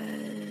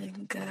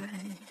bad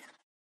guy.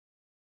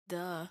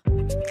 Duh.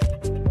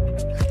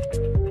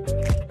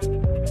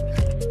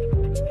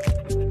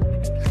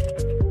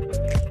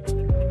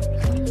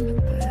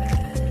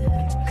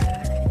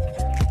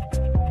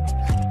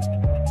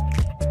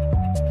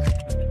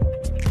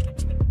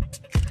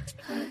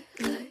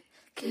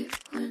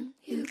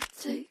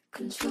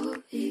 Control,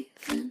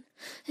 even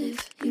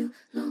if you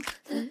know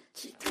that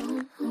you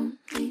don't own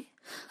me.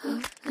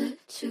 I'll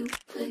let you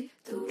play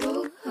the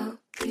role. I'll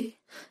be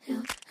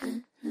your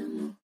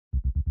animal.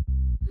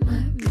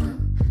 My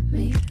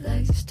mommy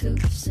likes to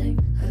sing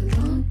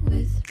along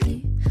with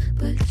me,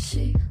 but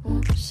she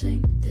won't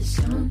sing this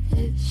song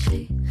if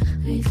she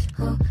reads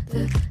all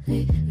the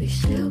lyrics.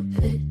 She'll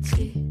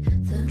pity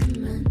the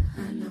men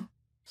I know.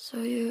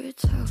 So you're a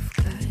tough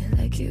guy,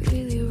 like you're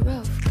really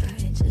rough guy.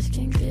 Just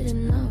can't get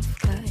enough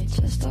guy,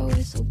 just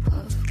always so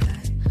puff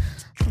guy.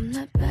 I'm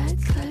that bad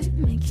type,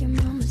 make your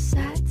mama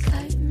sad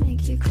type,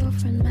 make your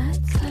girlfriend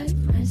mad type,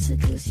 might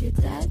seduce your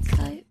dad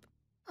type.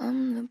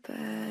 I'm the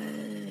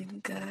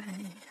bad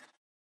guy.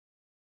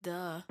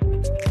 Duh.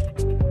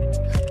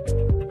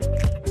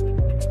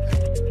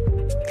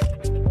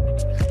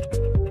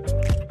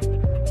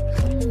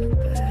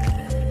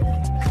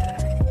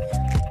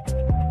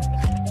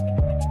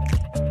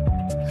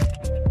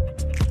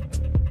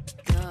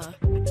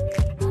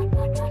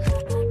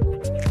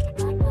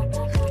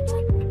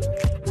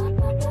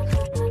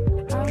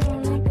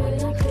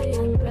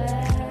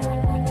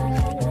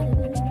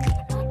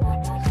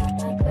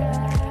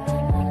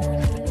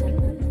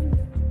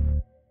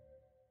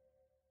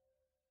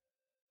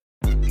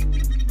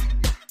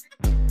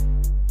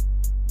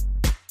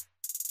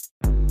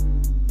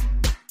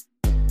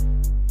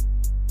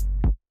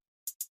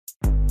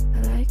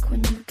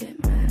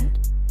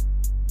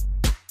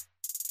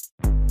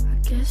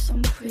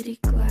 I'm pretty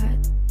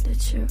glad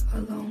that you're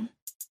alone.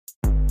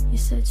 You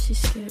said she's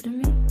scared of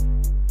me?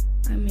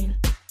 I mean,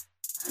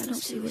 I don't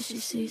see what she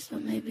sees,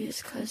 but maybe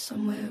it's 'cause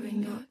I'm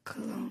wearing your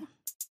cologne.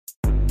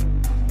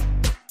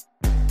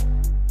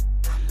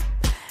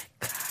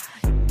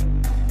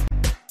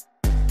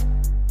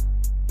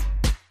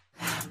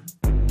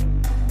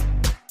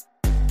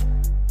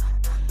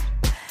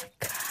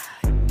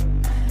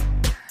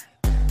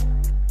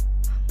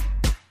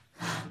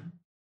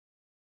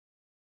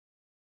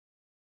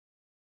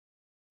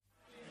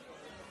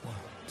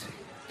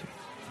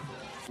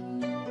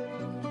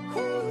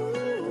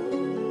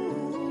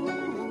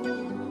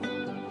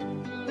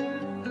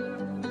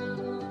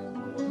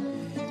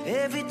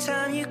 Every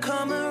time you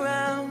come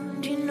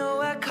around, you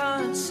know I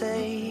can't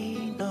say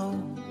no.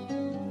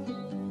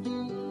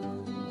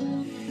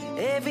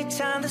 Every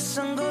time the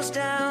sun goes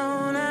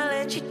down, I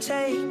let you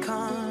take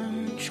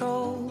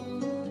control.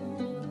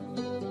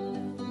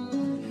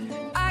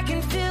 I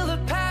can feel the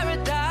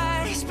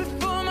paradise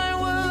before my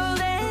world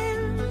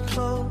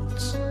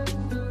implodes.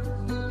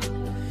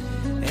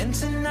 And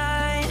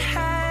tonight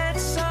had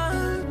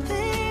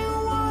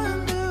something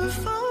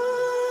wonderful.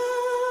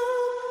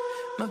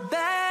 My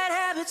bad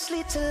habits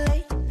lead to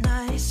late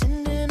nights,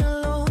 sitting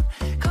alone.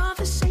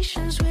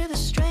 Conversations with a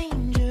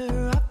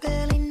stranger I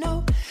barely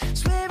know.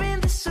 Swearing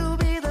this will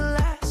be the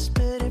last,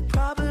 but it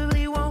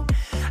probably won't.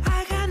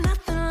 I got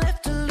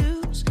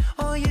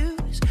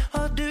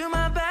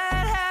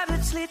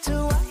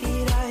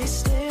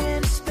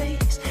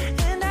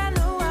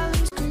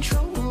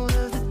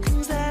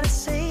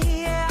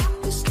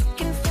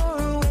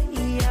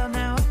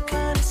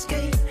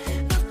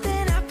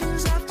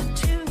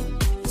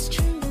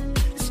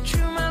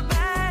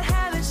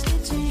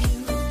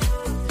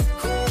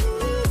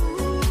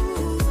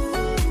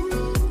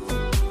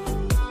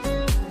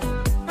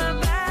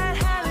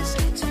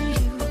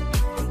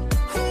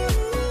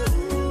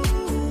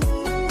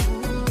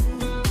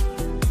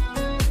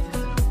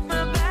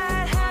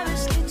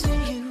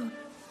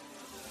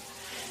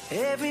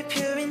Every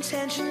pure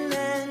intention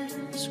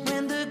ends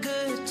when the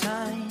good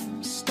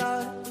times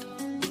start.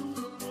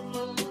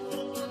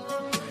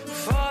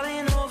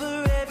 Falling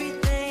over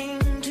everything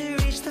to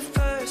reach the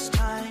first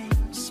time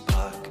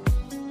spark.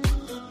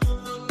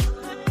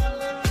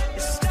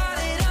 It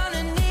started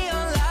under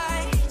neon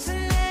lights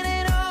and then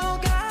it all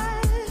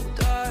got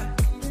dark.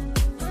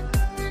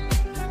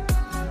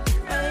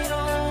 I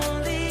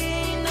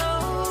only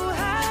know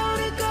how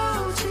to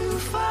go too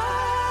far.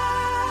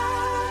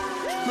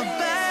 My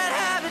bad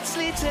habits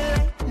lead to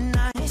late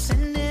nights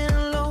and in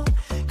alone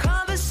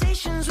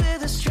conversations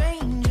with a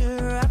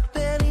stranger I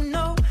barely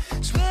know.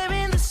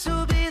 Swearing this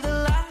will be the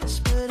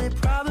last, but it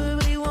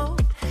probably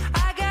won't.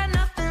 I got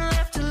nothing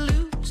left to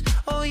lose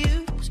or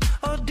use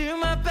or do.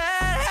 My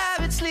bad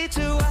habits lead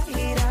to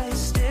white eyes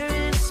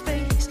staring into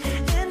space,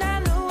 and I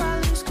know I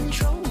lose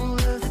control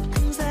of the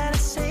things that I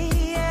say.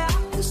 Yeah,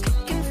 I was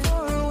looking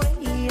for a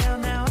way out,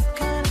 now I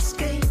can't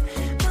escape.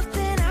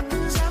 Nothing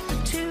happens after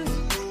two.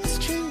 It's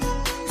true,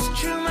 it's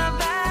true. My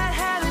bad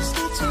habits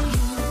lead to you.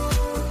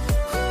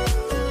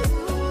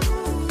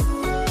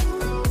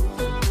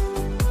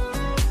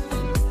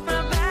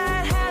 My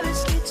bad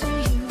habits lead to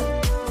you.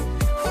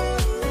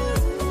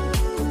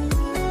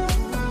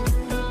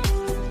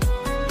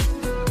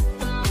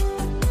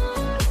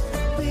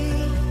 We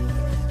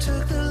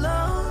took the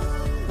long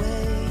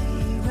way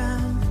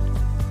round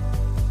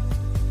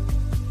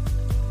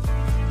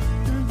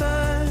and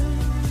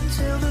burned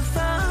till the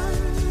fun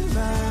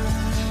ran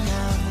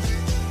out.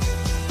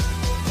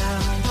 Now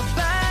my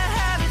bad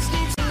habits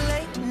lead to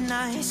late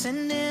nights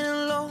and in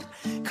alone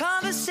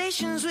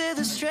conversations with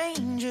a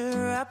stranger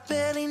I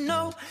barely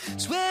know.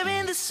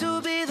 Swearing this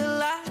will be the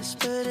last,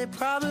 but it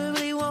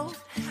probably won't.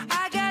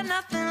 I got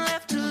nothing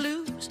left to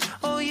lose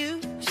or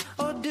use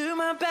or do.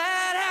 My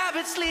bad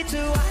habits lead to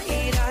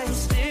white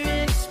eyes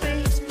staring into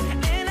space,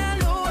 and I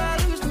know I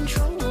lose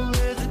control of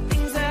the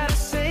things that I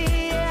say.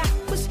 Yeah,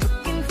 I was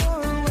looking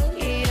for a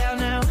way out,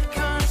 now I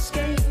can't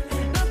escape.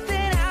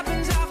 Nothing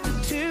happens after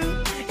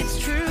two. It's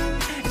true,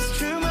 it's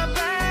true. My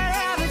bad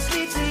habits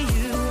lead to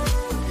you.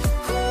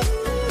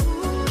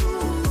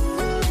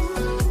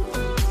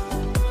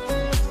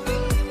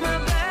 My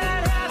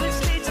bad habits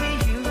lead to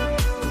you.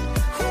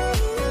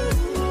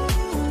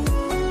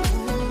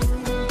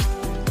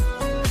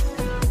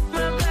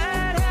 My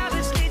bad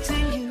habits lead to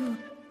you.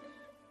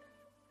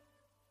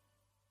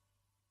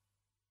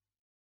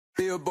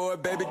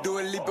 Billboard, baby, do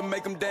a leap and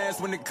make them dance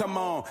when they come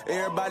on.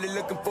 Everybody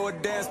looking for a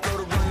dance floor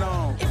to run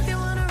on. If you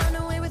wanna run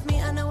away with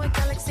me, I know a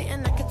galaxy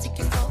and I can take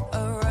you for a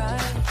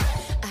ride.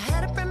 I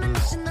had a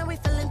premonition that we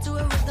fell into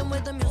a rhythm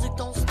where the music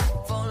don't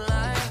stop for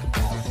life.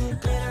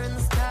 Glitter in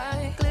the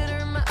sky, glitter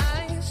in my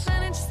eyes,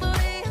 shining just the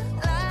way I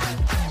like.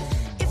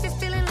 If you're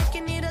feeling like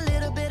you need a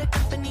little bit of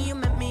company, you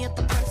met me at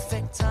the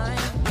perfect time.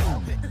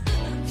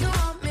 You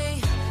want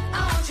me, I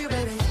want you,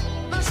 baby.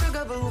 My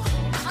sugar boo,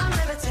 I'm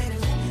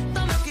levitating.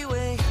 The Milky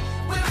Way,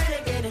 we're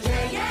renegading.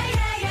 Yeah, yeah,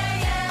 yeah,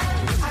 yeah,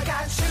 yeah. I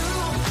got you,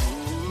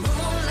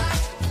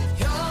 moonlight.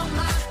 You're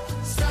my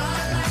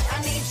starlight. I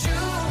need you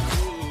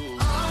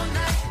all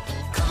night.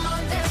 Come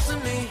on, dance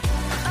with me.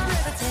 I'm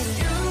levitating.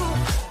 You,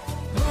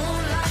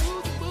 moonlight.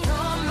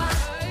 You're my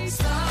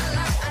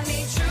starlight. I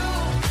need you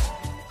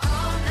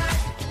all night.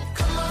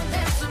 Come on,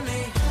 dance with me.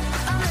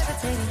 I'm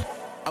levitating.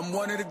 I'm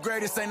one of the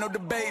greatest, ain't no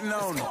debating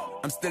on it.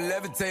 I'm still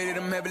levitated,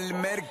 I'm heavily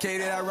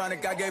medicated.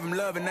 Ironic, I gave them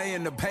love and they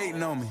end up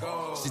hating on me.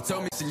 She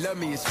told me she loved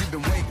me and she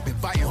been waiting. Been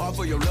fighting hard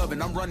for your love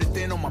and I'm running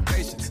thin on my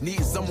patience.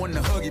 Needing someone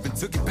to hug, even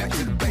took it back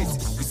to the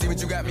basics. You see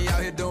what you got me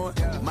out here doing?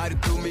 Might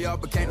have threw me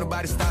off, but can't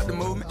nobody stop the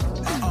movement.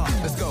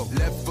 Let's go.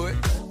 Left foot,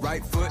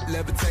 right foot,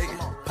 levitating.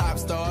 Pop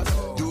stars,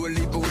 do a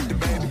leap with the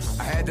baby.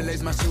 I had to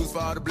lace my shoes for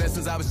all the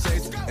blessings I was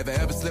chasing. If I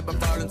ever slip, I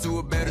fall into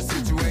a better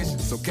situation.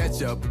 So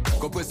catch up,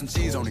 go put some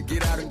cheese on it,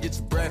 get out and get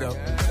your bread up.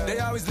 They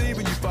always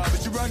leaving you far,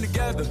 but you run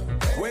together.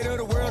 Weight of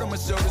the world on my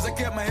shoulders, I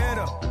kept my head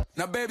up.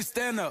 Now baby,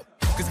 stand up,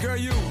 cause girl,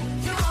 you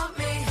want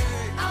me,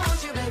 I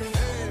want you, baby.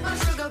 My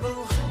sugar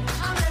boo,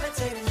 I'm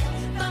levitating.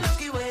 The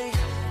Milky Way,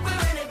 we're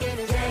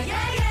renegading. Yeah,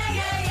 yeah, yeah,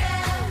 yeah,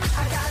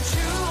 yeah. I got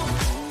you,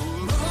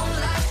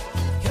 moonlight.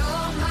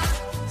 You're my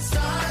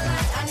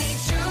starlight. I need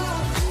you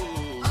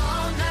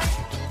all night.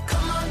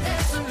 Come on,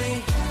 dance with me.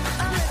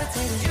 I'm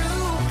levitating. You,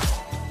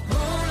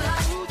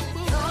 moonlight.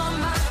 You're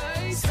my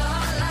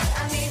starlight.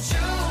 I need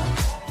you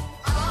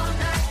all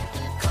night.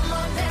 Come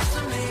on, dance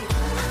with me.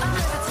 I'm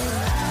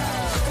levitating.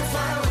 You can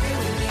fly away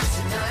with me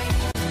tonight.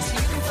 So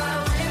you can fly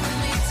away with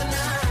me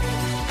tonight.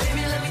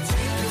 Baby, let me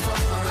take you for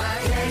a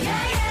ride. Yeah,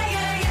 yeah, yeah,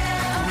 yeah,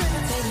 yeah. I'm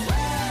levitating.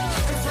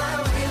 You can fly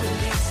away with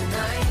me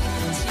tonight.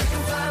 So you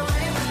can fly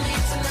away with me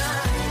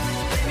tonight.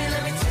 Baby,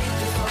 let me take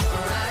you for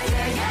a ride.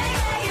 Yeah, yeah,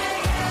 yeah,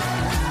 yeah,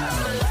 yeah.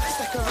 My love is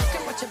like a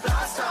rocket, watch it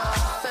blast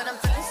off. And I'm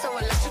feeling so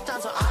electric, down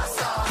to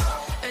awesome.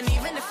 And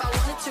even if I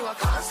wanted to, I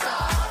can't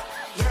stop.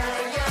 Yeah,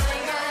 yeah,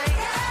 yeah,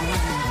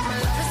 yeah. My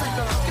love is like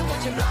a rocket,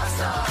 watch it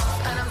blast off.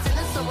 And I'm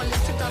feeling so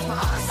electric, down to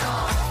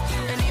awesome.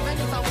 And even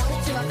if I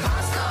wanted to, I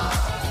can't stop.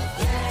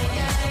 Yeah,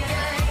 yeah,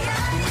 yeah,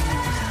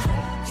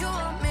 yeah. You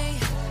want me,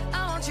 I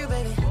want you,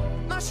 baby.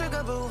 My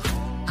sugar boo,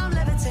 I'm I'm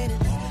levitating.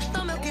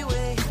 The Milky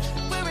Way,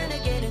 we're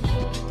renegading.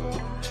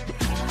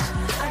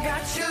 I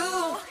got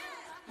you,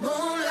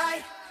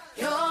 moonlight,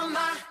 you're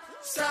my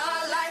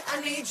starlight.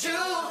 I need you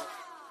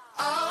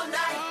all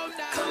night.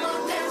 Come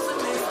on, dance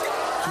with me.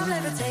 I'm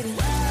levitating. You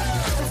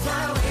can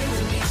fly away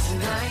with me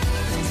tonight.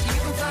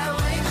 You can fly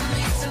away with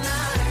me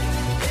tonight.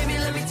 Baby,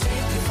 let me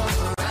take you for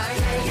a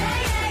ride. Yeah, yeah,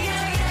 yeah,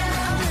 yeah,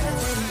 yeah. I'm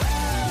levitating.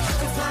 You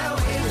can fly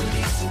away with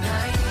me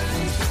tonight.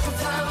 You can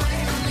fly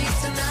away with me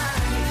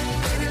tonight.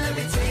 Baby, let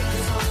me take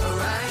you for a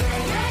ride. Yeah,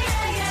 yeah,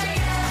 yeah, yeah,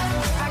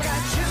 yeah. I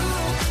got you,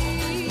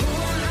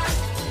 moonlight,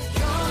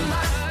 you're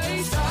my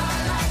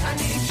starlight. I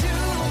need you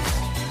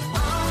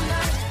all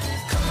night.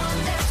 Come on,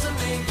 dance with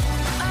me.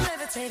 I'm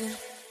levitating.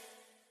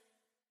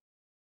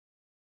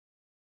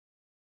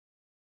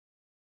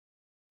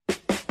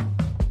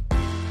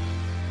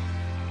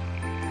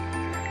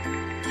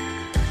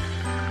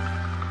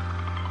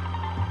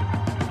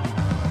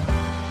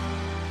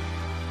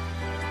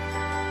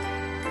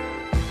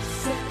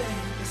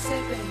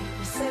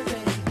 Say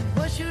baby,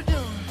 what you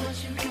doing?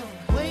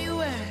 Where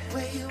you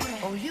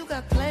at? Oh, you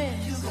got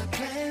plans.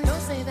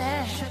 Don't say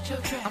that.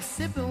 I'm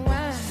sipping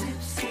wine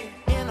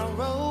in a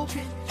robe.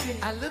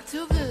 I look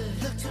too good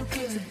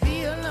to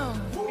be alone.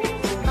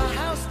 My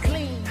house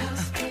clean,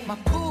 my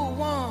pool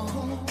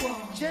warm.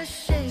 Just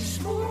shake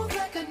smooth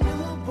like a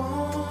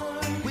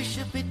newborn. We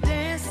should be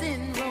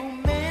dancing,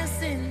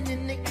 romancing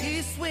in the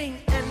east wing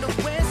and the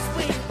west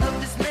wing of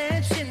this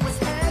mansion. What's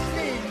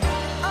happening?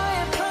 I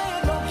ain't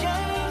playing no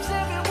games.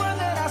 Every word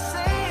that I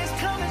say is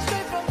coming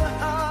straight from the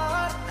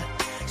heart.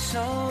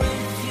 So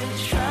if you're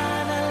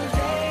trying to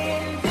lay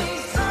in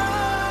these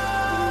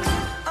arms,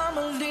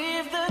 I'ma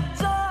leave the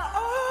door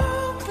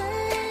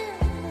open.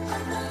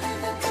 I'ma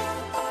leave the door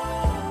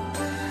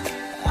open.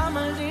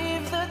 I'ma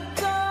leave the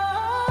door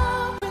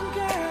open,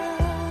 girl.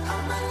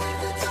 I'ma leave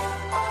the door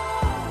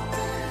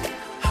open.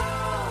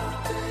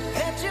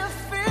 That you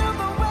feel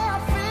the way I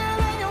feel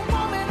and you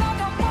want me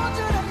like I want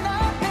you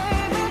tonight,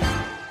 baby.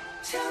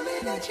 Tell me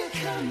that you're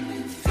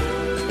coming through.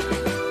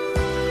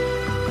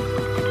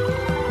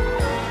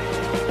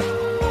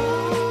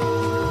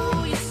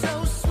 Ooh, you're so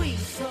sweet,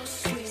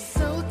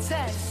 so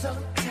tight,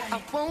 I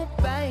won't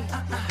bite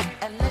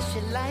unless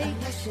you like.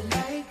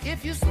 If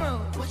you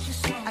smoke,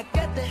 I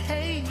got the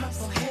haze.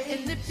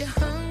 And if you're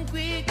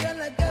hungry,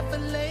 girl, I got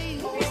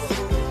fillets.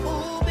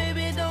 Ooh,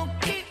 baby, don't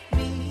keep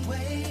me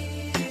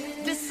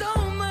waiting. There's so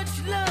much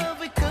love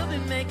we could be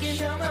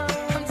making.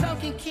 I'm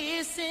talking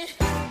kissing,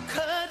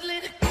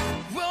 cuddling,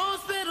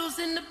 rose petals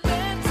in the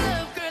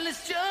bathtub. Girl,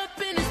 it's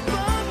jumping, it's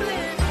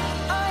bubbling.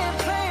 I ain't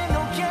playing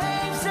no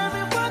games.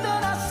 Every word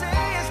that I say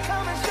is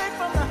coming straight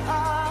from the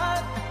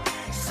heart.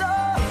 So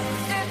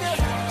if you're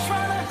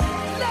trying to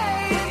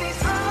lay in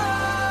these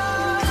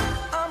arms,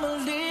 I'ma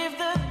leave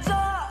the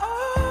door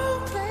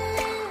open.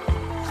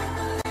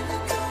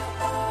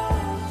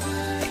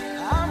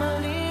 I'ma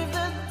leave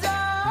the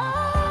door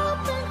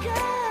open,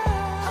 girl.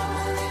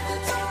 I'ma leave the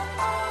door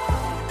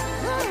open.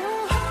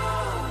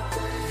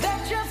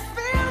 That you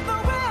feel the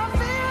way I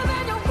feel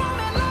and you want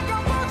me like I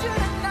want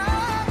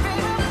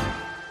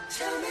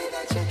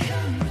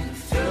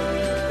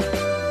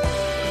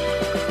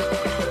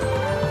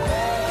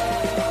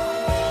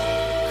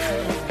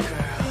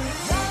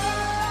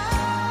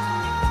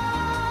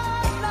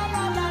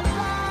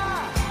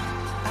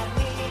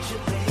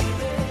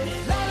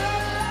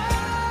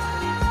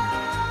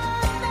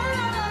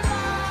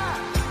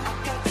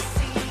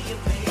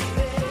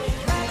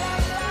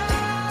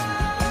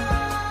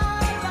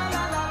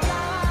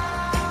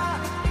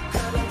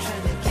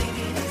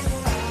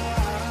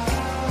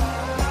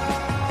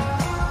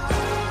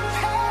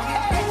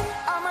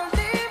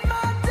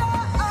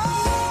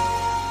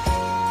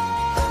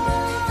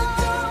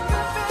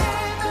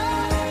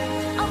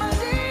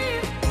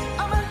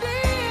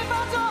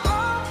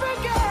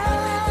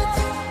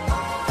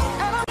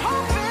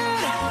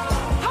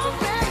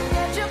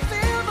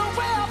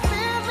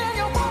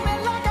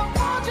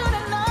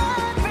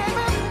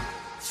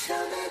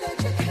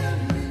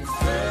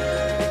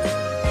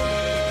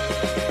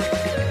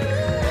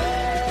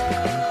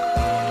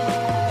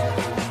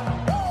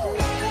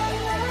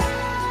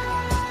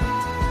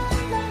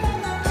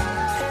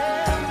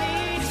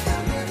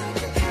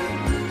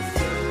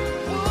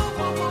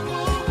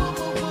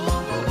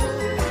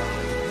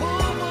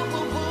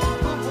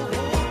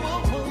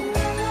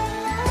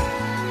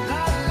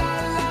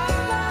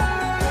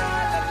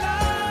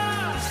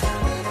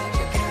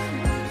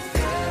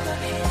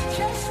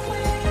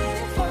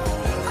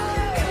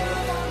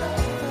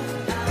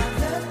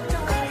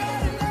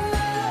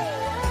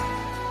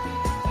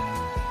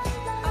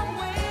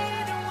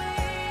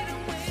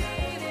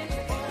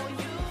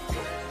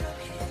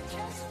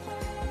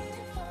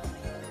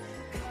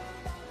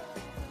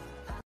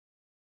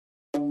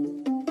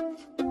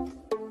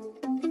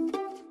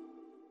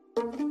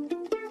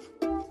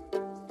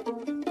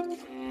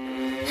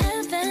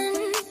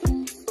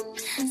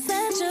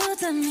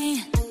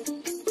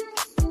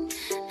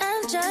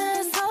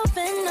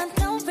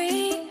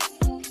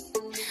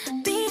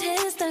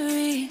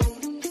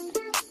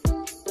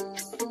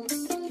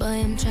Boy,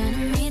 I'm trying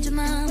to meet your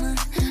mama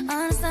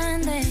on a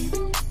Sunday.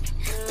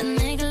 Then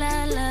make a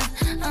lot of love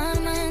on a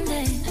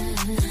Monday.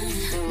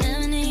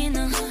 Never need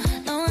no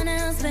one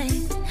else,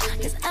 babe.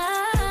 'Cause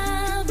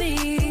I'll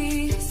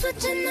be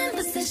switching in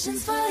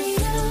positions for you.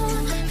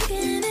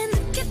 Cooking in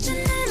the kitchen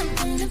and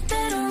I'm in the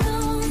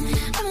bedroom.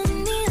 I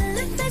don't need a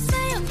lift, they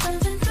say I'm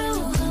pumping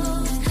through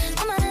holes.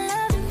 I'm out of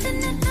love and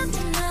fitting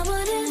nothing I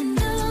wouldn't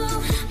do,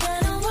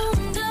 but I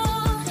won't do.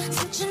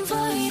 Switching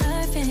for you,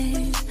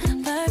 perfect,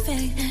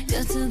 perfect.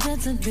 You're too good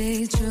to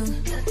be true.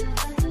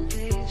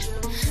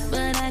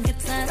 But I get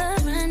tired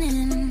of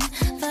running.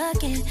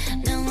 Fuck it,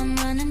 now I'm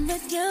running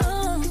with you.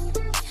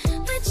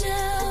 With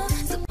you.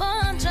 So boy,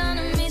 I'm trying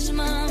to meet your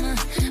mama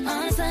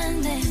on a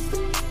Sunday.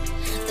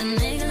 Then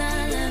make a lot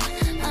of love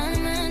on a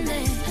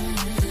Monday.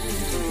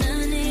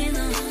 Never need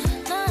no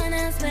one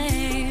else,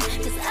 babe.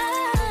 'Cause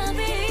I'll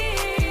be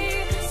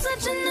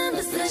switching in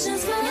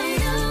positions for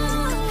you.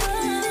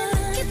 In the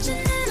kitchen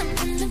and I'm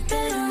in the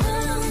bedroom.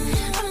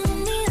 I don't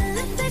need a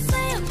lift, they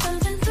say I'm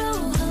pumping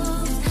through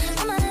holes.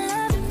 I'm out of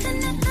love and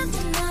fitting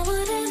nothing I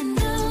wouldn't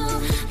do,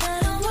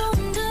 but I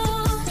won't do.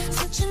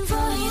 Switching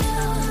for you.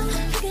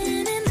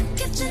 Cooking in the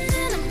kitchen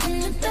and I'm in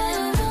the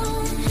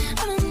bedroom.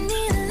 I don't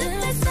need a lift,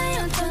 they say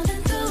I'm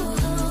pumping through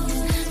holes.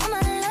 I'm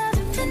out of love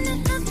and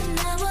fitting nothing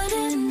I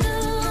wouldn't do,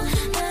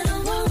 but I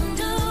won't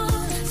do.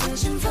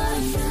 Switching for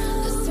you.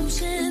 There's some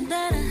shit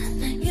that I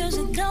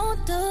usually don't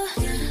do,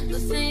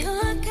 but for you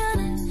I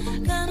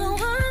kinda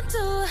want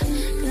to.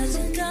 'Cause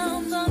you're down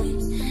for me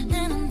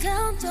and I'm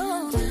down to.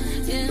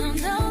 Yeah, I'm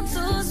down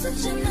to.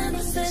 Switching my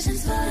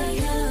positions for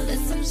you.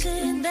 There's some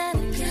shit that I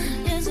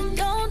usually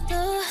don't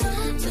do,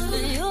 but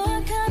for you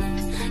I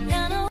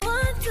kinda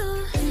want to.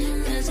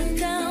 'Cause you're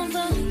down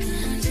for me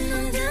and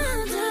I'm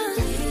down to.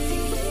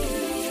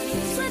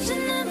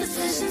 Switching my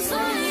positions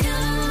for you.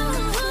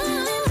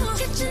 In the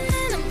kitchen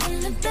and I'm in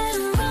the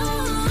bedroom.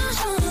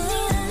 I don't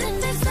need a lift,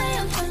 they say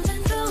I'm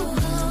pumping through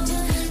holes.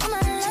 I'm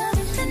out of love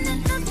and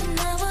fitting nothing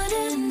I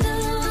wouldn't do,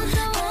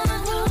 but I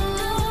won't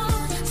do.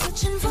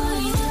 Switching for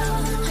you.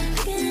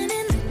 Cooking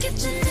in the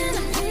kitchen and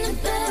I'm in the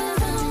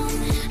bedroom.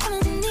 I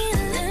don't need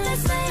a lift, they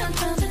say I'm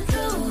pumping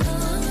through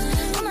holes.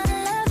 I'm out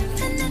of love and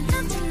fitting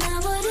nothing I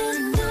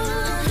wouldn't do,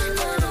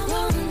 but I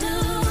won't do.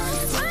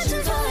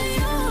 Switching for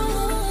you.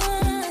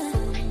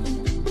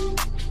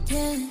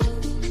 Yeah.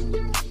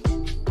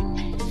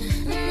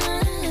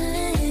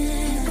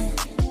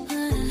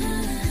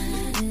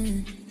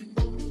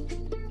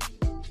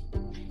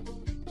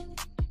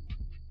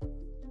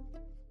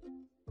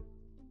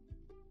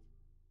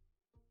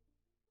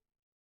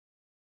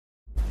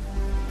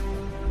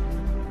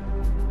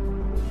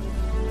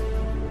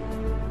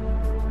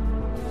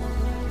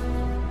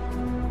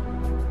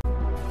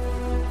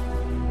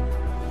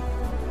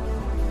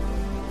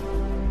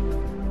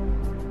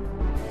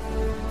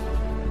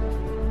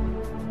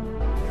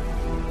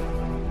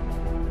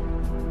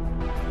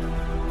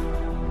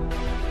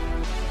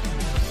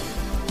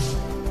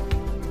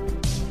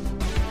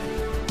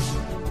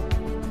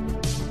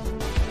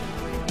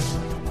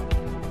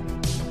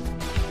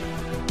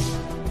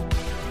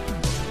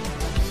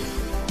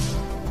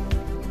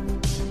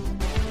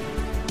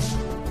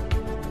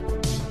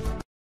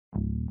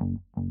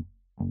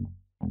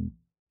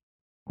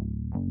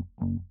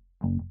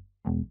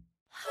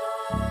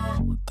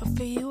 Good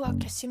for you, I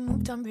guess you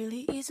moved on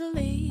really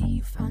easily.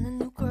 You found a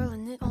new girl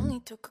and it only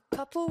took a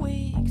couple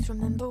weeks.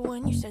 Remember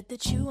when you said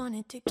that you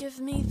wanted to give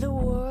me the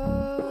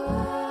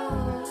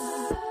world?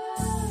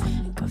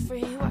 And good for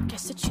you, I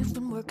guess that you've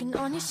been working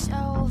on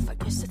yourself. I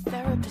guess the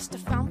therapist I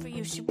found for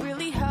you, she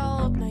really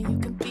helped. Now you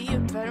can be a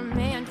better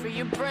man for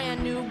your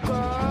brand new girl.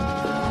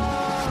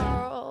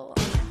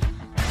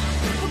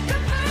 Well,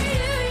 good for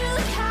you, you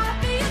look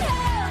happy and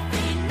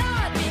healthy.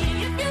 Not me,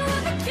 if you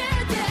ever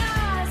cared to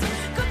ask.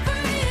 Good for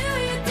you,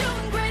 you're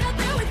doing great out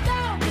there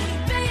without me,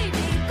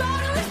 baby.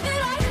 Gotta wish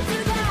that I could do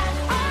that.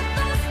 All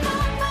those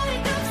small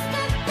nights, I've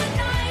spent the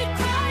night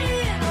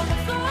crying on the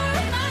floor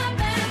of my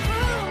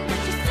bedroom. But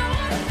you're so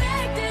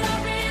unaffected, I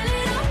really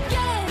don't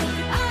get it.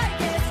 I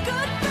guess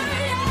good for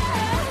you.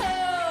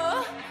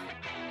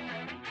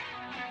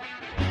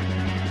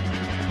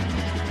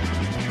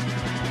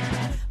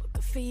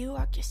 Good for you,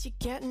 I guess you're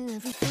getting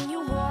everything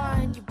you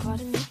want. You bought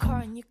a new car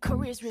and your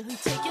career's really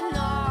taking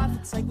off.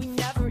 It's like we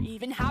never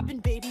even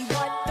happened, baby.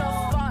 What the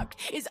fuck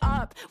is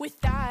up with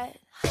that?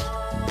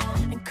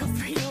 And good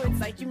for you, it's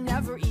like you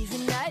never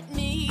even met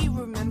me.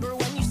 Remember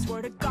when you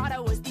swore to God I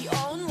was the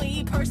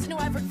only person who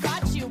ever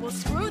got you? Well,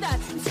 screw that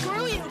and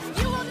screw you.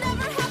 You will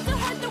never have to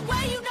hurt the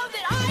way you know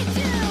that I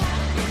do.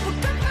 Well,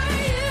 good for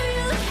you,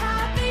 you look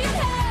happy and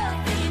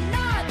healthy.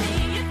 Not me,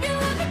 if you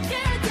ever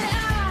cared to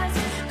ask.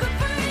 Good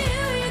for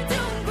you, you're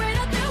doing great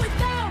out there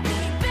without me,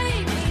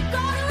 baby.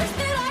 Gotta wish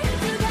that I could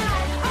do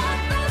that. All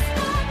those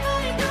small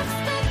nights, I've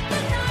spent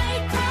the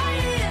night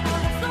crying on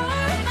the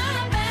floor of my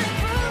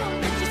bedroom.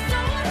 But you're so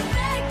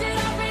unaffected,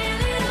 I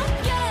really don't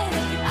get it.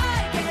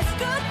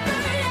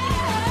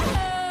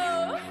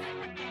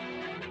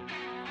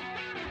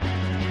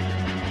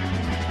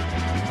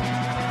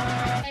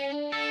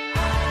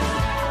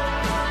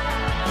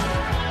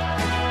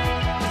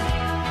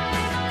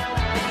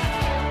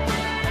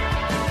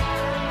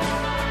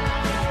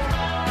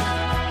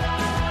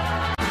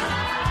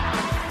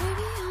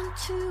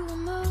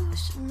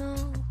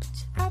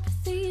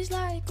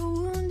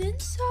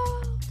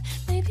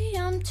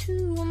 I'm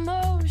too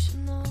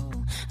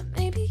emotional.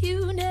 Maybe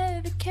you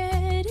never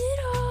cared at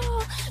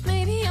all.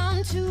 Maybe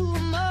I'm too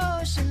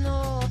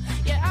emotional.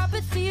 Yeah,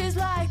 apathy is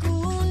like a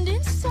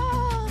wounded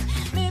soul.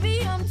 Maybe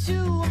I'm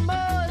too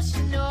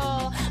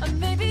emotional. Or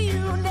maybe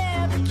you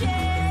never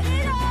cared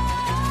at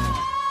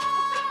all.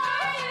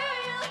 You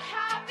look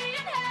happy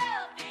and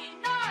healthy,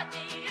 not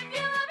me. If you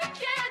ever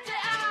cared to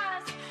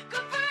ask,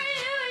 good for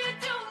you, you're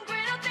doing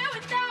great out there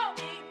without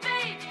me,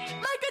 baby.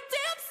 Like a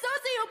damn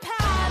sociopath.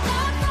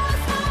 I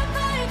lost my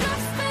mind,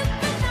 I've spent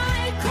the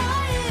night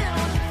crying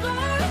on the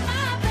floor of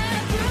my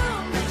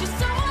bedroom. But you're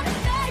so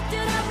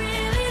unaffected, I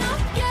really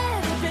don't get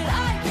it. But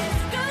I guess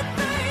good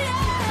for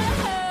you.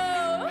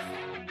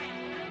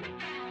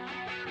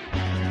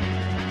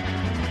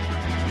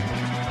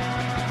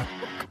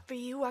 Good for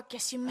you, I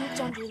guess you moved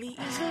on really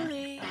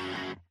easily.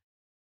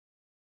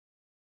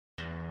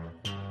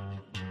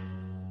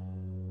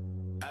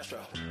 Astro,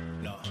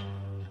 no.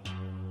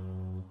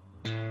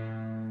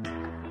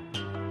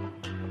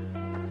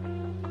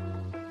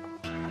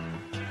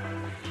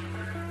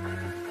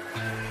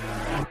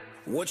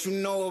 What you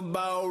know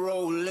about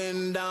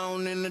rolling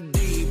down in the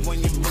deep? When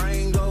your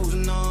brain goes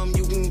numb,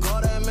 you can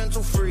call that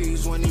mental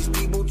freeze. When these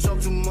people talk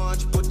too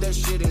much, put that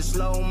shit in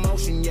slow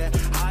motion. Yeah,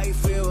 I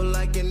feel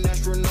like an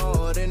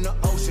astronaut in the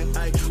ocean.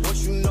 Ay, what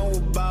you know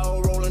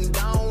about rolling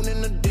down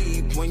in the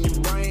deep? When your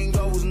brain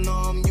goes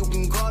numb, you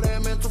can call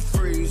that mental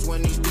freeze.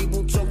 When these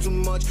people talk too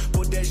much,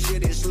 put that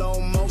shit in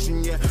slow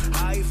motion. Yeah,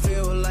 I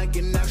feel like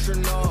an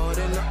astronaut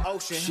in the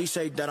ocean. She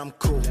say that I'm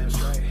cool.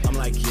 I'm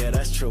like, yeah,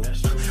 that's true.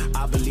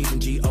 I believe in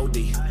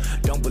G-O-D,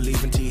 don't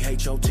believe in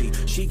T-H-O-T.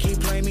 She keep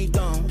playing me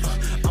dumb,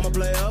 I'm a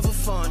player for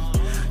fun.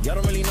 Y'all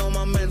don't really know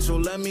my mental,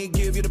 let me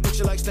give you the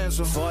picture like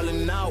stencil.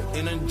 Falling out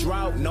in a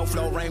drought, no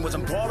flow rain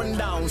wasn't pouring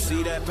down.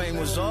 See that pain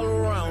was all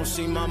around,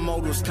 see my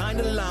mode was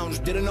kinda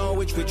lounge. Didn't know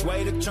which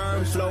way to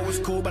turn, flow was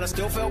cool but I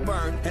still felt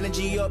burned.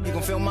 Energy up, you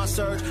can feel my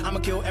surge, I'ma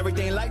kill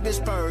everything like this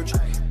purge.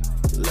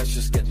 Let's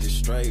just get this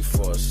straight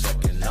for a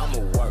second. I'ma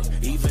work,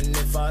 even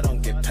if I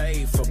don't get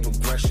paid for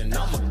progression.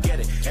 I'ma get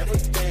it.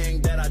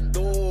 Everything that I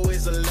do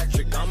is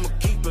electric. I'ma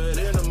keep it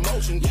in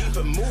motion, keep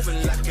it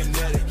moving like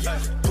kinetic.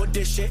 Put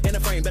this shit in a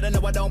frame, better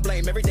know I don't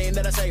blame everything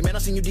that I say. Man, I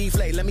seen you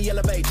deflate. Let me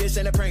elevate. This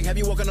ain't a prank. Have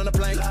you walking on a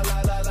plane?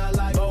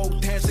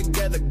 Both hands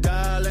together,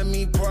 God, let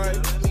me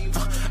pray.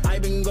 I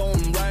been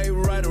going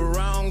right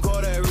around,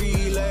 call that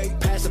relay.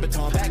 Pass the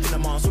baton, back in the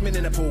mall, swimming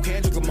in the pool,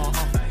 can't drink them all.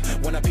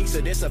 Want a piece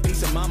of this, a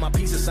piece of mine, my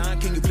piece of sign.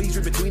 Can you please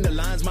read between the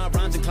lines? My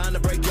rhymes inclined to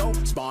break your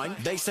spine.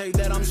 They say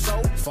that I'm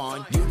so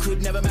fine, you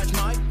could never match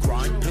my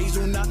grind. Please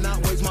do not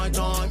waste my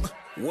time.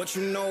 What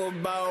you know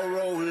about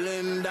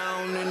rolling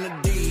down in the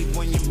deep?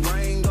 When your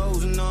brain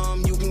goes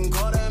numb, you can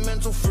call that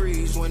mental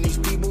freeze. When these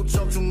people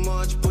talk too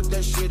much, put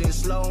that shit in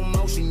slow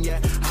motion. Yeah,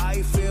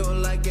 I feel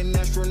like an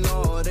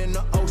astronaut in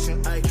the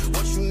ocean. Ay,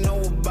 what you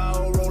know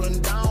about rolling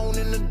down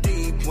in the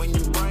deep? When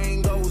your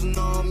brain goes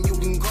numb, you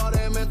can call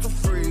that mental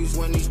freeze.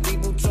 When these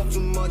people talk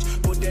too much,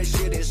 put that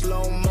shit in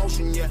slow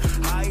motion. Yeah,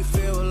 I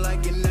feel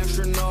like an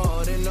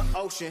astronaut in the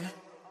ocean.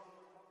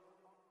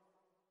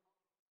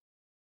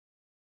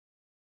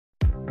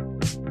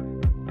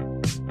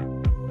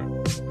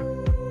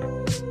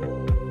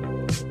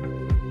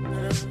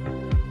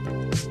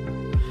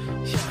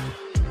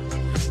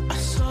 I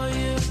saw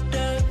you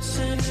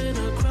dancing in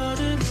a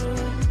crowded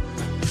room.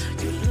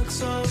 You look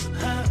so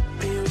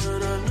happy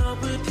when I'm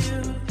not with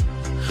you.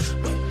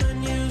 But then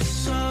you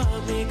saw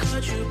me,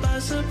 caught you by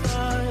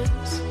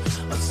surprise.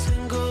 A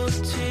single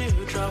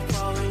teardrop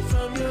falling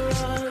from your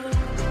eye.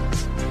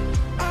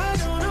 I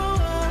don't know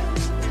why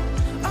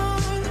I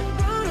wanna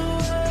run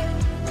away.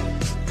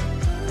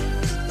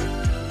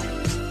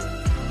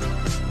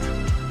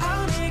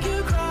 I'll make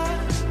you cry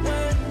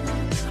when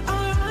I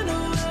run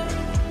away.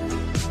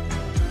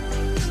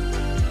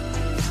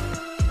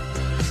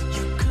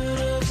 You could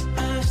have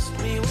asked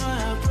me why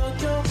I broke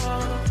your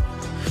heart.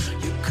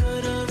 You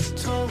could have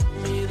told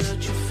me that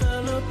you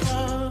fell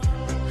apart.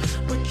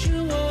 But you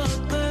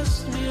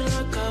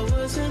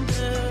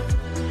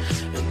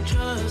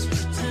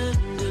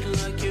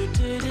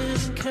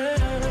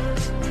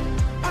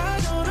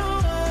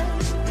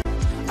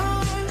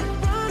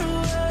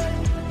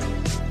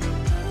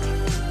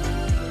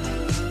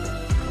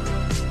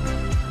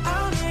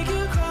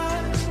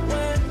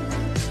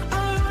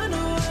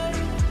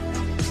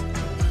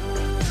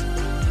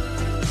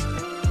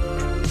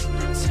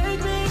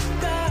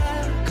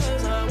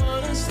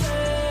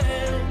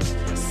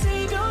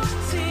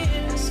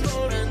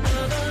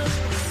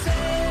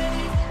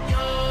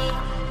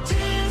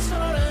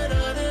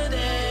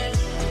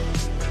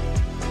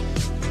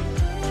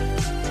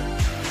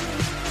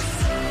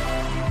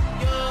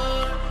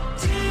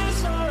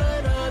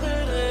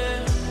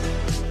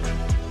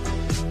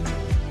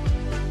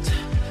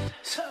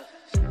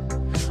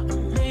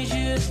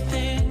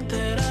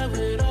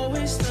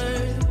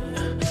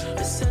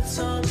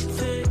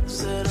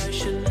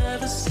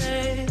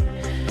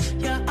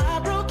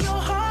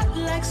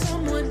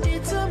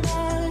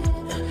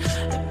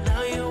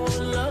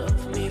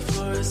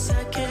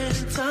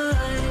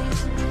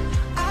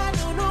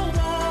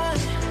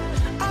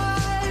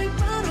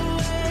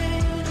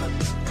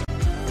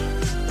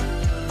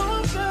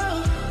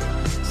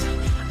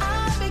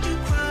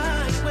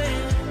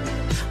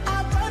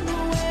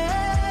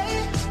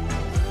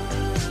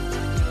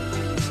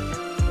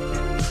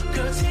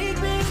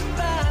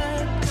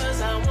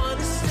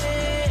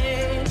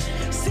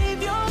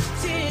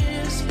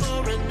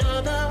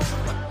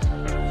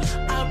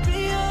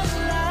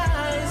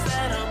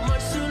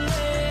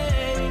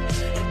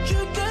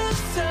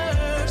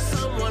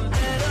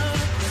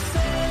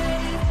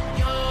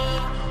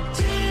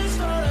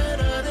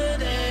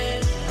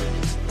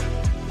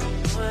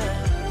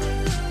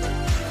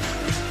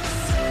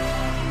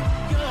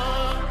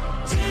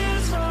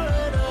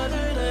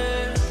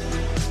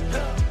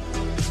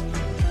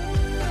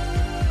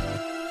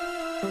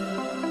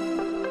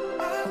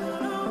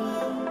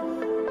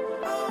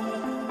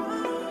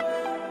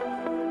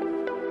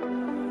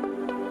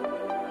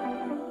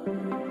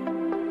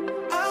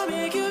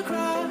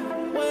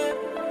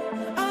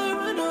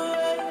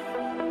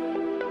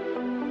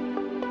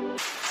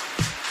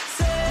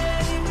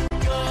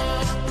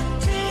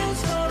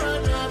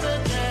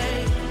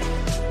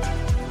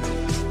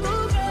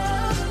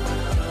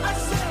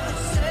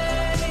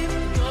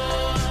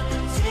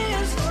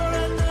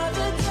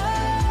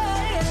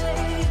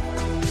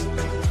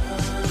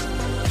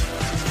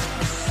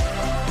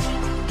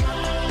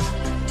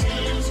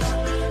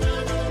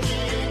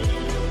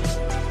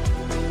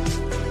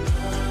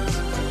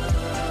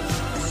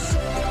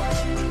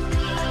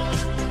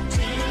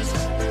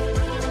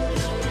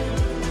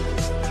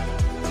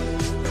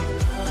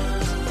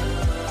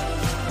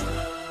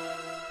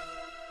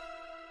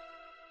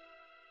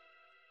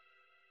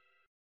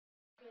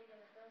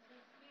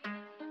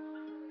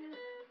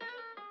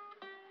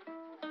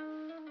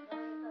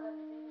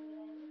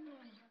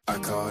I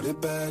called it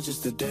bad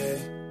just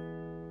today.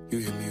 You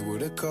hit me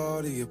with a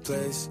call to your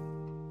place.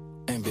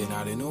 Ain't been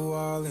out in a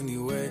while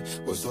anyway.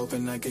 Was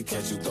hoping I could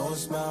catch you throwing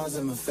smiles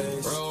in my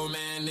face.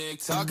 Romantic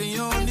talking, you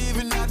don't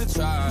even have to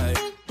try.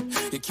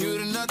 You're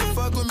cute enough to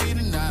fuck with me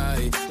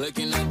tonight.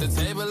 Looking at the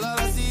table, all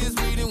I see is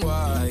bleeding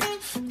white.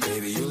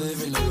 Baby, you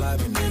living the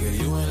life, and nigga,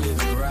 you ain't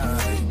living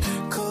right.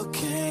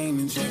 Cocaine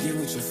and drinking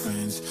with your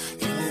friends.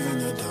 You live in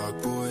the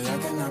dark, boy, I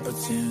cannot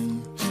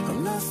pretend.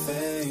 I'm not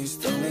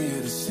faced, only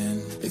here to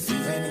sin. If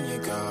you've been in your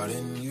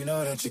garden, you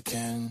know that you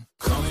can.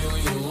 Call me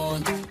when you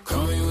want,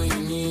 call me when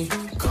you need.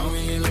 Call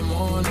me in the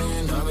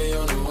morning, I'll be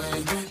on the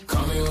way.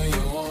 Call me when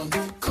you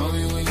want, call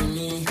me when you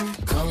need.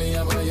 Call me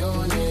out by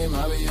your name,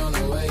 I'll be on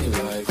the way.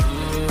 Like,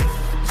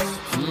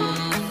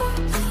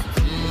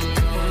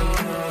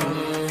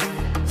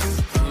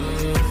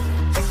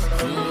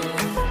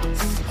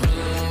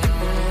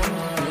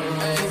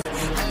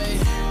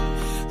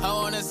 I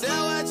wanna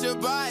sell what you're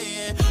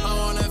buying. I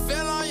wanna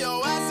feel on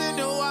your ass in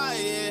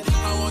Hawaii.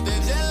 I want the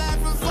jet lag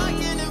from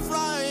fucking and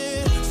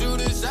flying.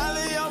 Shoot a shot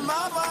in your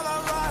mouth while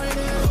I'm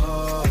riding.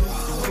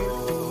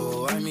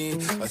 Oh, I mean,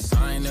 a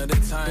sign of the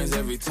times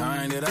every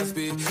time that I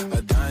speak.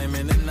 A dime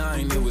and a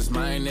nine, it was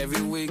mine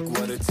every week.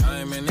 What a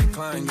time and a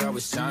climb, God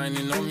was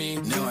shining on me.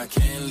 Now I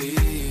can't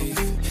leave,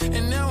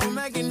 and now I'm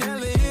making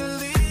hella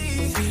Italy.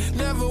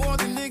 Never want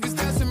the niggas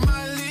that's in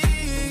my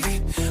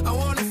league. I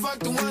wanna fuck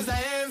the ones I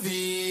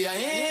envy. I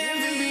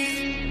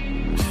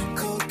envy.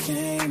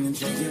 Cocaine and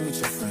drinking with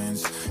your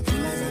friends. You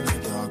live in the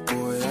dark,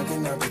 boy, I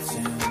cannot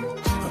pretend.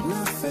 I'm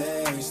not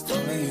faced,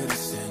 only here to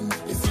sin.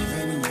 If you've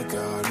been in your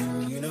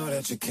garden, you know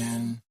that you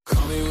can.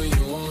 Call me when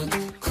you want,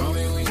 call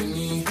me when you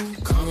need.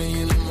 Call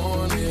me in the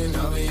morning,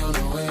 I'll be on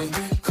the way.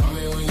 Call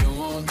me when you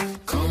want,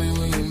 call me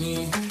when you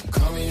need.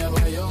 Call me out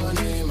by your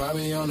name, I'll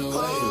be on the way.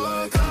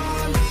 Like,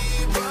 call me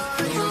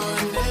by your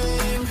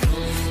name.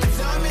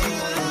 Tell me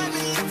you love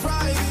me in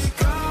private.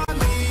 Call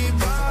me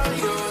by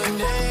your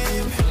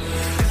name.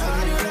 How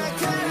do I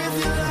care if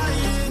you're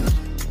lying?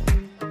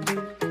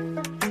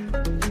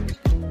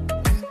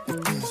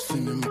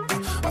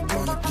 I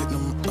wanna get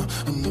them.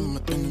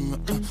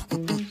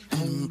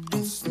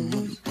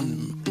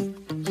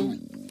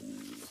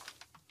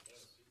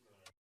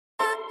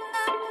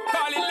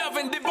 Call it love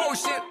and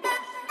devotion.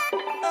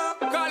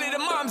 Call it a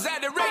mom's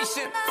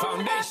adoration.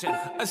 Foundation,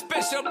 a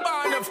special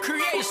bond of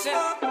creation.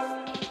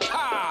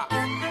 Ha!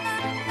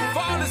 For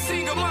all the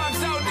single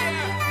moms out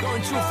there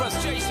going through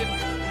frustration.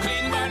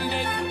 Clean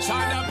Bandit,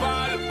 China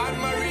Ball, and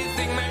Marie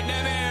thing make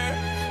them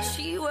air.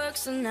 She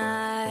works the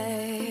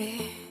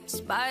nights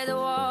by the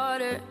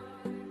water.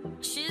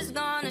 She's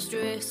gone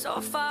astray,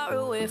 so far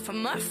away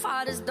from her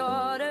father's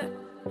daughter.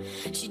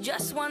 She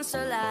just wants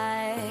a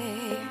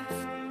life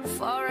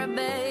for a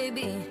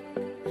baby.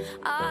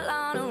 All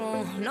on her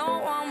own, no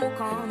one will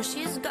come.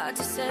 She's got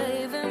to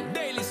save him.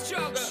 Daily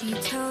struggle. She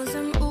tells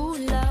him, ooh,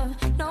 love,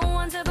 no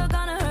one's ever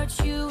gonna hurt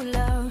you,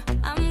 love.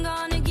 I'm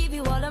gonna give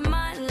you all of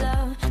my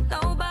love.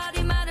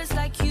 Nobody matters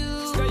like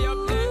you. Stay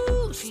up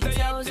there. She Stay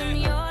tells up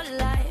him there. your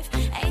life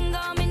ain't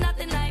gonna be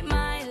nothing like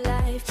my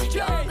life.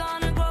 You're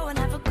gonna grow and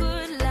have a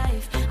good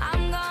life.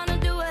 I'm gonna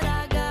do what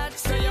I got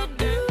Stay to up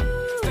there.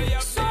 do. Stay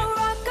up So there.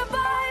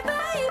 rock-a-bye,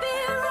 baby,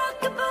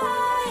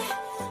 rock-a-bye.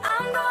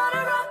 I'm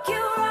gonna rock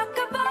you,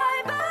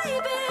 rock-a-bye,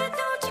 baby.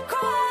 Don't you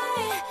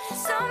cry.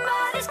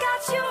 Somebody's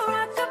got you,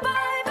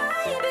 rock-a-bye,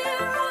 baby,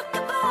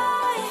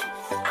 rock-a-bye.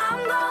 I'm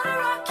gonna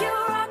rock you,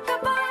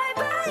 rock-a-bye,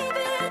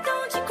 baby.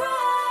 Don't you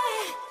cry.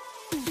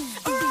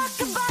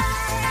 Rock-a-bye.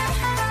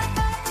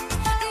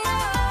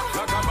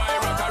 Rockabye,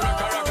 rocka,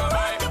 rocka,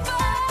 rockabye.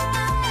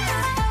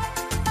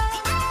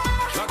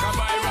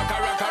 Rockabye, rocka,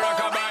 rocka,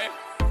 rockabye.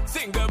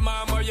 Single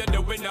mom, what you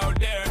doing out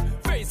there?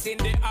 Facing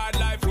the hard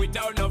life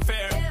without no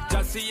fear.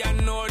 Just see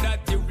and know that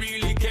you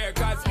really care.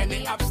 Cause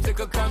any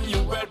obstacle come,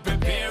 you well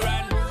prepare.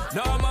 And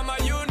no, mama,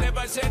 you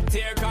never shed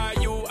tear. Cause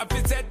you have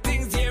to set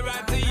things year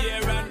after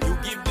year. And you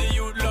give the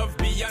youth love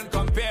beyond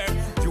compare.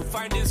 You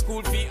find the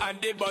school fee and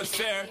the bus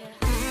fare.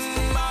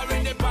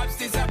 Already pops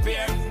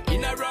disappear.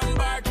 In a wrong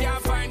bar,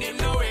 can't find him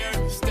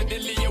nowhere.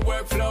 Steadily your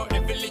workflow,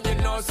 everything you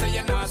know, so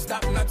you're not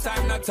stop, no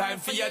time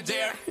for your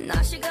dear.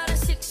 Now she got a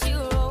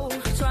 6-year-old,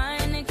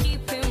 trying to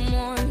keep him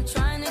warm,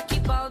 trying to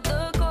keep out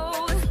the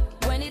cold.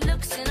 When he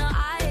looks in her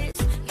eyes,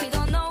 he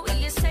don't know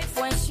he is safe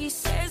when she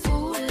says,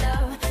 ooh,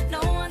 love, no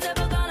one's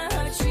ever gonna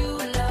hurt you,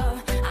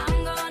 love.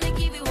 I'm gonna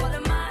give you all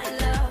of my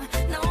love.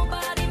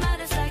 Nobody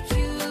matters like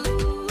you.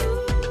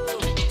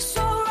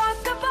 So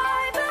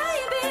rock-a-bye,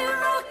 baby,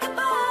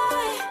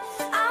 rock-a-bye.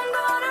 I'm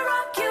gonna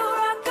rock you,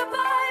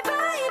 rock-a-bye,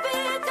 baby.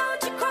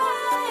 Don't you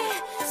cry.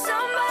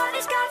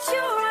 Somebody's got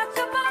you,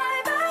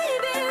 rock-a-bye,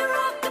 baby,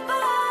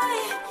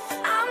 rock-a-bye.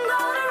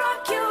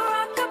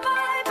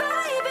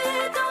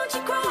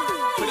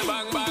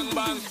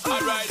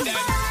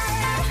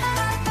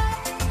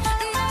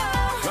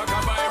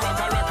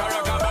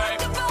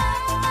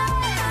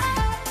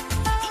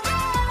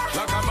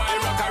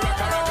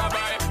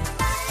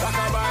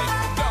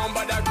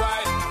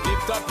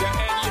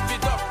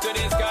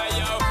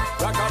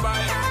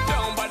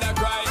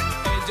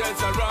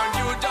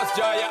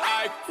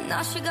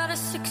 Now she got a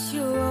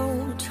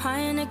 6-year-old,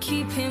 trying to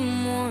keep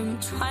him warm,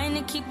 trying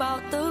to keep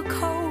out the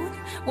cold.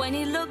 When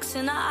he looks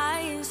in her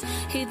eyes,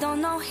 he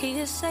don't know he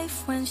is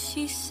safe when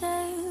she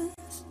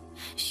says,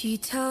 she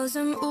tells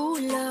him, ooh,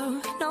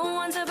 love, no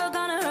one's ever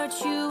gonna hurt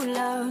you,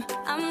 love.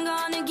 I'm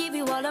gonna give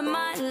you all of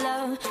my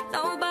love.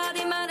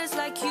 Nobody matters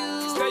like you.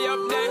 Stay up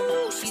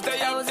there. She Stay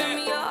tells up there.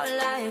 him your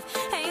life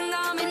ain't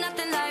gonna be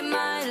nothing like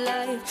my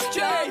life.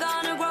 You're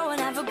gonna grow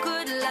and have a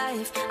good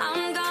life.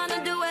 I'm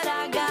gonna do what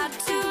I got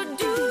to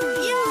do.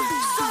 Yeah.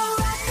 So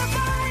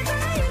rock-a-bye,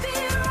 baby,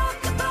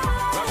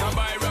 rock-a-bye.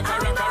 Rock-a-bye,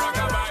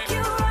 rock-a-bye.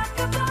 You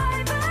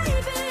rock-a-bye,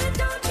 baby,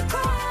 don't you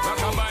cry.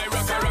 Rock-a-bye,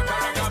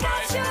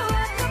 rock-a-bye. You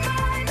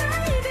rock-a-bye,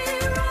 baby,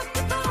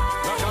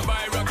 rock-a-bye.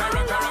 Rock-a-bye,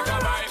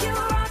 rock-a-bye. You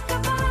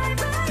rock-a-bye,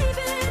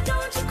 baby,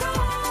 don't you cry.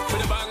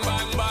 With a bang,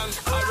 bang, bang.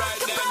 All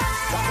right then.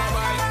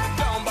 Rock-a-bye,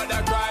 don't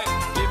bother cry.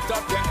 Lift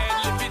up your head,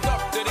 lift it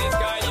up to the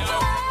sky, yo.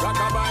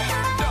 Rock-a-bye,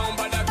 don't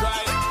bother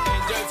cry.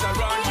 Angels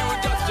around you,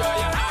 just joy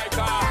your eye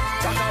car.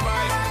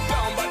 Rock-a-bye,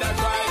 don't bother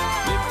cry.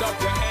 Lift up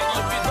your head,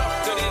 lift it up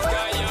to the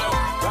sky, yo.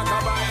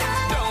 Rock-a-bye,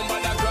 don't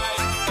bother cry.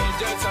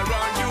 Angels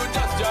around you,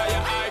 just joy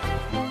your eye.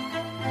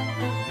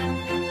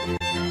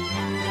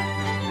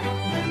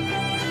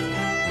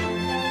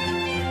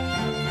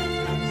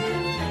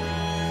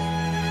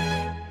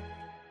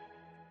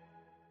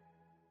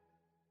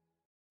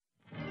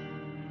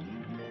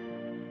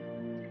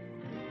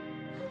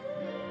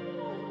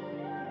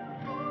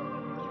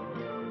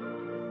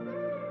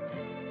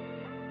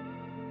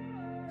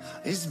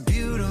 It's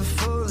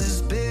beautiful,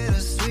 it's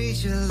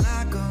bittersweet. You're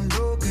like a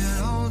broken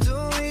home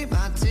to me.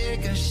 I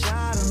take a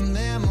shot of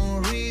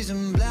memories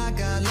and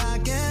black out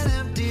like an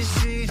empty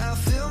street. I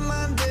fill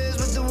my days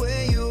with the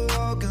way you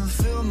walk and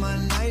fill my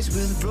nights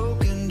with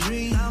broken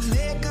dreams. I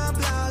make up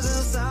lies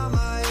inside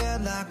my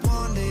head like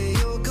one day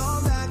you'll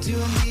come back to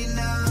me.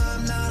 Now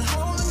I'm not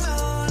holding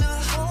on,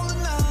 not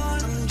holding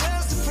on. I'm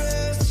just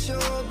afraid that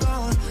you're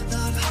gone.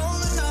 Not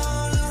holding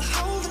on, not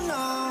holding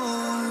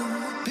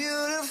on.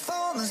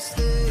 Beautiful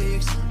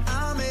mistakes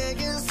I make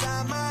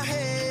inside my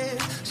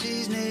head.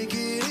 She's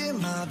naked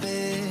in my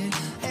bed,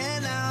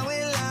 and I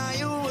will lie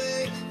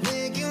awake,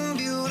 making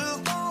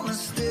beautiful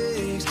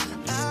mistakes.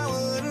 I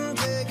wouldn't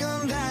take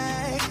them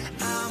back.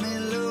 I'm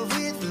in love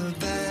with the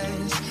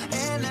past,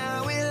 and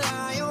I will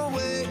lie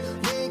awake,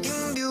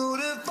 making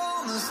beautiful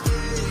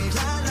mistakes.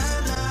 Na na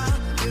na,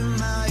 in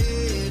my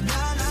head.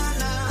 Na na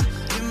na,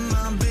 in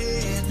my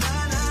bed. Na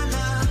na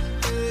na,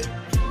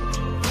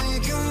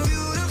 making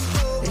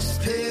beautiful. It's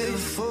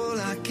pitiful.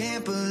 I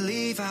can't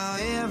believe how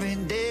every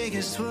day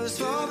gets worse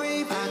for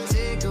me. I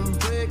take a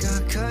break,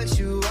 I cut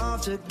you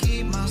off to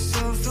keep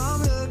myself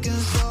from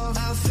looking soft.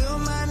 I fill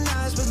my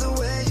nights with the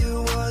way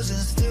you was and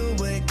still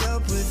wake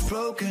up with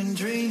broken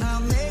dreams. I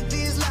make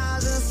these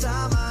lies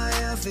inside my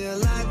head feel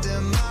like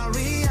they're my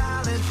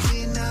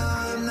reality. Now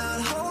I'm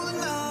not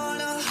holding on,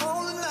 not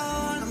holding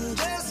on. I'm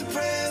just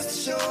depressed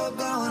that you're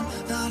gone.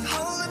 Not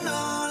holding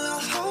on,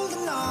 not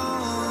holding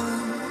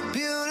on.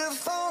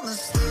 Beautiful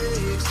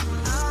mistakes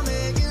I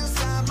make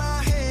inside my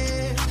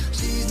head.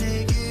 She's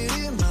naked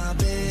in my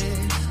bed,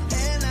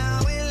 and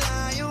I will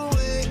lie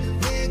awake,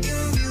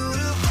 making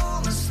beautiful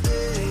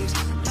mistakes.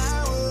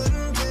 I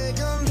wouldn't take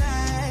them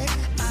back.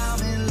 I'm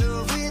in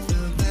love with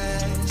the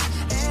past,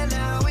 and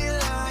I will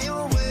lie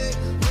awake,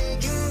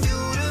 making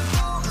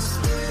beautiful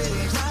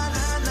mistakes. Na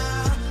na na,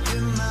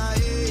 in my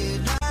head.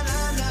 Na na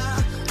na,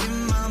 in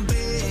my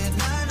bed.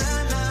 Na na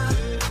na,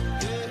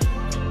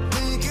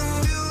 making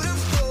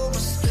beautiful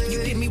mistakes. You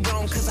did me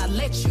wrong cause I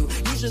let you.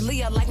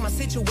 Usually I like my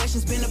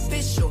situations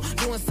beneficial.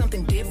 Doing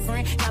something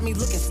different, got me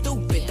looking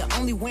stupid. The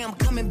only way I'm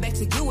coming back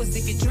to you is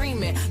if you're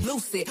dreaming.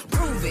 Lucid,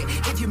 prove it.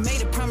 If you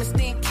made a promise,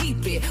 then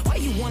keep it. Why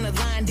you wanna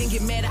lie and then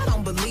get mad? I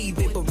don't believe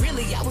it. But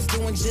really, I was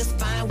doing just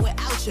fine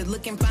without you.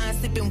 Looking fine,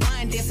 sipping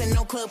wine, dancing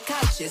on club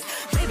couches.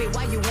 Baby,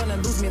 why you wanna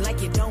lose me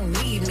like you don't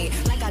need me?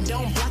 Like I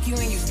don't block you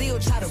and you still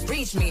try to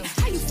reach me.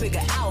 How you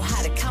figure out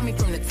how to call me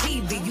from the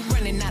TV? You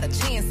running out of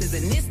chances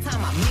and this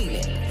time I mean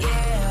it.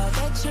 Yeah,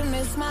 bet you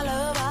miss my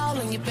love all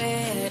in your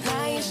bed.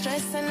 Now you're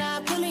stressing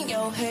out, pulling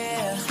your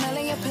hair,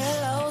 smelling your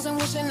pillows and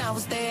wishing I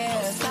was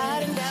there.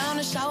 Sliding down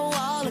the shower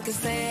wall, looking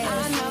sad.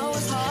 I know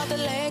it's hard to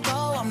let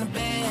go, I'm the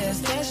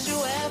best. Best you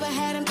ever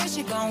had and best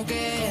you gon' get.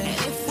 And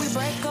if we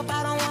break up,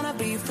 I don't wanna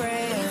be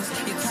friends.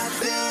 You talk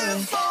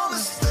Beautiful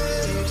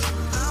mistakes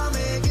I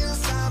make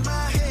inside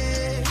my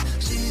head.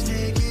 She's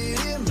naked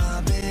in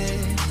my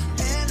bed,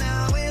 and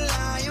I will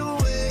lie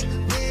awake,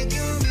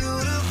 making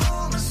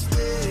beautiful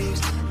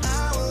mistakes.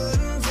 I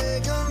wouldn't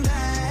take them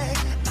back.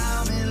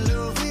 I'm in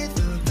love with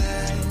the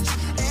past,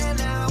 and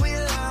I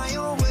will lie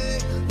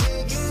awake,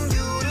 making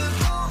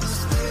beautiful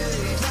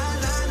mistakes. Na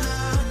na na,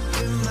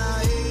 in my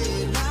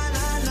head. Na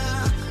na na,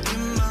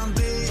 in my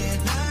bed.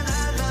 Na na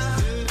na,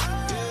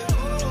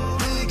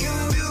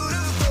 making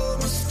beautiful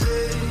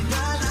mistakes.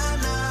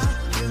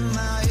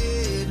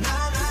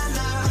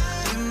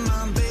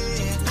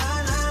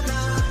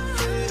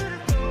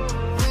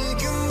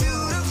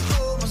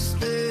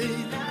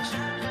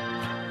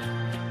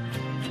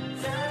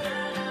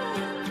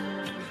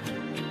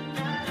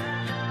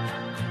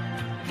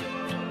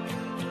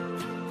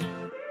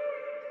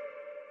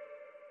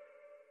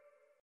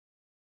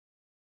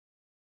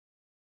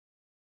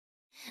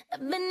 I've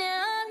been here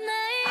all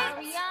night.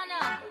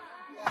 Ariana.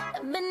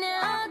 I've been here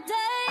all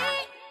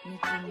day.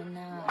 Nicki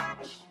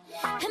Minaj.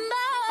 And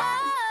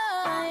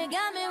boy, you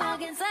got me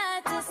walking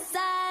side to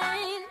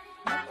side.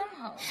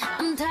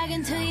 I'm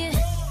talking to you.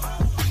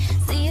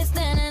 See you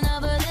standing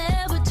over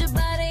there with your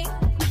body.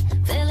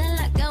 Feeling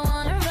like I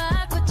wanna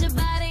rock with your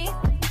body.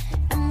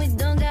 And we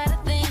don't gotta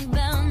think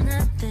about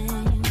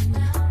nothing.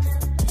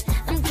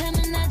 I'm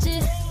coming at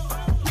you.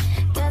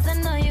 Cause I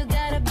know you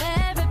got a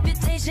bad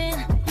reputation.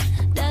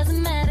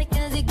 Doesn't matter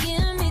cause you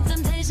give me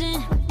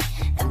temptation.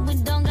 And we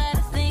don't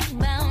gotta think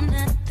about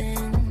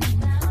nothing.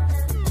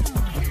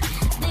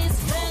 These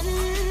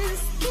friends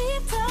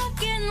keep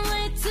talking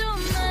way too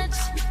much.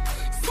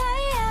 Say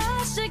I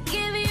should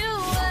give you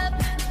up.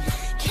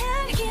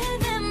 Can't give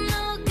them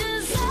no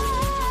cause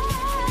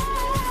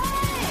I've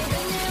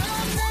been here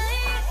all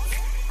night.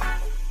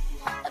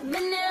 I've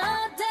been here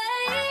all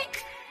day.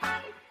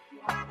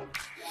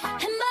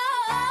 And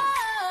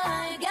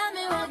boy, you got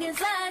me walking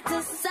side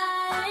to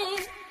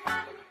side.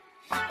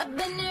 I've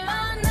been here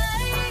all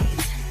night.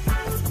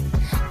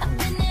 I've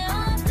been here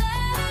all day.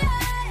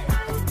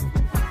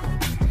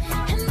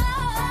 And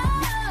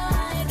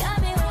boy, you got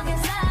me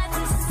walking side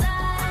to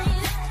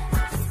side.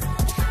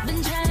 Been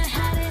trying to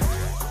hide it.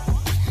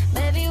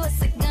 Baby,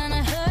 what's it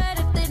gonna hurt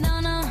if they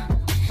don't know?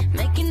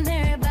 Making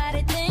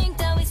everybody think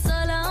that we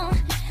solo.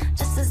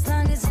 Just as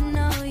long as you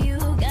know you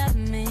got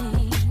me.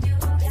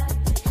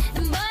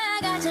 And boy, I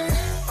got you.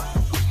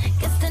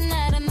 Guess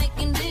tonight I'm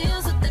making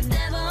deals with the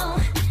devil.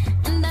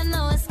 And I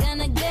know it's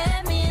gonna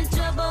get me in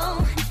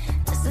trouble.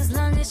 Just as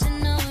long as you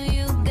know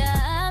you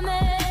got me.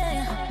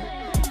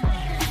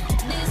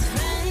 These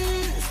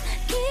friends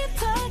keep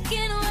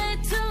talking way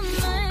too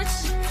much.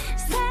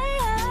 Say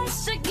I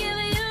should give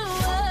you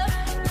up.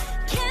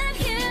 Can't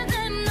hear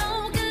them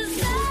no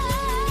cause I've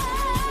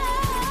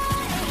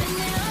been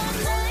here all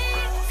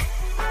night.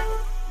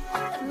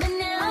 I've been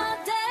here all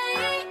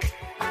day.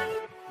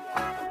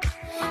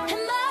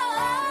 And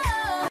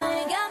boy,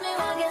 you got me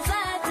walking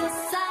side to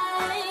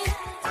side.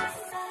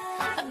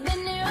 I've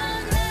been here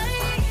all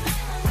night.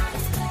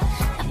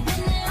 I've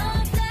been here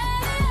all day.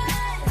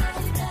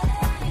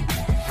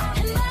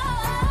 And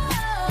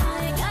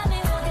boy, you got me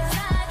walking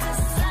side to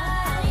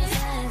side.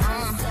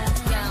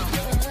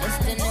 It's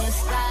the new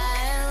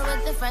style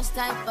with the fresh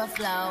type of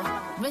flow.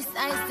 Wrist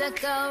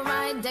icicle,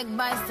 ride deck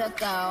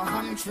bicycle.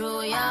 Come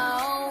true,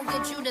 yo.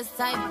 Get you this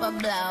type of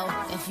blow.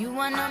 If you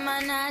wanna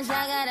manage,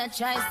 I got a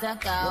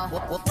tricycle.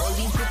 All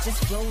these bitches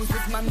flows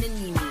is my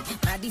mini-me.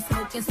 Body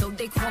smoking, so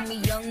they call me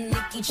Young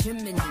Nicky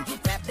Chimney.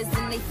 Rappers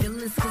and they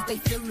feelings, cause they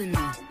feeling me.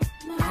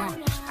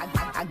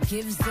 I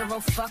give zero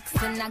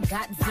fucks and I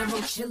got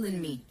zero chillin'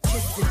 me.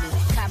 Kissing me,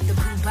 cop the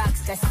blue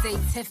box that say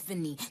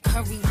Tiffany.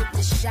 Curry with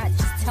the shot,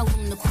 just tell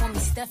them to call me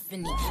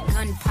Stephanie.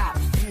 Gun pop,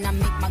 then I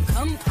make my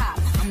gun pop.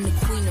 I'm the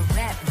queen of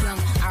rap, young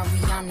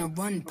Ariana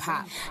Run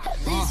Pop.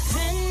 These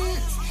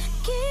friends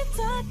keep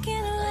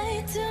talking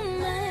way too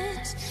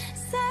much.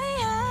 Say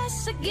I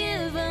should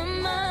give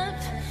them up.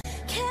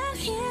 Can't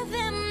hear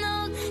them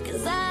no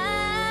cause I've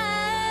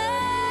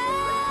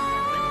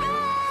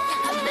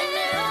been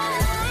here all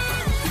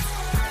night.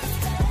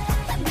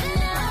 I've been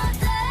here all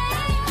day.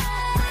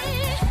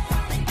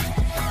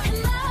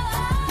 And boy,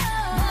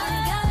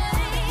 you got me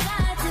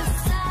side to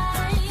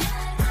side.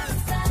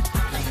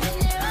 I've been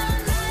here all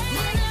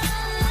night.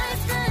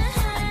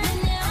 I've been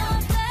here all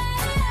day.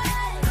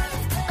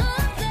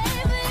 Oh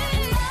baby,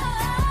 you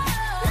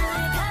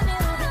got me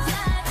moving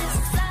side to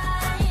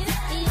side.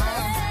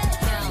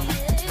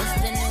 It's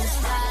the new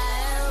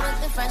style with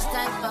the fresh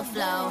type of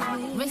flow.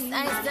 Wrist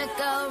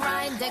icicle,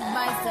 ride deck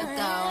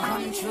bicycle.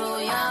 Come true,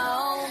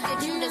 yo.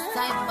 Get you this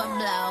type of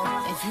blow.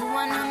 If you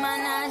wanna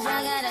manage,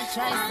 I got a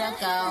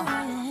tricycle.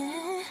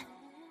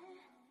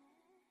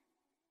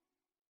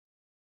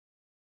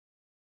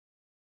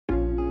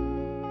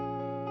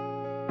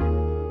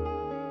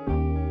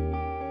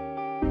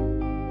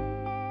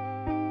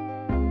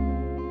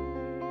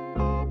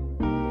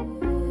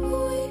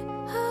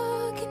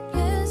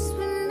 Yes,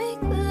 we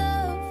make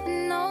love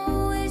and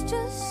always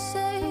just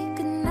say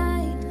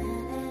goodnight.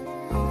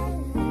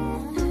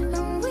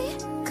 And we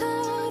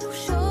cuddle,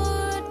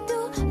 sure do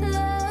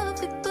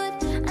love it,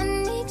 but I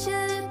need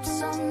your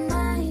lips all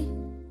night.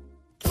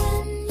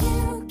 Can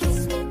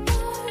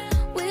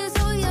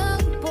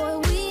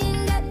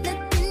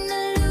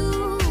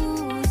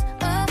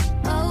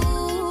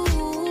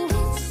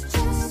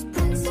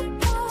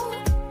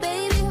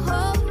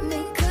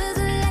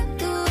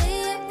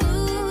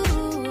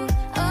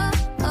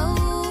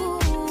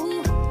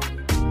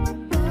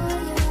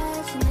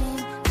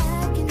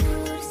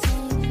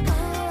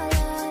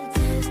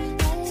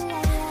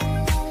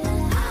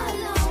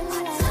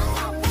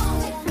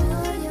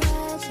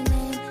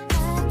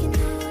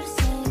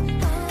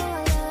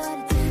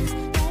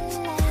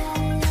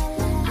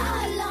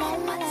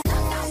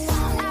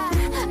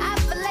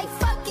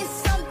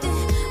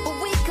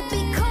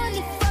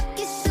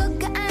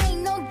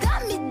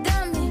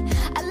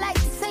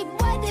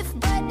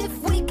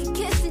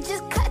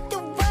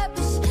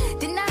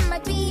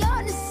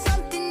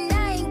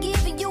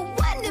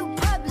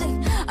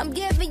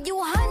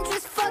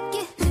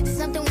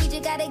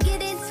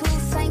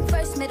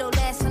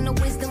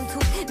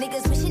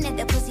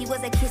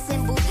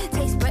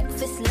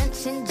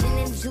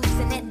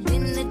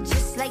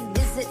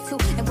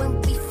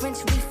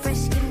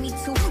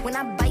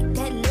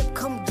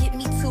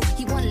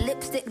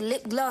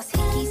lip gloss,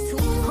 hickeys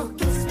too.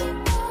 Guess what?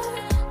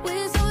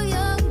 We're so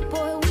young,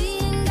 boy, we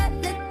ain't got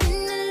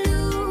nothing to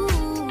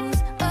lose.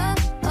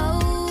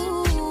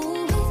 Oh,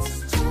 it's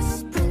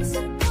just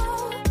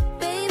principle.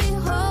 Baby,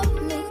 hold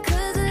me,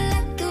 'cause I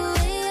like the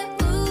way you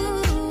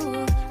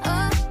move.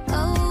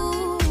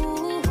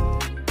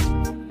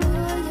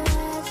 Boy, you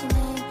write your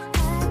name,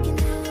 I can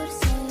do the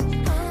same.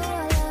 Oh,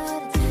 I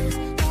love the taste.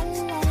 La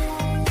la la la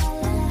la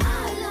la.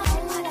 All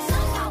on my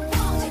tongue, I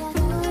want it.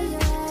 Boy, you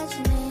write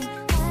your name,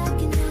 I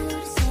can do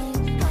the same.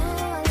 Oh,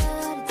 I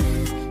love the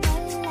taste. La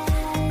la la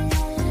la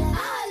la.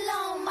 All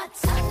on my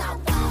tongue, I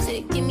want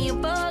it. Give me a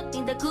buck,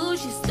 need the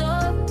Gucci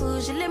stuff.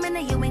 Push your limit, now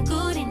you ain't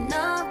good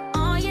enough.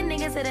 All your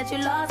niggas say that you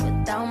lost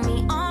without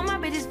me. All my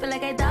bitches feel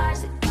like I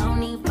dodged the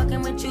county.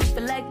 Fucking with you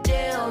feel like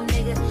jail,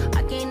 nigga.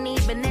 I can't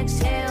even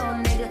exhale,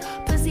 nigga.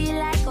 Pussy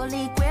like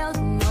holy grail,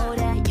 you know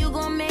that. You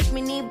gon' make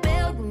me need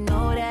bail, you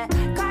know that.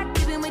 Caught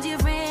keeping with your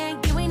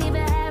friend, you ain't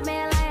even have me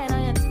lying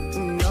on you.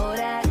 You know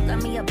that.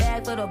 Got me a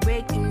bag for the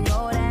brick, you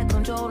know that.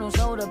 Control don't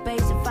show the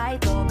pace and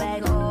fight, go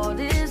back. All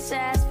this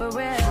ass for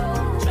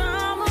real.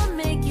 Drama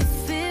make you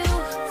feel.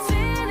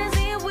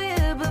 Fantasy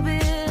with a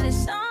bill.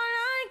 It's all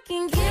I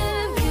can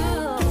give you.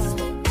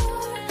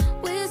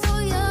 We're so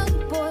young,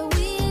 boy,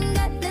 we ain't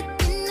got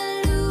nothing to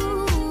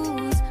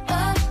lose.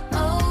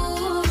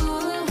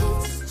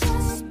 It's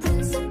just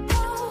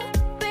principle.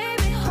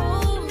 Baby,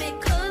 hold me,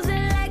 'cause I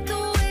like the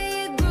way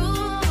you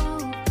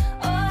groove.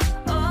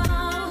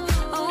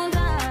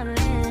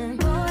 Darling.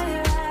 Boy,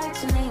 you write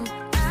your name,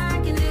 I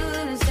can do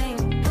the same.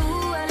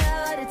 Ooh, I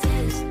love the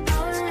taste.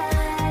 Oh, la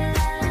la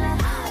la la.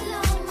 All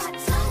on my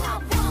tongue, I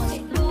want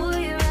it. Boy,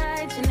 you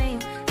write your name,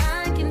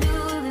 I can do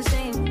the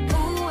same.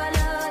 Ooh, I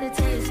love the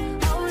taste.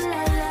 Oh,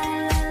 la la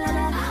la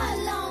la.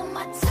 All on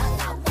my tongue,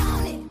 I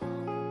want it.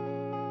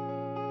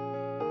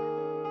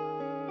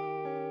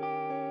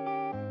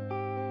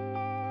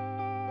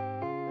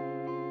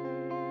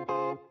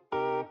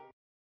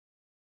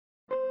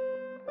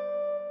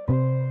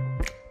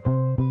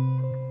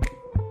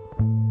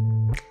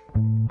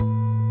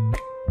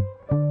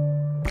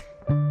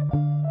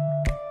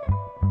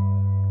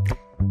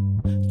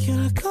 Can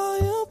I call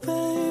you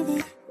baby?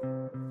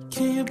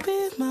 Can you be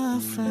my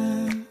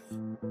friend?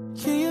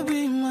 Can you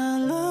be my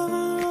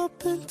lover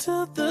up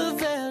until the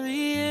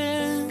very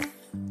end?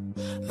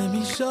 Let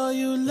me show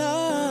you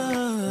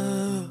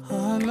love.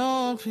 I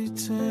don't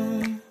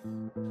pretend.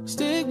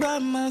 Stick by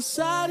my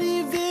side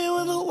even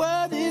when the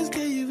world is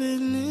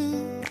giving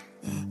in.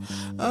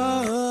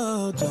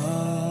 Oh,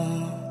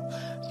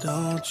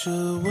 don't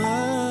you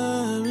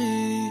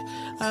worry.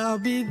 I'll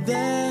be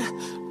there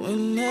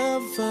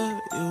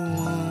whenever you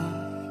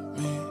want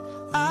me.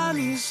 I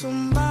need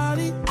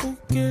somebody who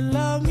can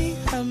love me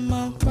at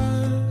my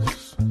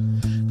worst.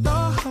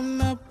 No, I'm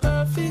not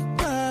perfect,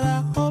 but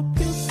I hope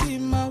you see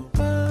my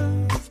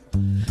worth.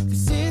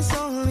 'Cause it's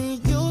only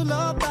you,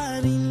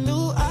 nobody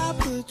knew I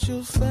put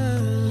you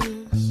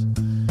first.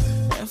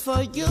 And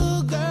for you,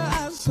 girl,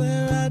 I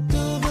swear I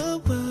do the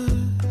worst.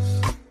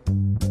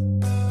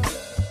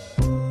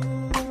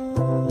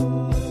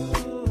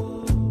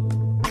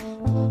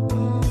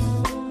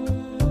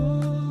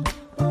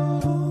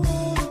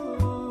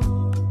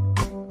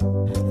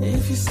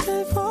 If you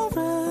stay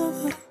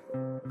forever,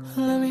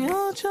 let me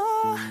hold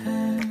your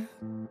hand.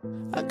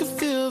 I can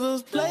feel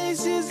those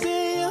places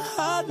in your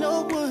heart no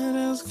one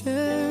else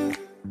can.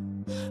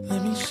 Let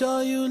me show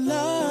you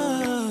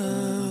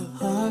love.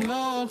 I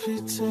don't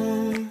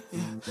pretend.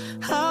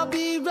 I'll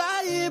be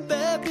right here,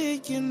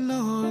 baby. You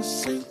know it's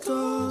sink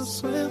or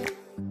swim.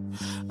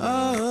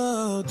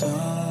 Oh,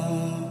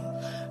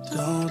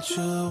 don't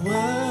you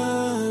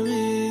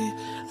worry.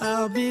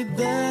 I'll be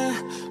there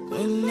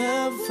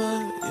whenever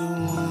you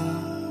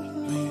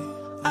want me.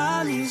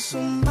 I need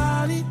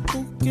somebody who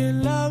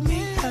can love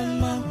me at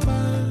my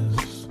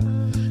worst.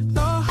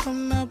 No, I'm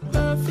not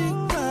perfect,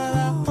 but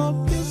I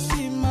hope you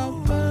see my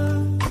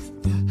worth.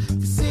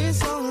 'Cause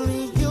it's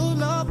only you,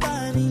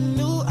 nobody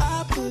knew I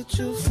put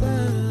you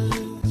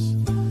first.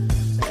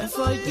 And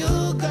for you,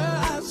 girl,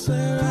 I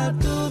swear I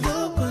do the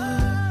worst.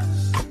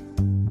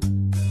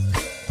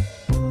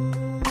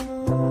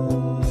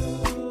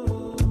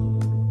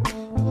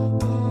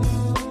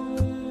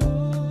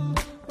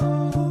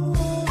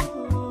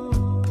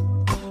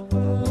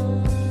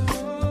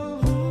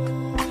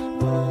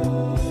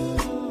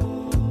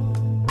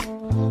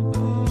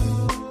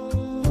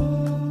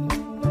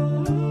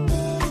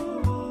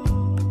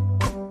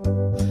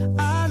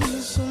 I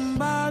need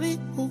somebody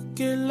who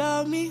can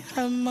love me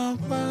at my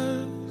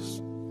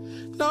worst.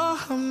 No,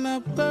 I'm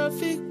not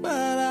perfect,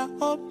 but I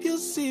hope you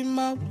see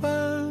my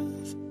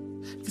worth.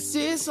 'Cause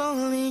it's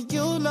only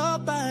you,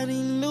 nobody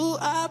knew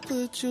I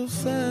put you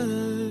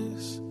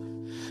first.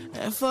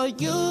 And for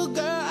you,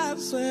 girl, I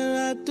swear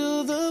I do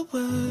the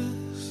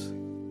worst.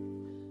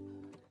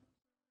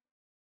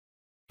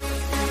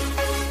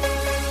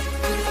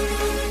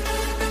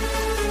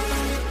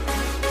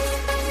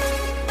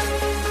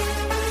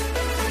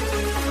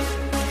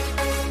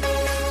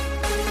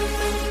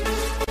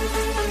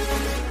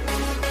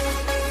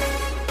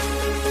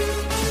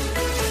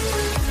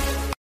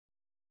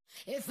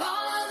 If all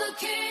of the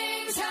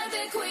kings had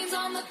their queens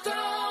on the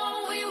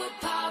throne, we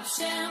would pop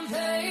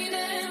champagne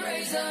and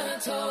raise a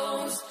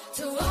toast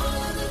to all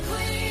of the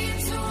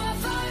queens who are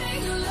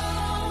fighting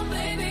alone.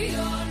 Baby,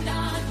 you're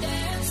not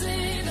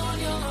dancing on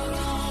your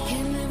own.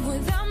 Can't live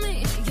without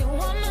me, you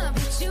wanna,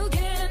 but you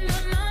can't.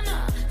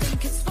 Na.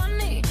 Think it's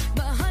funny,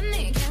 but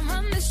honey, can't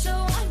run the show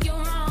on your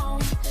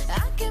own.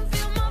 I can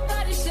feel my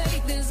body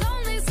shake. There's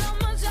only so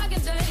much I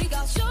can take.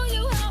 I'll show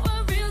you how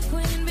a real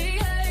queen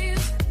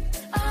behaves.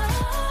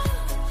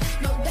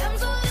 No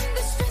damsel in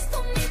distress,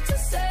 don't need to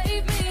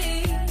save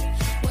me.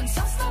 Once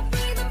I stop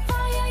breathing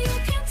fire, you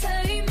can't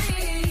tame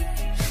me.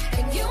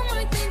 And you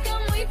might think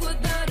I'm weak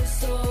without a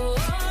sword,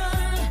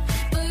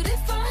 but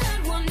if I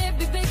had one, it'd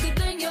be bigger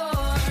than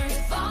yours.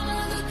 If all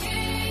of the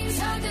kings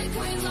had their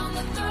queens on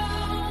the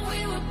throne, we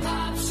would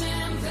pop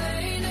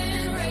champagne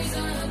and raise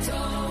a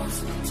toast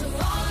to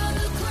all of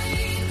the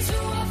queens who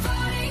are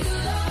fighting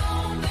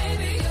alone.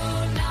 Baby,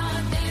 you're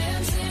not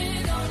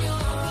dancing on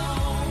your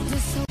own.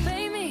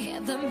 Disobey me,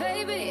 then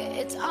baby,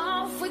 it's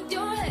off with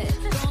your head.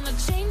 Gonna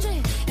change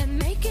it and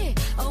make it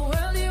a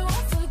world you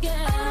won't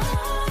forget.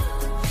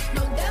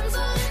 No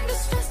damsel in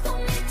distress,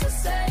 don't need to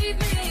save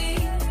me.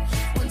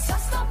 Once I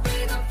stop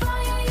breathing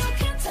fire, you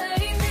can't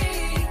take me.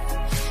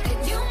 And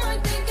you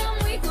might think I'm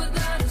weak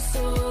without a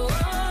sword,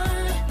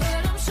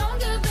 but I'm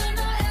stronger than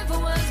I ever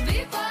was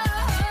before.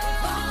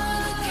 All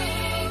the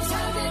kings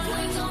had their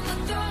queens on the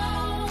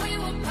throne, we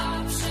would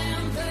pop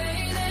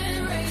champagne and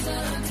raise a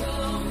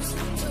toast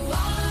to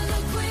all of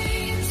the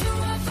queens who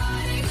are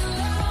fighting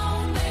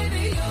alone.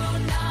 Baby, you're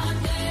not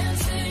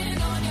dancing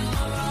on your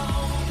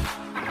own.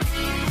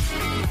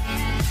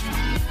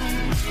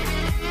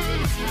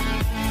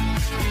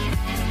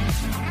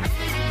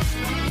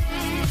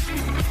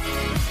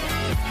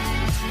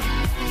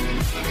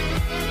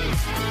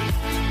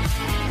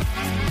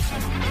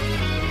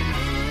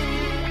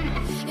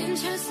 In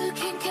Chester,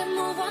 king can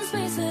move one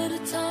space at a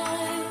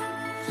time,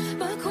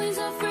 but queens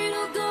are free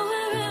to go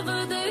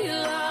wherever they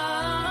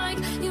like.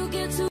 You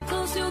get too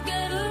close, you'll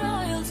get a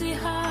royalty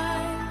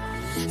high.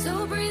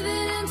 So breathe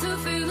it in to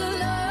feel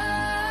alive.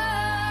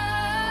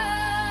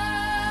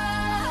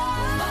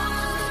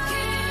 All of the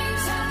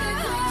kings have their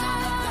queens on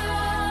the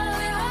throne.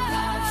 We will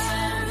pop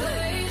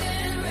champagne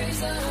and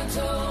raise a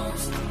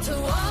toast to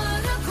all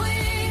of the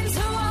queens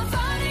who are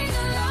fighting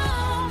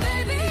alone.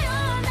 Baby,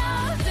 you're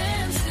not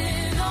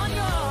dancing on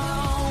your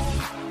own.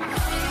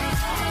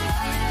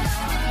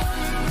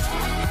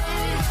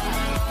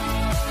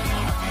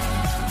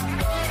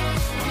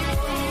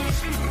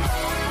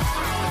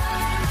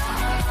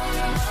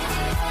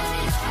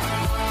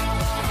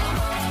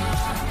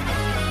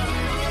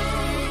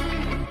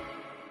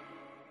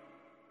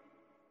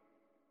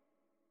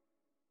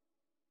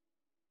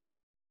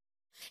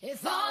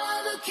 If all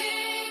of the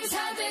kings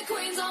had their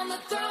queens on the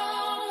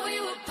throne, we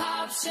would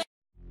pop champagne.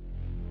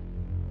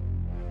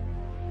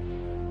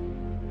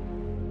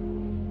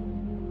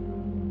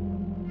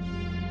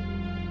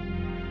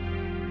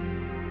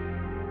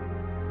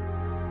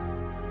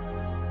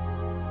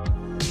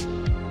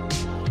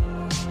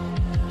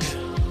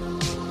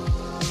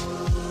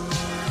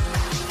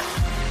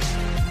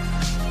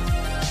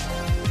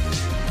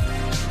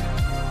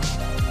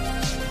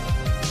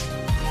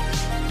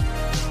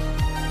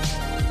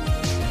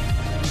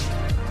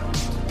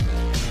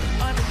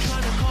 I've been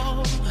trying to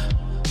call.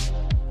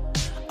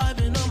 I've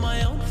been on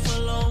my own for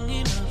long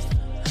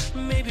enough.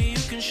 Maybe you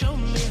can show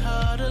me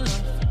how to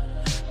love.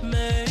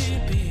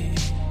 Maybe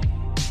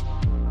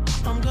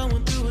I'm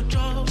going through a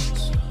drought.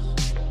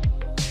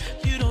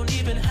 You don't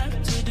even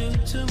have to do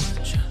too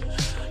much.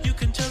 You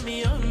can turn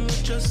me on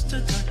with just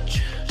a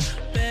touch,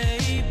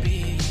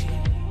 baby.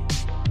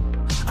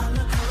 I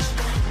look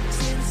around,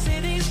 since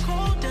city's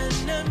cold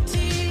and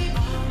empty,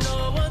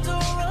 no one's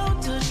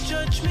around to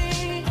judge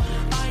me.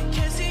 I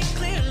can see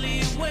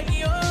clearly when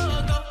you're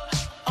gone.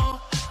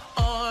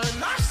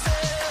 I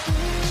said,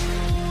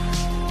 ooh,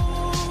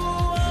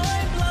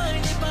 I'm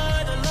blinded by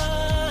the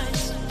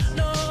lights.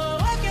 No,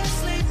 I can't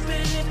sleep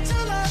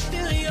until I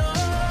feel your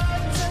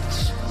touch.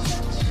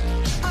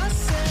 I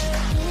said,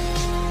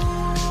 ooh,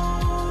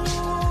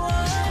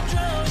 I'm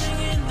drowning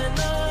in the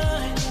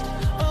night.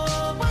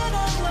 Oh, when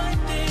I'm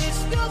like this,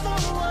 you're the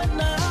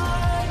one I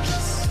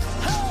just,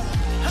 hey,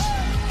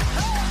 hey,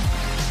 hey.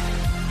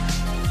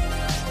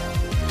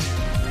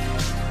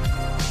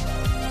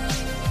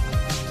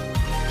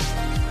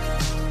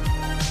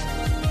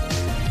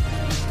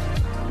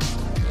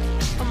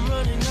 I'm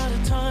running out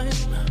of time,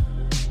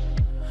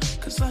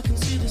 'cause I can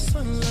see the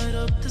sun light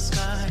up the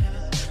sky.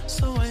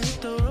 So I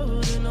hit the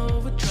road in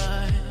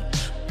overdrive,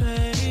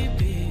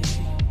 baby.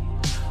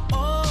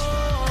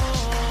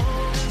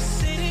 Oh, the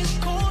city's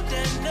cold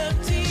and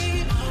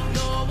empty.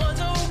 No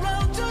one's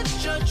around to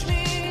judge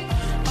me.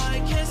 I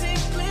can see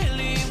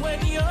clearly when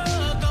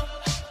you're gone.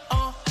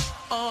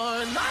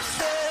 And I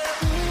said,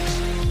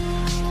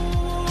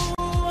 ooh,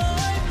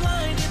 I'm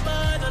blinded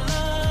by the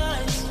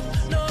lights.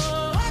 No,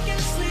 I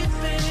can't sleep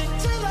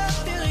until I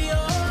feel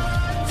your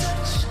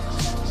touch.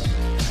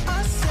 I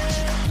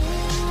said,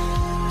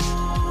 ooh,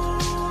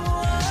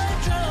 I'm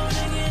drowning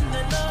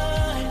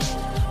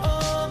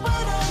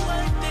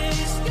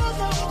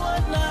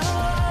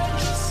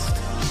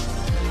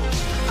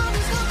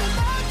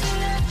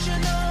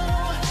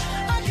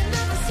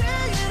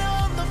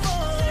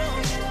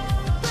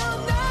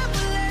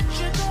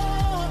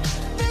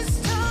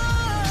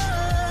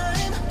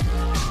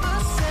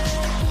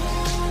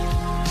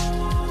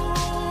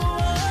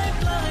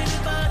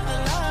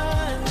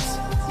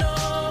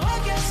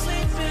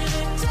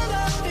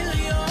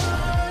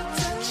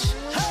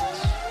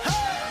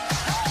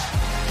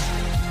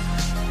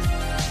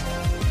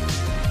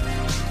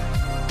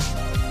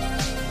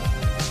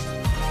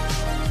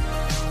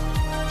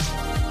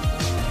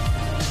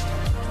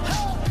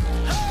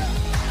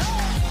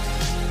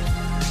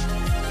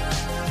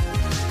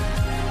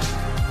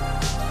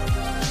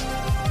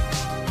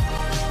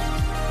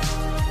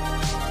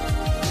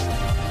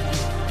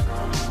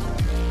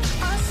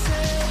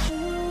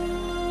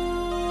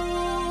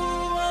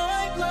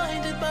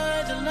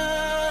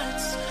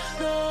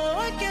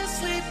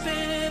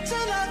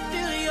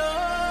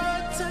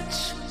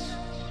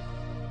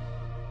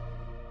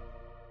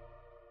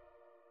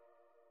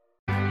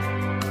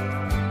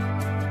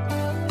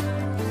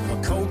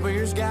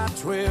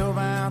 12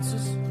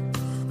 ounces.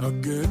 A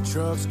good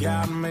truck's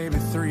got maybe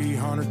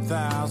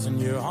 300,000.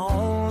 You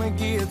only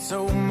get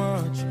so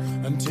much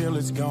until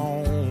it's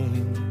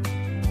gone.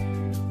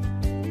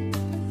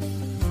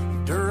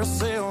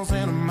 Duracells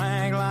and a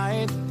mag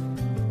light,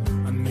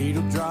 a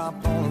needle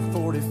drop on a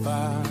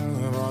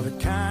 45 are the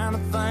kind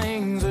of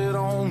things that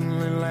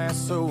only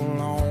last so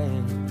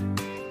long.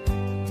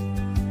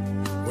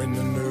 When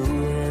the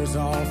new wears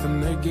off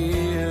and they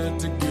get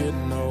to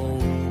getting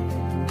old,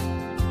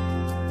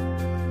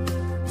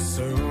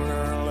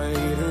 sooner or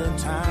later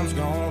time's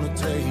gonna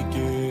take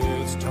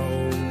its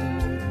toll.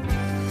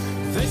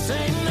 They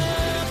say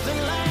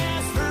nothing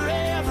lasts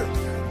forever,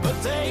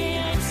 but they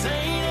ain't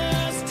seen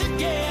us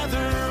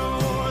together,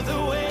 or the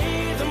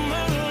way the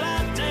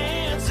moonlight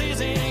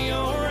dances in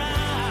your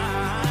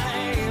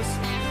eyes.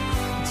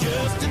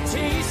 Just a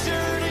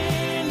t-shirt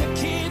in the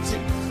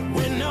kitchen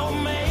with no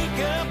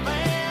makeup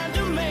and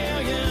a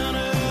million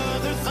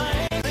other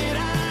things that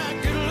I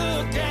could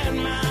look at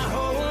my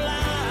whole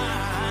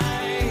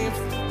life.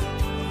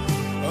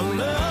 A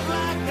love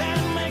like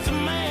that makes a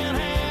man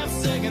have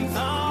second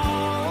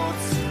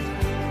thoughts.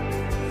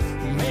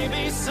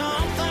 Maybe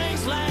some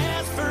things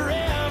last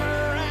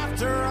forever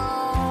after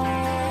all.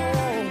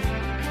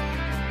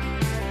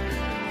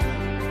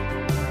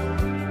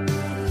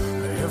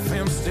 The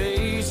FM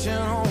station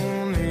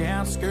on the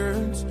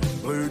outskirts,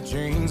 blue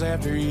jeans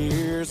after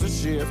years of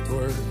shift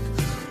work,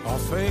 all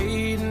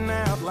fading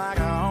out like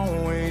I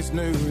always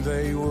knew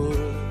they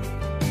would.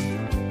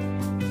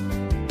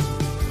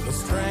 The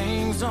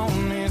strings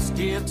on this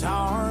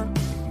guitar,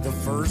 the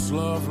first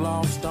love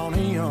lost on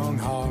a young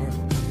heart,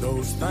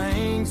 those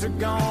things are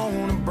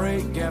gonna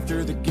break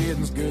after the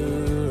getting's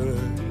good.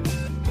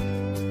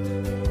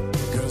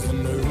 Cause the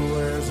new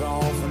wears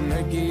off and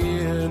they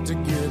get to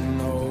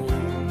getting old.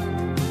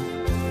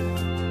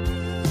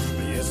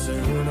 Yeah,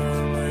 sooner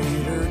or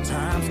later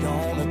time's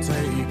gonna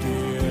take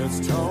its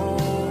toll.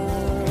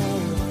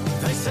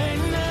 They say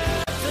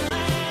nothing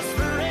lasts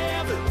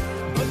forever,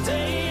 but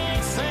they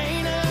ain't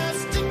seen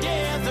us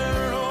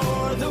together,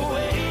 or the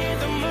way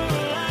the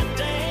moonlight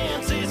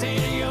dances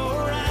in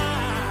your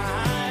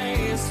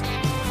eyes.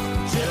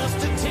 Just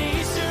a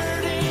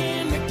t-shirt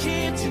in the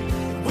kitchen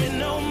with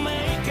no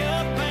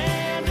makeup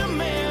and a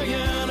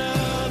million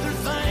other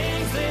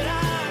things that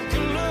I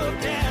can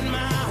look at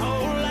my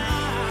whole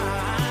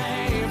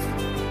life.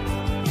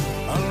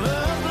 A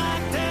love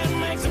like that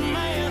makes a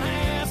man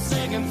have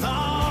second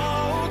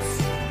thoughts.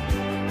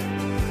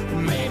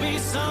 Maybe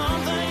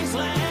some things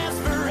last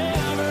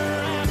forever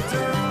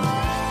after all.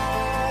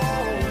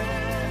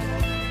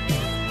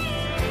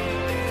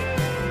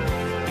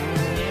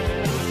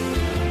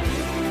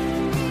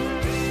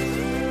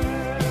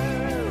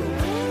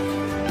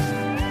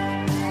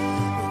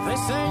 They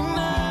say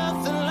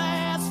nothing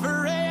lasts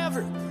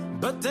forever,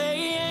 but they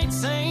ain't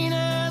seen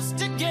us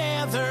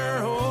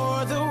together,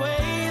 or the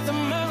way the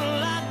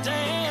moonlight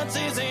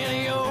dances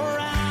in your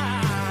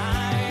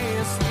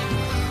eyes.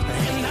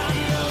 And I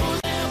know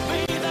there'll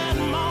be that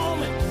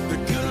moment the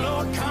good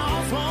Lord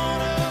calls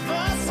one of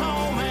us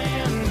home,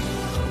 and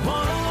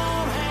one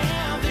won't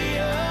have the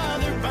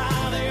other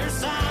by their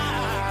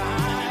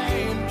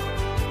side.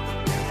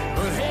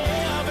 But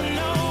heaven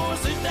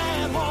knows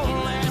that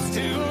won't last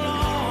too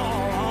long.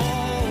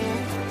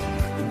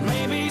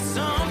 Maybe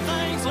some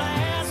things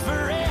last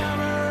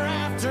forever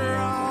after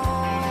all.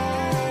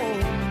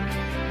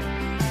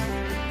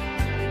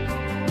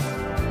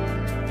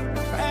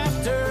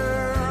 After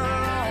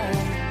all.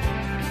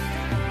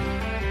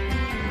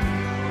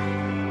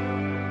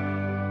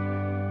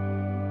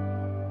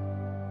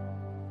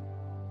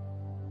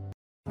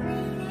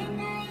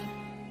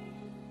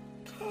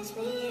 Catch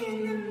me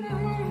in the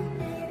morning,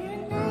 baby,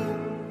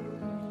 night.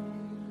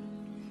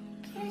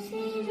 Catch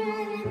me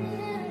driving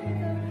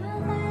down the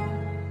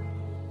road.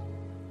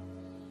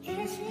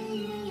 Catch me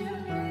in your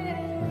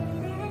early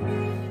night.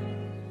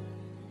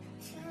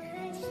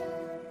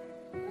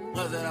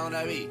 What's that on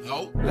that beat?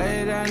 Oh.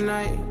 Late at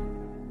night,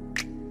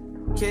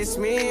 kiss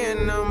me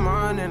in the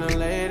morning or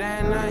late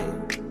at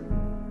night.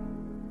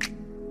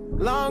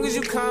 Long as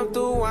you come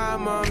through,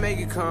 I'ma make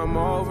it come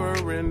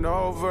over and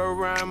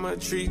over. I'ma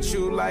treat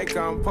you like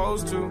I'm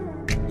supposed to.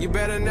 You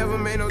better never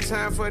make no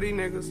time for these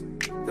niggas.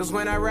 Cause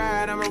when I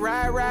ride, I'ma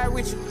ride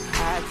with you.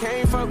 I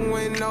can't fucking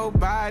with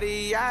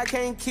nobody. I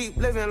can't keep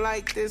living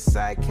like this,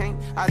 I can't.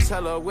 I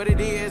tell her what it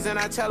is and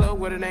I tell her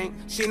what it ain't.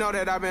 She know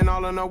that I've been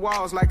all on the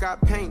walls like I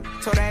paint.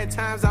 Told her at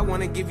times I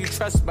wanna give you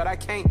trust, but I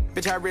can't.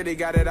 Bitch, I really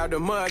got it out the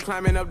mud,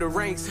 climbing up the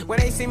ranks. When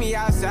they see me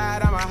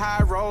outside, I'm a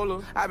high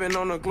roller. I've been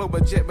on a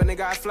global jet, but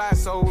nigga, I fly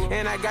solo.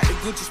 And I got the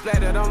Gucci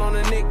splattered all on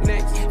the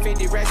knickknacks.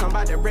 50 racks, I'm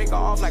about to break her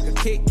off like a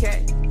Kit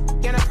Kat.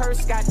 And a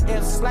purse got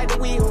F's, like the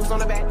wheels on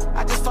the back.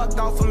 I just fucked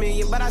off $1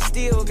 million, but I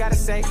still gotta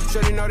say,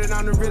 shorty know that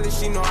I'm the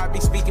realest, she know I be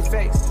speaking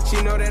facts.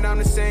 She know that I'm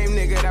the same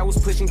nigga that was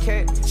pushing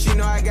cat. She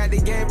know I got the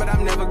game, but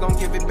I'm never gonna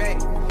give it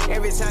back.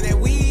 Every time that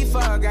we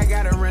fuck, I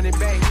gotta run it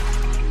back.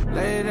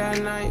 Late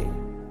at night,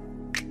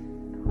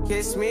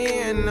 kiss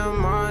me in the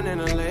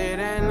morning or late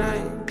at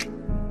night.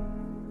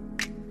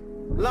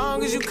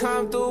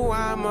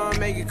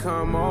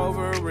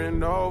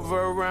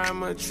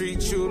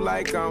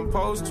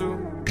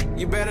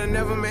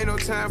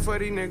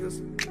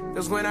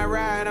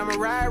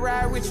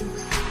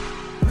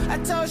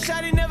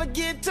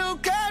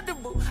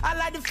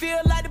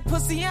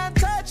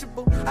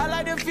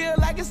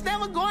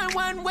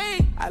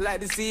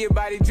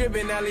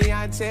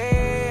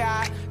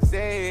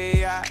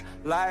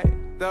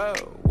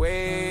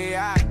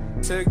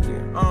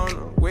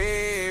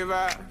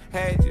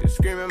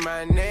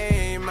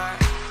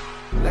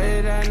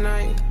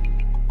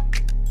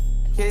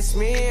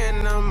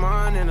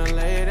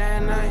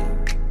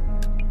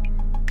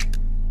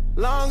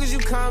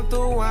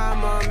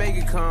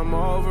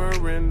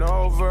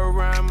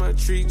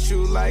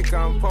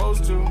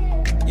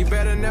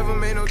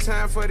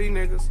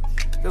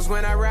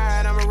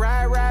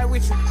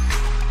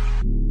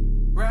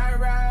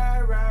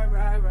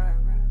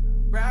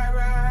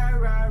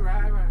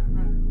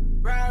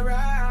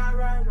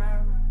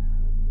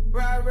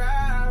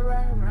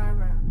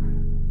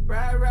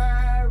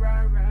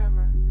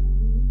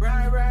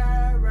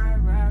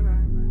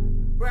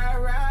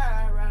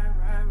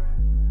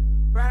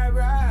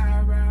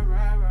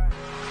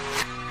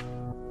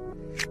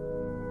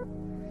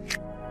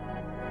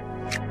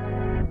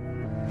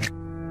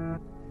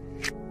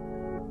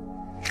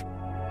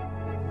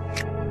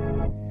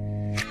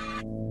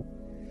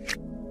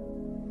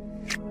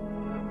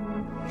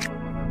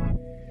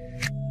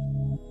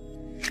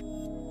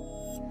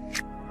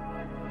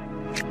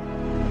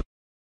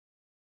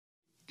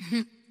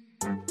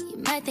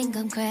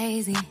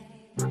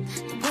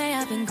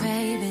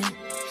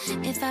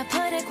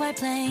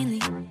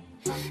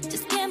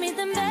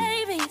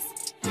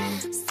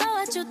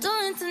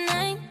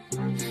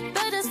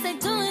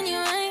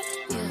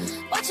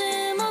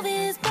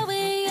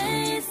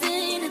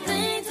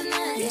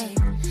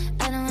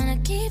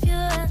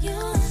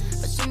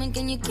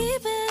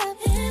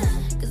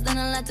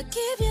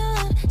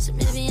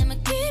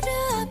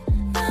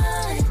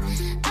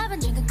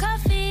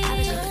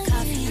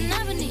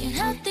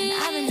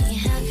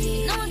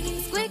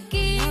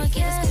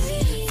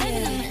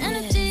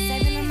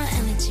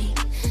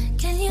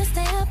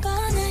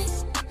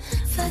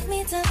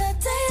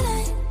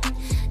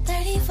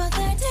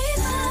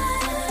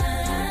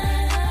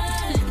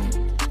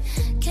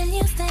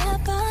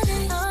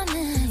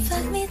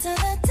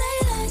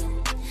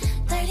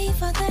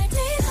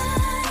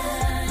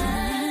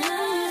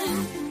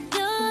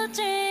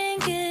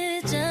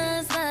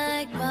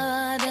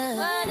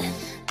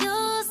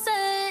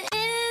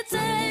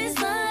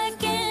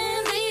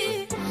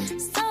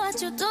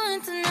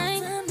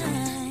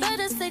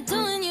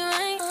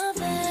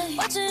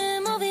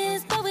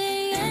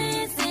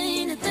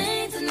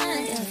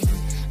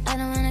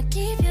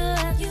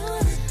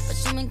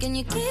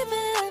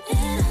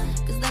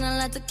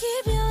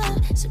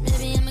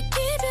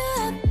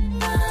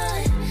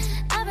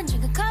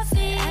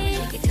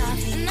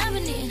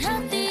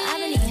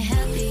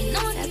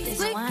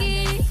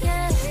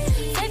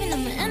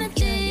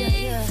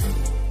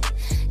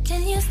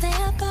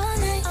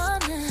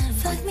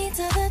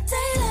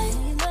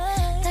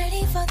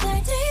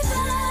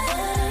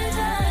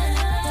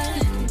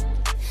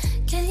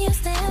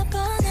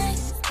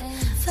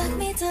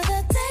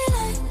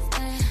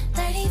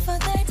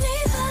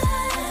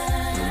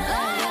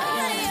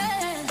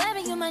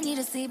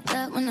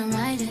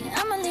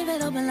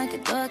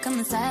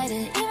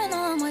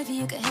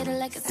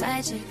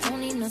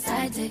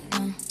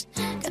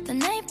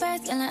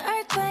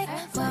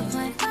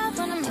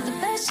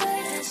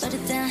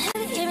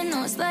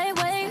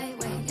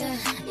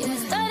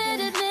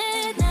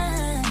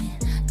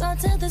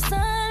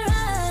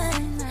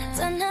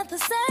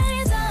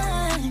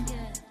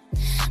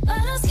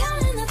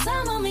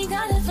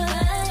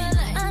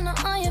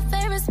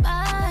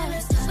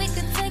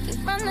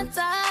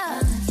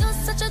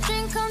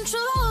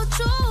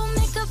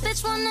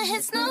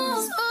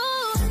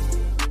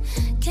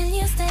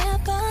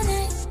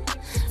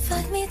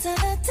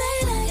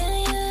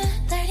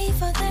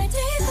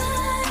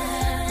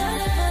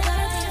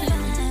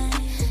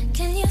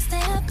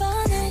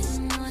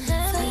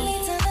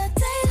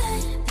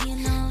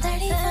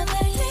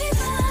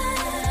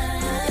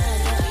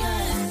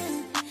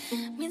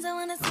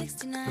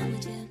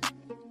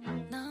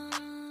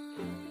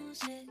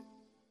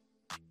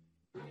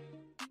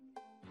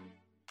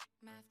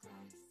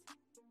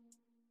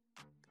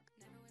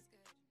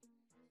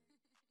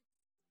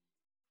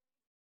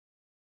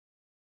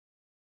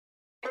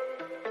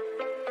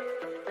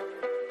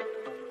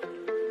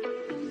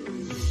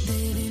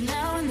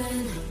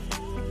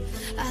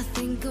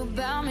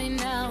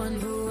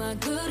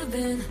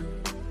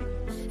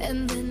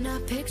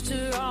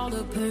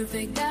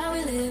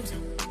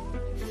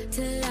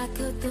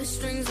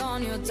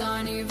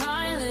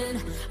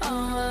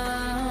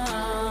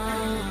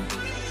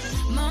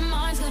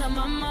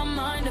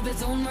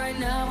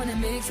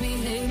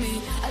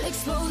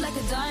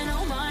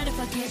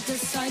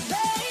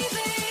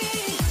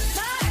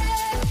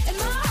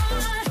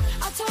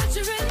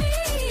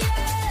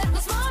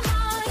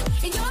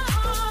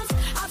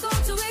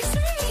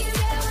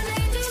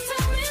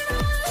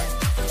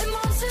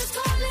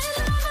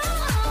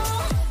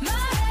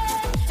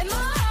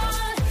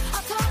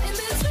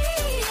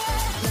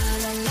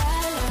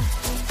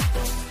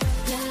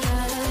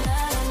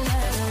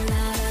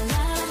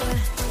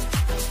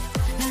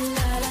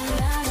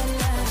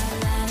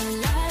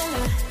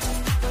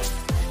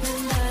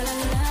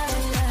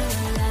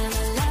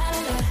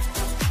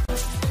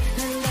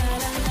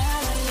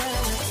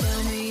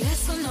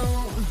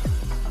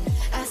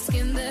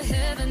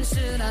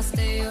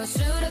 or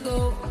should I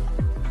go?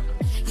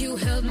 You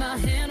held my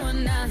hand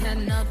when I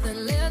had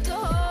nothing left to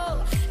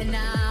hold, and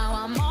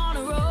now I'm on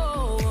a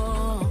roll.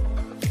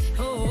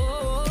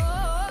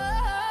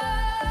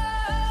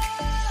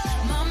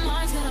 My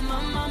mind's got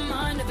my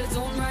mind of its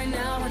own right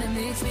now, and it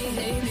makes me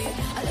hate me.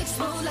 I'll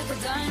explode like a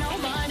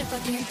dynamite if I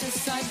can't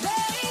decide,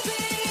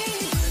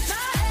 baby. My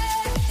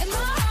head and my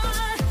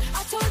heart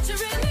are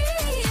torturing me.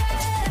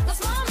 Yeah,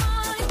 lost my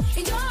mind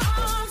in your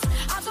arms.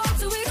 I go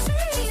to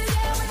extremes.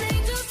 Yeah, when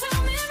angels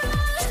tell me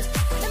run,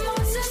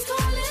 emotions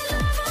calling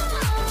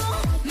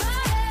love. My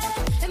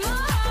head and my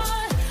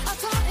heart are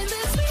caught in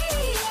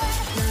between.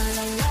 Yeah, la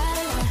la la la la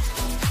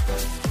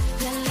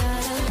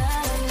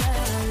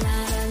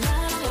la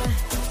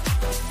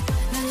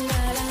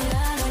la la la la la.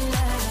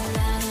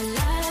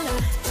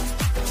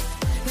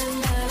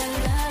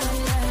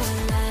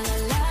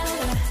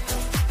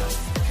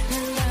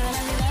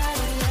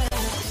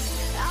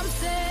 I'm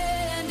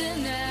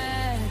standing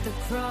at the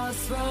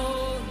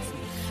crossroads.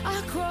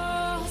 I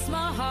cross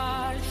my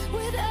heart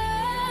with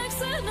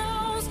X and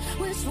O's.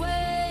 Which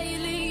way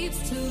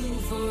leads to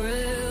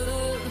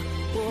forever?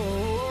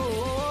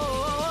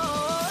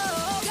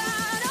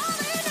 God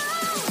only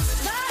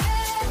knows. My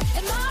head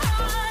and my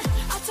heart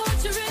are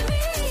torturing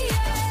me.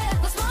 Yeah,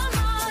 lost my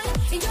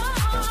mind in your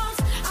arms.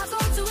 I go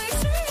to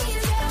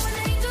extremes. Yeah, when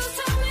angels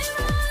tell me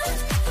run,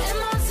 and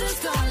monsters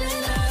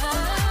calling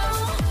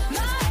out.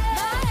 My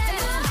head and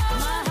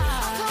my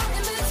heart are caught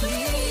in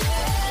between.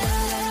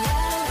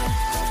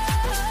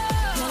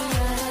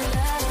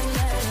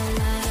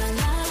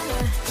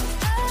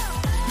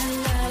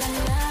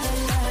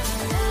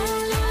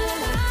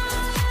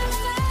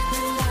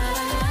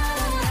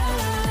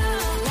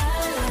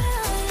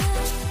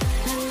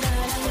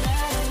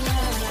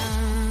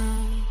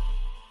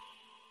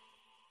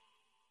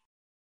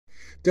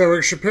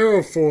 Derek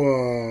Shapiro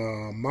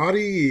for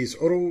Marty's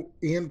Auto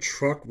and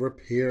Truck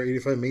Repair,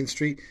 85 Main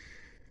Street,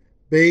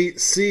 Bay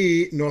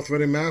C, North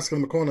Reading, Mass. Give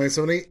them a call,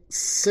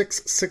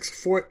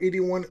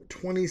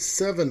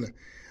 978-664-8127.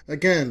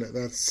 Again,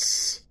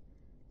 that's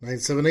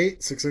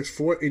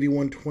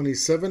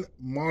 978-664-8127.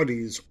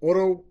 Marty's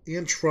Auto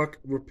and Truck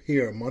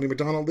Repair. Marty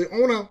McDonald, the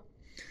owner.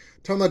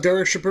 Tell them that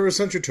Derek Shapiro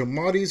sent you to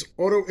Marty's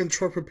Auto and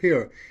Truck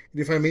Repair,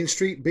 85 Main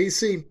Street, Bay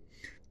C,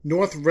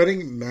 North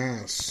Reading,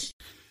 Mass.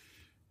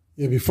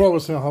 Yeah, before I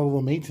was saying hello to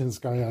the maintenance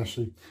guy,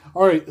 actually.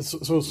 All right,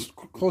 so it's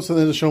close to the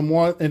end of the show.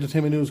 More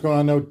entertainment news going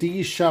on now.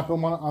 Dee's Shop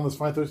on this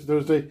fine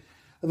Thursday.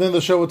 And then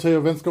the show will tell you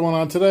events going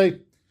on today.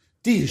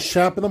 Dee's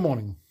Shop in the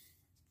morning.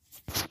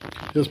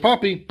 Here's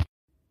Poppy.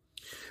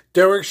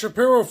 Derek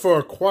Shapiro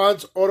for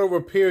Quads Auto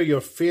Repair.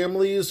 Your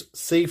family's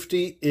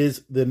safety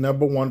is the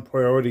number one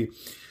priority.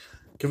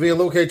 Convenient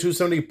located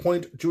 270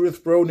 Point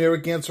Judith Road, near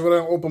Narragansett, Rhode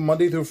Island. Open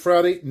Monday through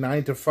Friday,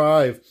 9 to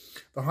 5.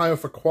 The hire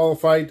for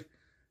qualified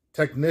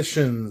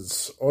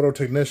technicians, auto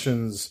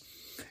technicians.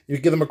 You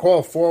can give them a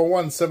call,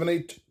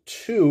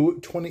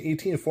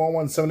 401-782-2018,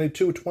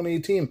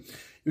 401-782-2018.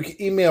 You can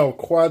email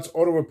Quads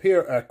Auto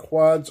Repair at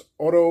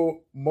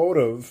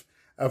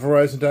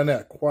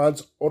quadsautomotive@verizon.net,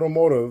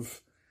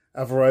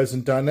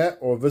 quadsautomotive@verizon.net,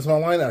 or visit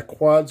online at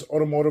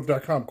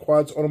quadsautomotive.com,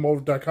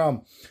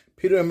 quadsautomotive.com.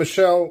 Peter and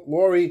Michelle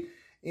Laurie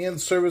and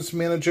Service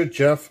Manager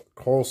Jeff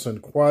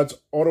Colson. Quads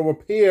Auto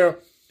Repair.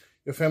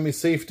 Your family's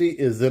safety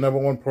is the number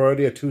one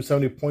priority at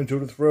 270 Point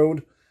Judith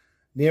Road,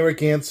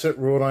 Narragansett,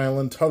 Rhode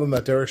Island. Tell them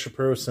that Derek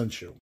Shapiro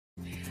sent you.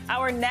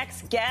 Our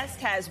next guest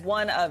has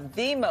one of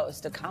the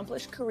most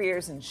accomplished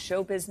careers in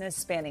show business,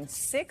 spanning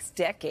 6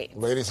 decades.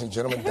 Ladies and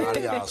gentlemen,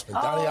 Donny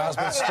Osmond. Donny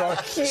Osmond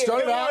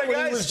started out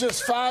when he was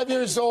just 5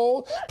 years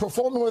old,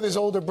 performing with his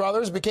older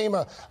brothers, became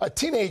a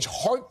teenage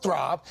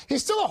heartthrob.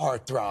 He's still a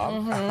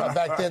heartthrob.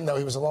 Back then, though,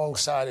 he was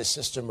alongside his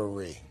sister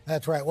Marie.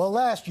 That's right. Well,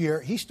 last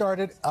year, he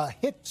started a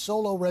hit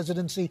solo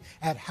residency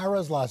at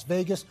Harrah's Las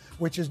Vegas,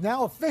 which has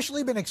now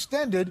officially been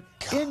extended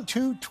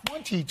into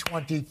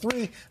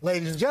 2023.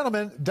 Ladies and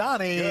gentlemen,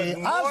 Donny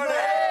Osmond.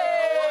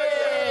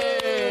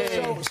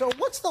 So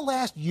what's the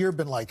last year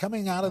been like,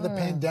 coming out of the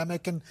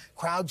pandemic and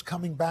crowds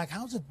coming back?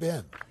 How's it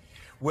been?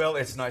 Well,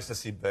 it's nice to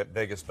see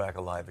Vegas back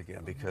alive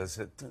again, because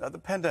the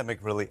pandemic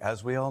really,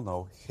 as we all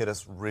know, hit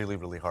us really,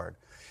 really hard.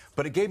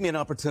 But it gave me an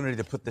opportunity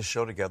to put this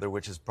show together,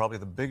 which is probably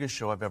the biggest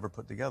show I've ever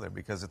put together,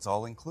 because it's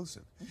all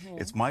inclusive.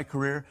 It's my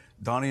career,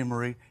 Donny and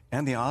Marie,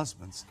 and the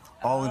Osmonds,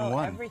 all in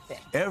one.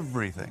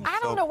 Everything. I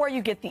don't know where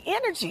you get the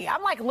energy.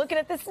 I'm like looking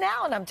at this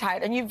now and I'm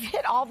tired. And you've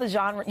hit all the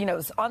genre, you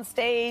know, on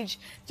stage,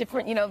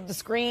 different, you know, the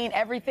screen,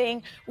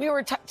 everything. We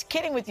were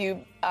kidding with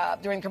you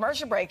during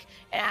commercial break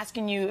and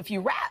asking you if you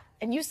rap.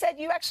 And you said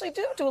you actually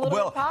do a little bit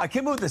of pop. I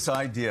came up with this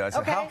idea. I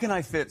said, how can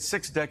I fit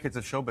 6 decades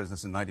of show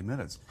business in 90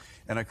 minutes?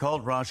 And I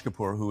called Raj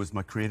Kapoor, who was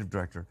my creative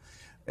director,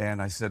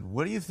 and I said,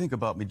 what do you think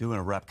about me doing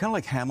a rap? Kind of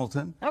like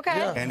Hamilton. Okay.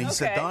 Yeah. And he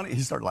said, Donny,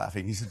 he started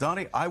laughing. He said,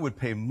 Donny, I would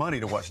pay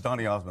money to watch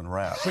Donny Osmond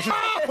rap.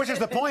 Which is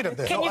the point of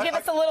this. Can you give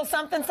us a little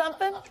something?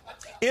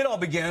 It all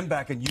began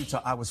back in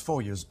Utah. I was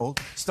 4 years old,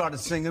 started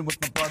singing with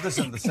my brothers,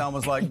 and the sound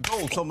was like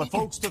gold. So my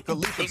folks took a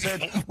leap and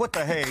said, what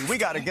the hey, we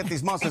got to get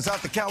these monsters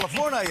out to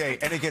California.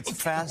 And it gets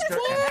faster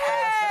and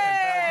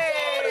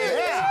faster and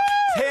faster.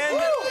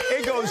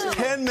 goes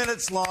 10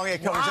 minutes long.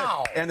 It covers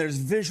Wow. it, and there's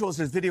visuals,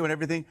 there's video and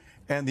everything.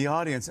 And the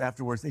audience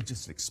afterwards, they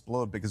just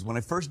explode because when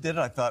I first did it,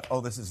 I thought,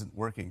 oh, this isn't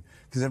working.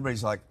 Because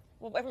everybody's like,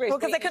 Well,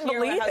 because they couldn't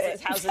believe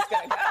it. How's this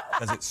going to go?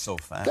 because it's so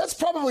fast. That's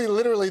probably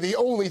literally the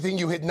only thing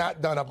you had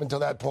not done up until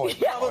that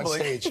point on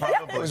stage.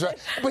 Probably. Was right.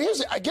 But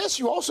I guess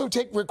you also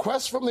take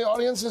requests from the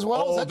audience as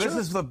well. Oh, is that this true?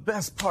 is the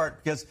best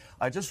part because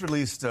I just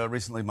released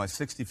recently my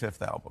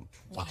 65th album.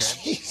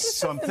 Okay?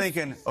 So I'm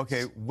thinking,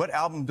 okay, what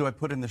album do I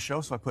put in the show?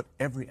 So I put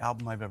every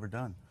album I've ever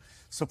done.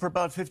 So for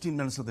about 15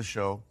 minutes of the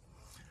show,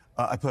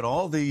 I put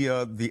all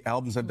the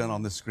albums I've done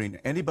on the screen.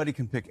 Anybody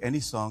can pick any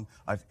song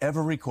I've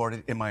ever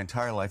recorded in my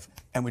entire life,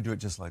 and we do it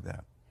just like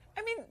that.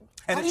 I mean,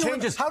 and it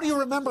changes. How do you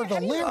remember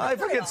the lyrics? I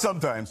forget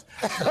sometimes.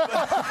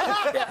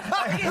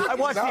 I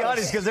watch the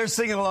audience because they're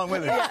singing along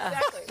with it. Yeah,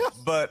 exactly.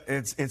 But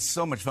it's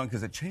so much fun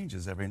because it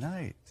changes every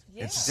night.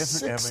 Yeah. It's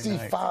different every night.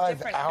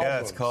 65 albums. Yeah,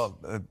 it's called,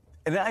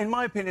 and in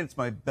my opinion, it's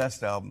my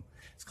best album.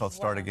 It's called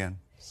Start Again.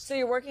 So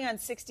you're working on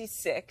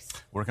 66.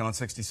 Working on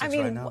 66 I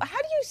mean, right now. how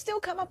do you still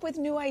come up with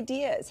new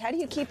ideas? How do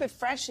you keep it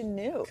fresh and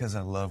new? Because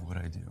I love what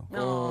I do.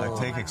 Oh, I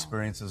take wow.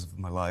 experiences of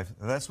my life.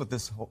 That's what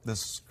this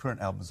current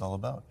album is all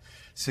about.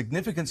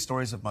 Significant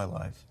stories of my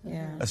life.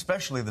 Yeah.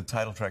 Especially the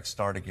title track,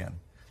 Start Again.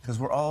 Because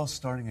we're all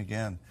starting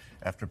again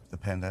after the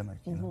pandemic.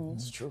 You know?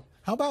 It's true.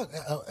 How about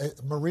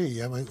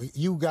Marie? I mean,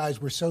 you guys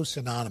were so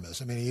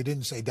synonymous. I mean, you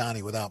didn't say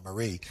Donnie without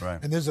Marie. Right.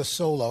 And there's a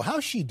solo.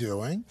 How's she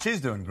doing?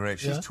 She's doing great.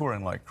 She's Yeah?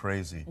 touring like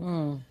crazy.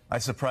 I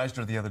surprised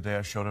her the other day.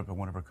 I showed up at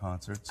one of her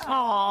concerts.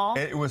 Aww.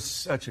 It was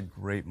such a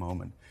great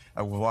moment.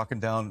 I was walking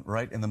down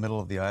right in the middle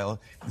of the aisle.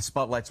 The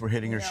spotlights were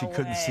hitting her. No She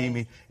couldn't see way.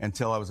 me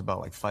until I was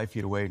about like 5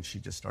 feet away, and she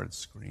just started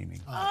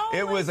screaming. Oh,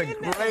 it my was a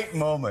goodness. great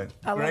moment.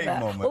 I love Great that.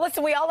 moment. Well,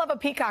 listen, we all love a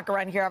peacock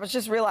around here. I was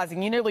just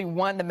realizing you nearly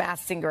won the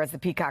Masked Singer as the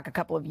peacock a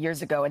couple of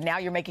years ago, and now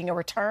you're making a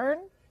return.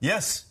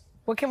 Yes.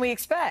 What can we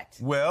expect?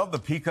 Well, the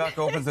Peacock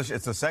opens.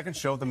 It's the second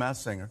show of The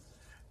Masked Singer,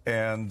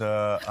 and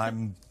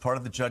I'm part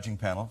of the judging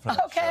panel for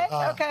that Okay,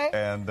 show. okay.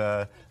 And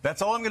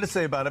that's all I'm going to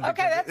say about it.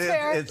 Okay, because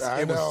that's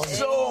fair. It was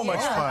so much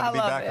Yeah, fun I to be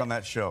love back it. on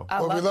that show. I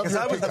love Because it.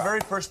 I was the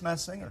very first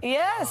Masked Singer.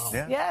 Yes,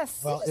 Yeah. yes.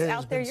 Well, it has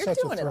out there, been you're such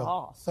doing a it thrill.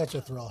 all. Such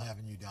a thrill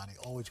having you, Donnie.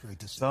 Always great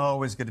to see It's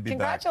always good to be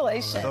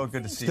Congratulations. back. So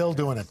good to see Still you.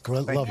 doing it.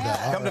 Love Thank you.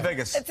 that. All Come to right.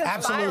 Vegas. It's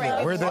Absolutely.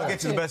 inspiring. We're there. I'll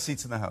get you the best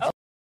seats in the house.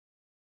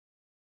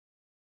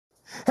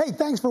 Hey,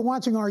 thanks for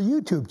watching our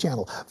YouTube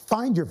channel.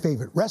 Find your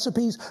favorite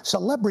recipes,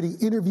 celebrity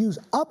interviews,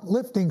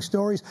 uplifting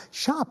stories,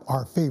 shop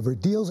our favorite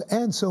deals,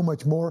 and so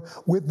much more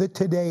with the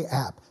Today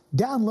app.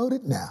 Download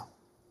it now.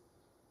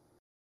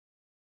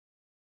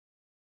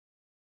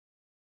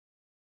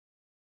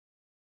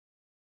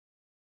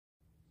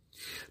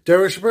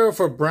 Derek Shapiro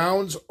for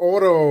Brown's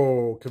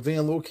Auto,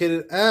 conveniently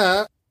located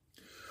at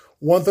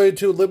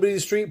 132 Liberty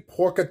Street,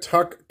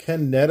 Pawcatuck,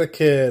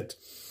 Connecticut.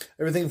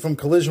 Everything from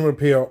collision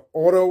repair,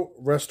 auto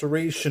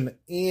restoration,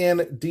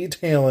 and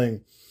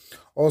detailing.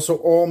 Also,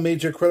 all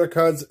major credit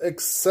cards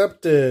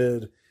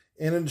accepted,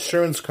 and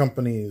insurance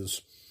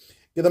companies.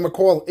 Give them a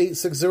call,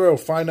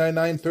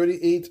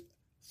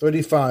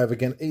 860-599-3835.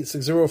 Again,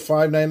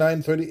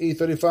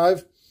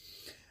 860-599-3835.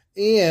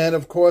 And,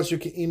 of course, you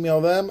can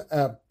email them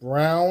at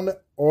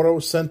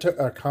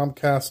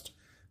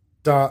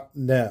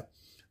brownautocenter@comcast.net.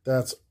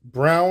 That's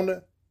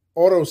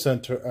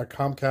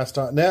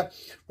brownautocenter@comcast.net.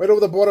 Right over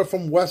the border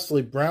from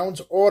Wesley,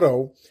 Brown's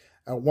Auto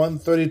at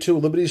 132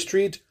 Liberty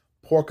Street,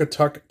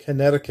 Pawcatuck,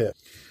 Connecticut.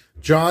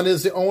 John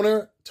is the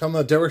owner. Tell him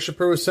that Derek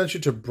Shapiro sent you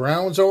to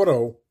Brown's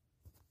Auto.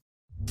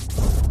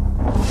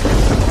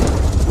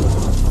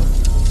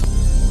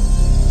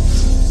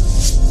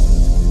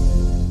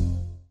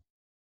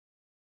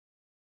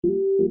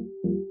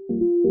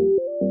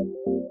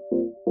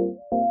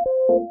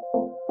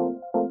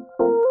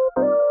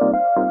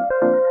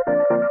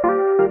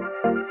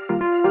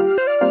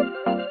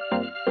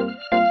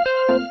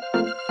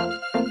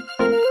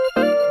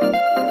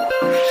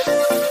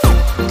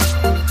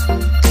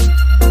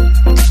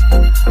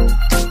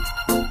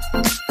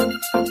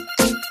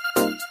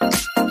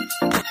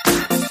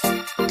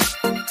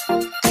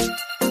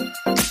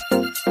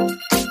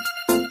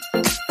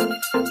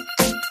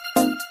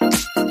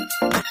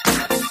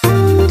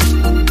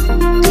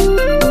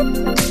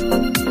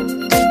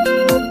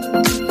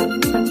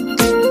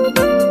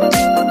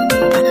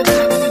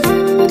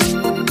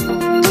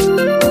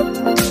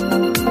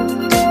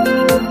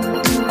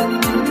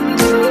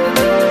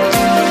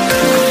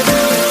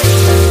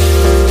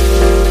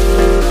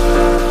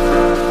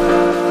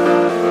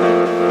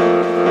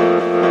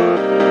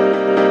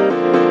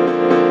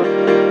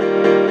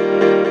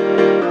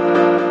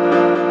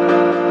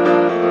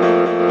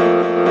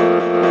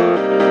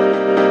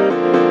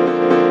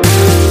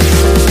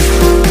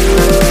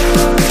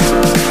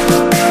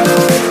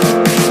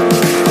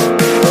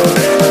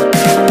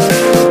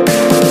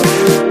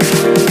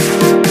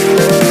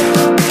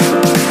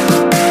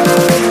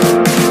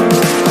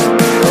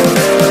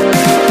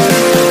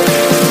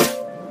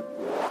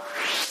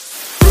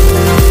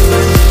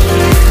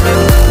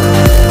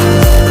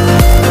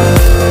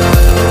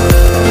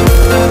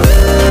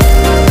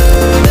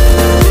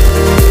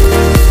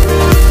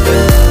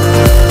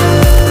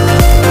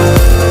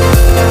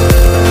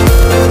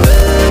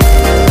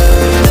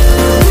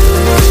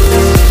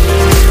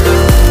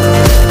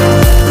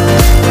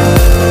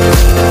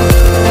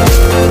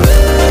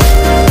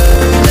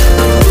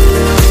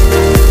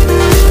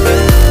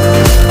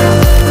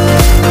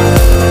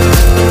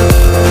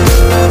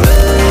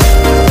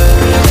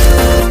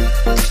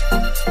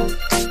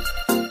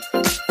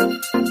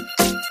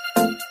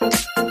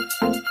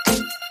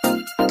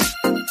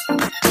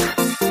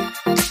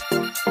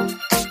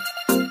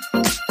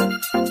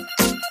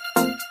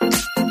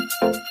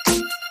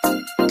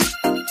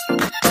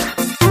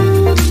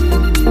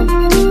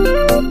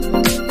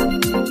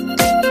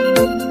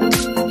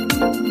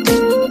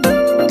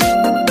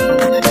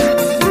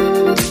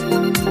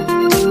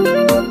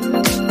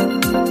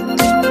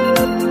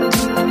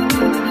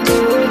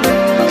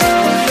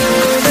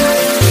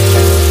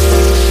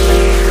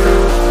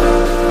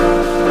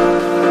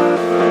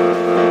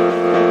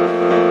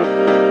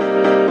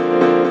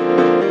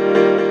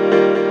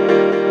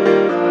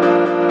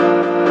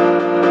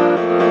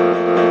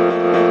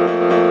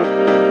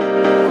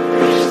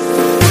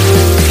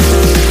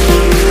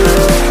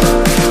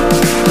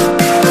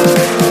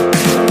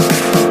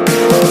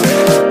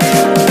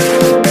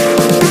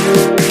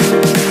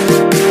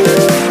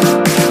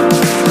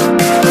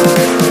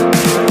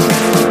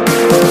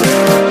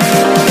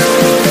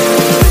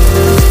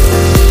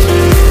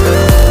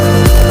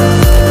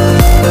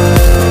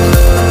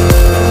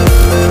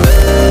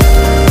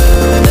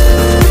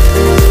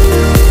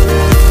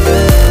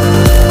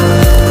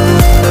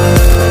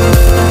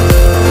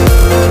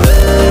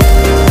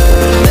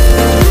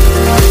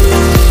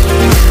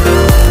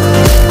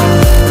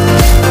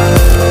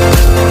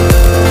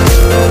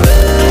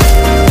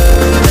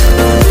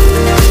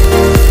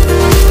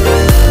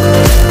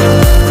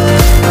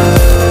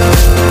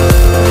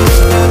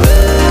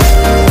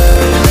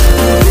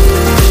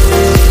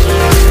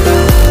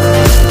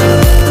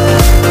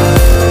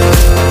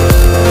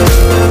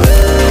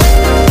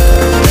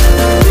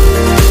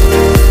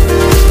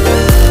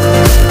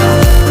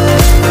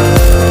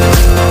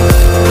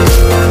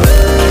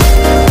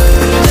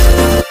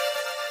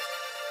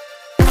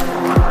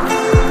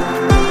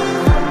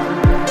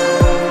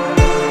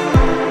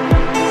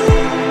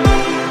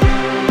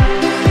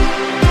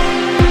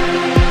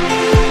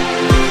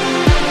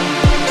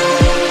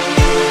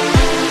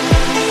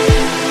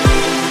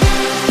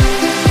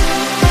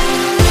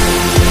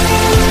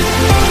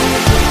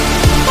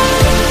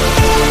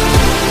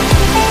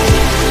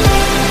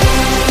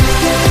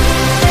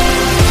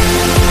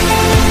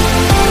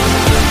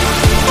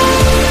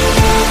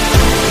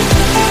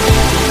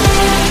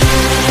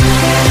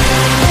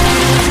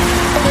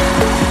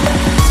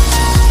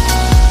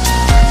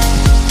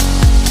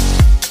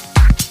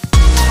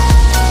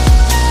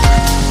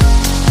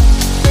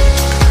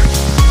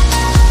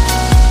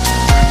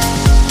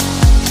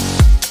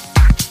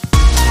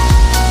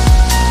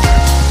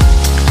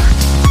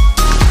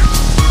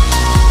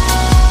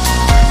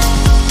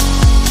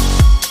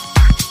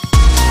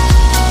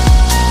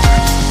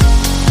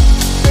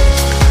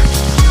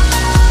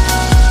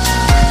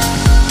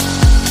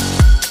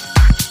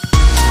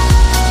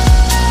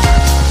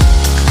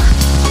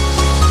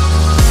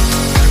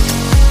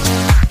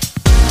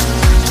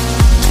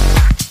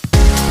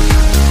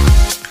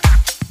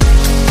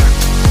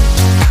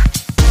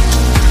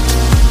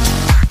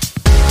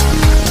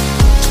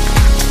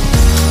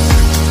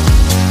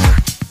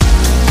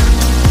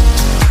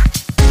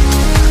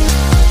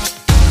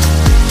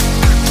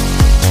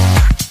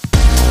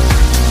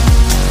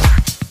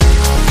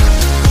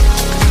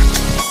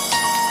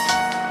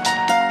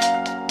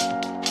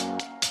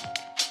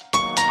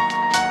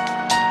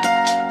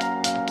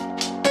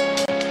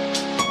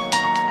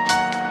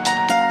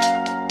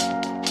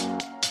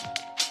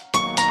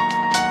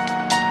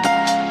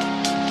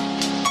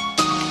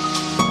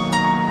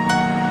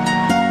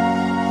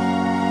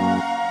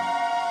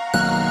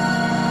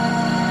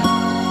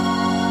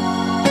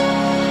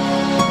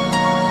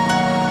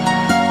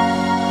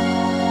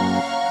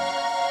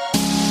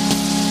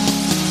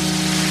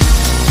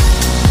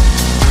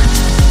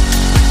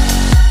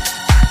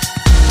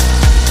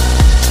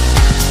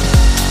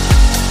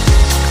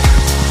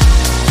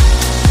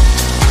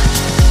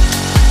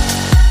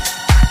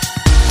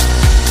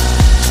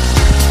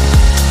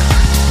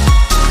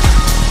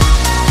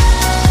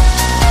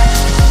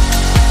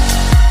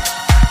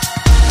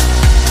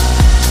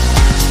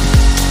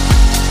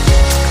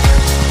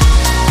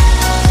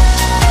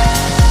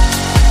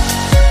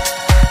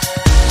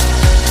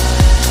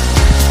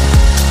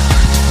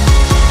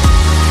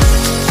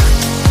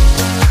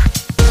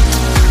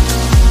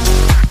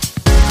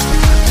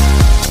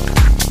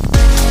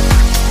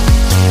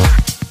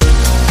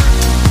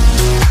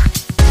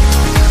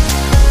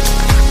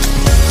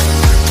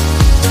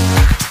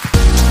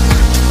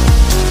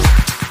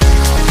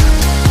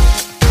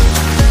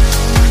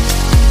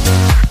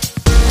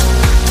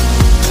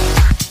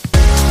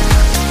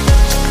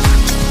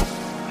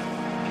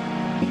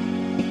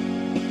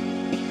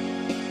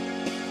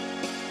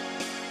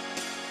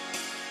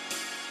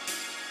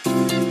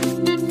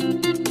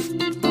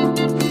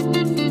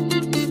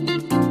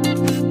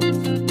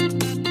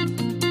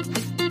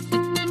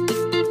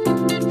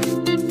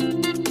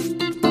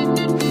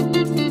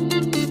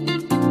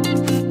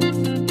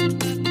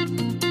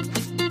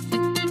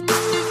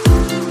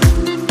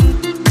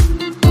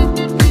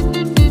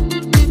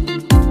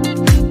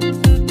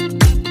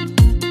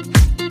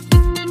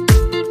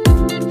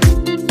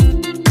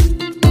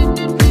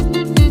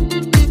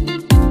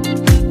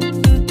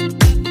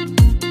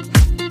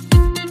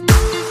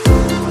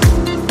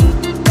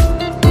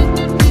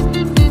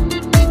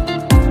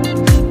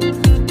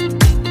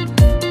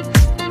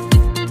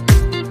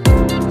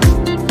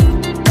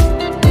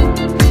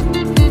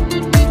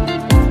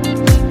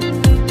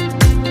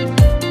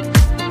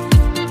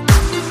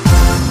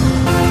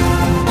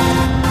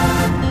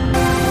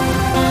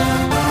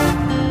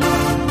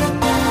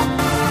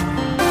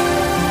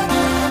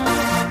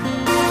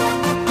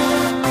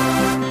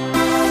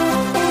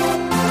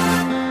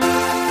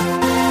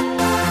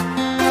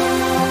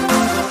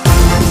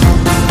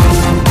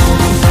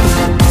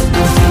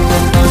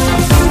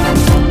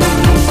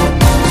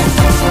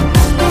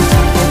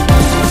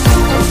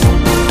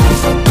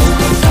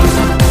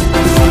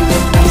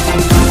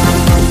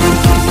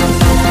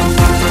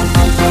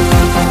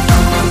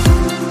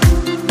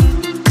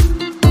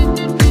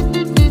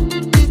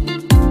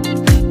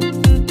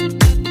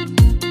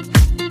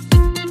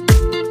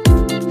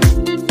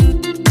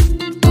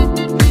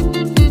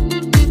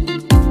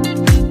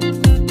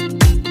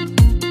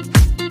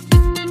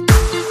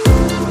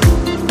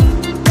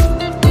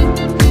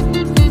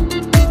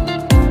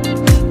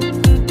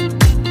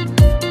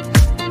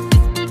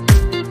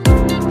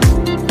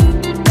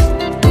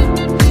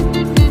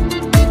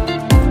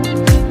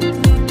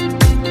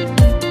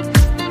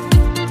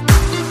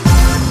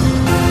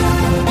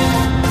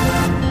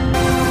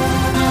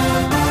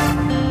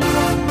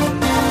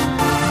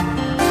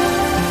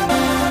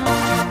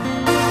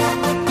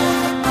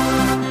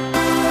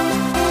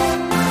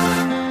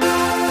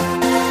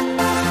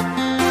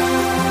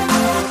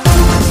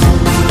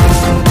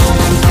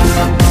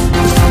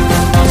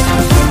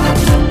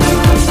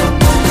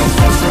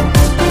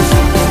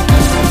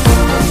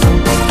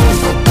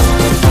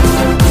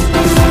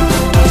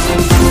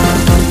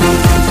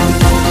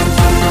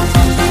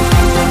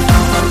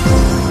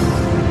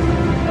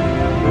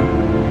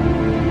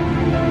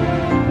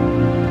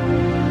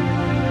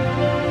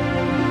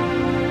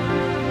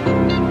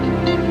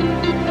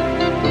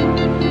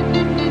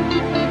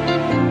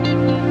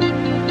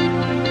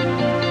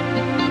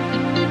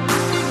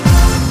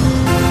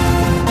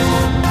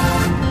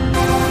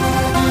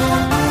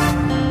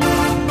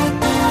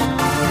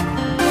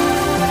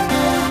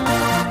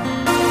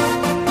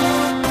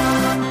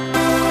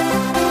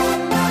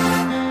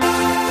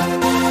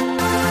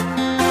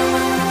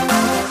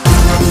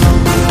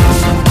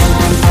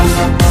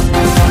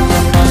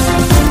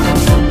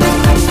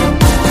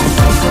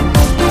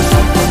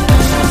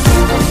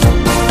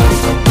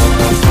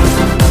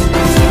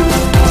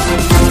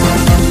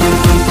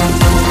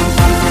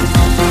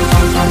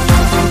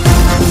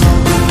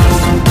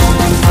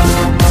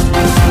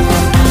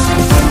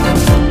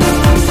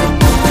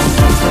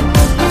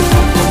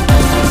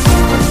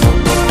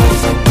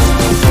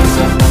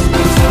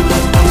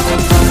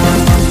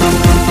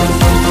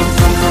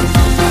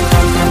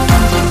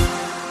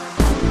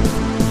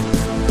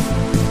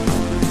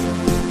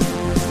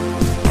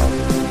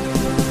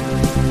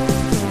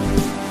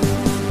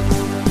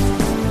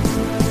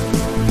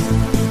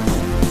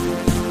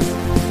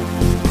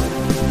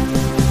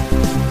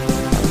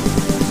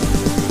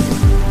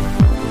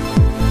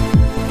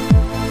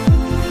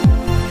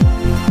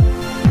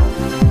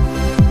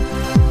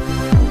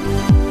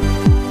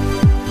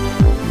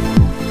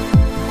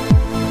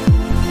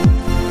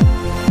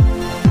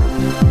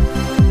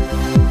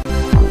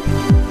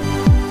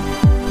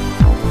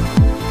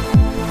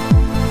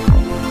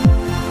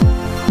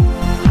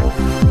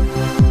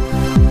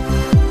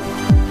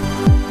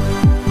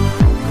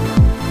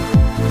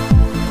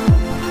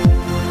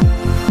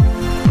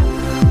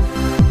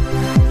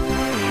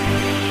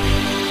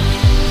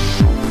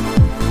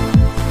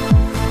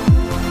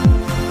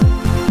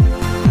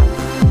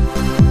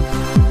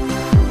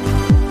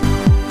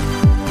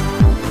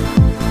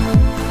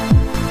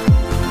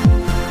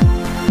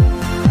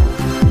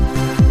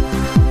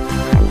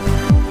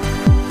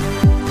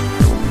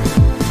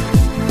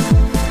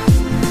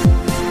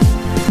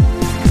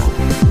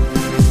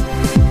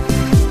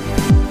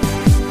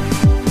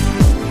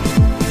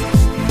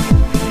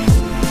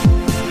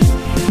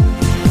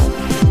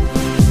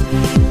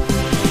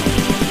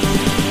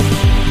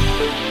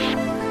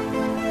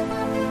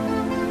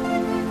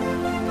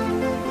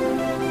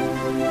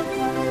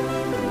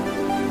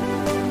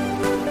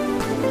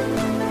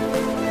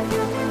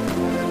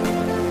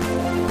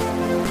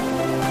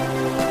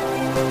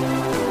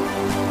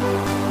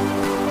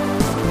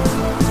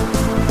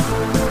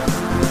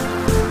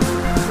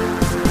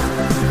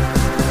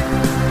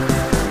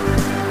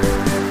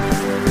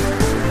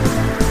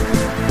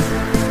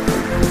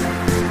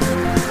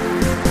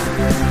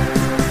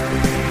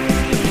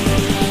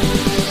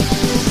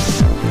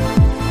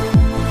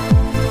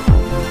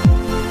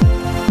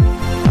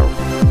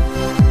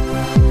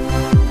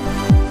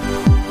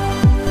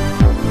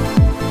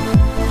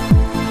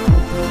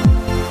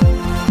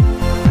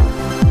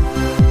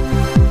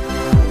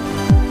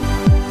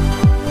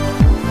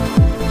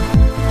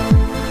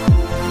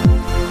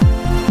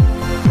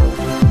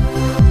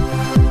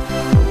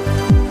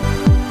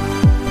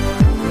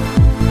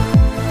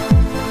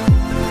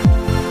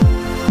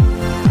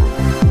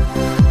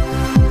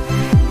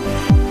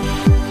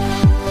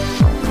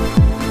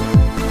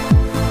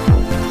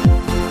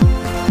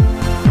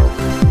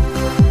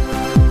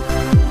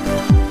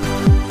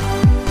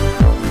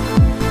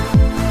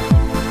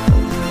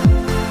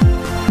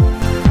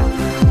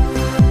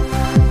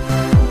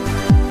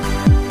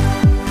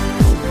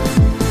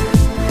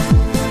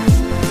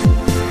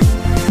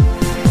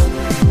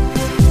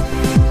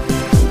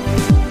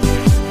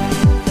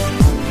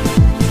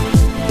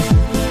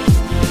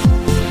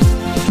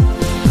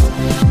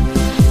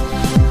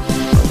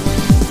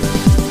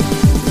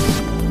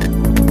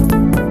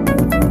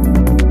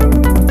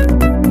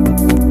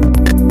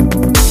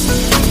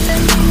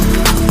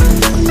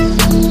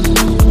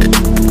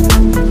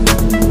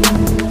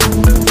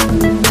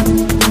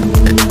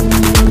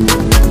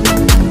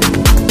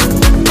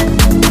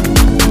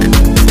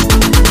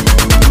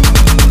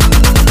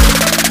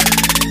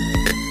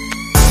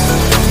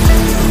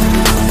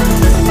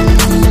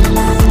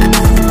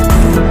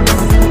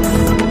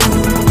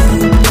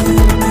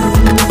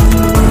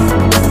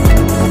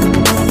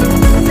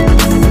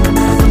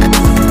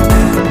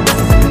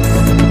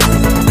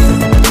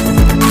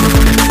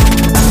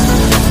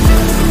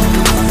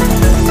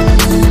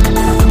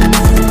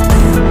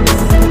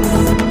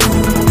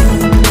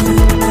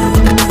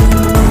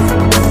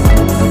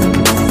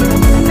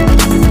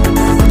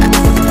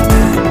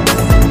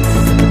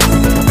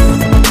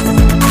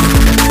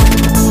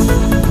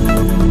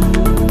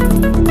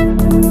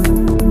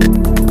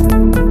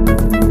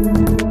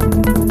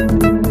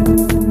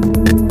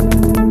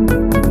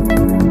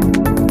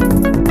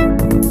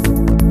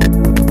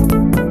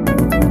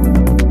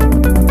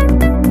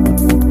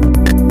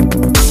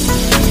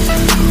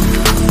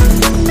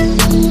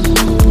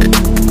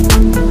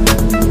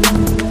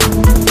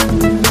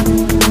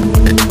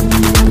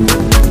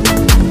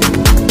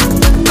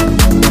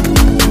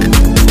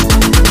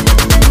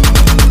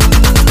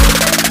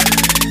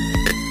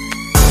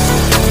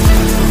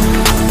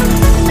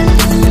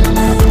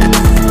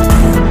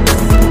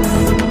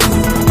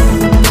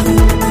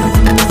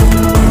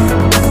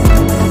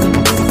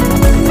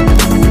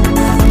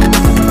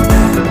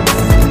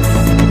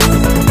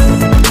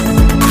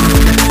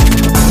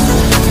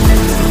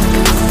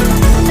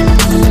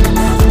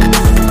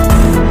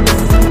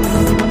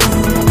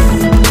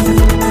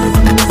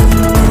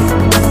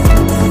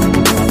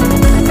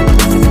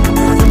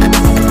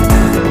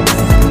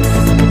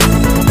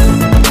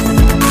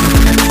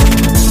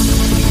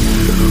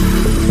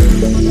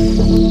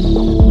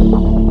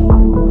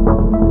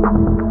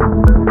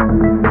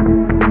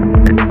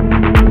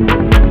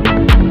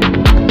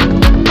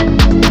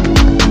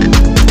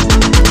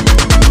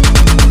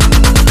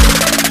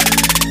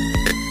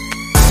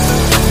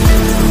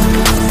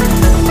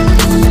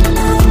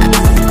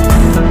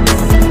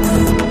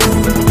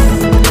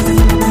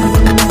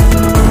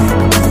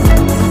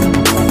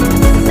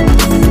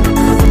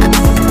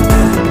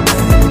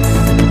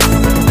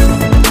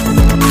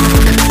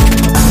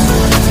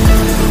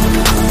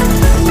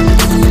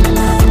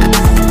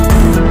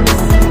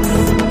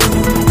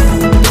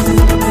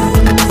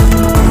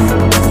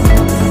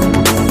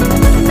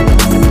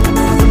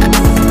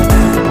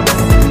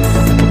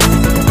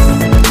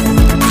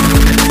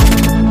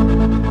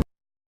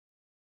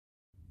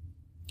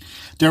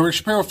 Derek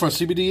Shapiro for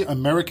CBD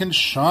American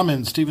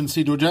Shaman. Stephen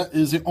C. Dojet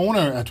is the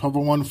owner at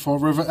 1201 Fall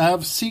River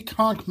Ave,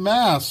 Seekonk,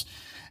 Mass.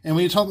 And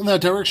when you tell them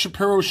that Derek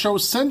Shapiro Show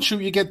sent you,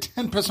 you get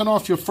 10%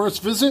 off your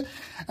first visit,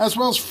 as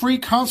well as free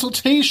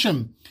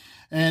consultation.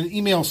 And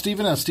email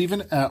Stephen at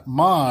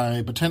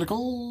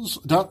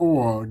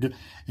mybotanicals.org.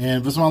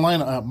 And visit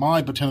online at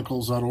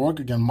mybotanicals.org.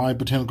 Again,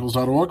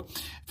 mybotanicals.org.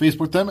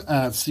 Facebook them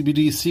at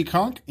CBD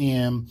Seekonk.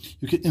 And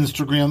you can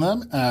Instagram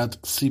them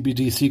at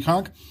CBD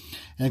Seekonk.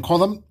 And call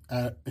them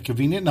at a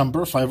convenient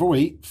number,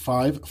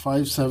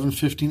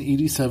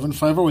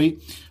 508-557-1587,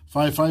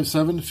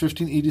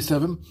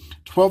 508-557-1587.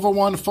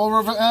 1201 Fall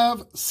River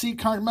Ave,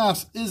 Seekonk,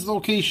 Mass. is the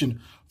location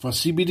for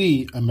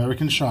CBD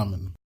American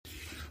Shaman.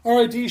 All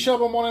right, D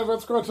Shop on morning.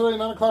 Let's go today.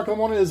 9 o'clock in the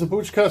morning is a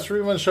Boochcast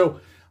rerun show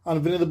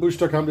on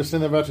VinnyTheBooch.com. Just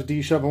send that out to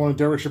D Shop on morning.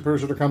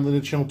 DerekShapiro.com, the new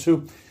channel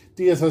 2.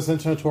 DSS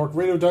Internet Talk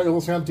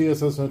Radio.com,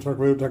 DSS Internet Talk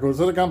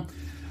Radio.com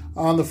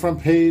on the front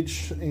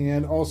page.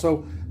 And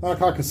also 9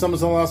 o'clock is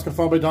Summers in Alaska,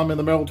 followed by Don Man,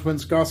 the Merrill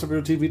Twins,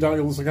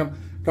 GossipRadioTV.com,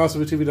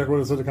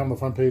 GossipRadioTV.com, the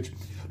front page.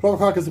 12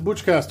 o'clock is the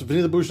Boochcast,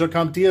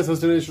 VinnyTheBooch.com,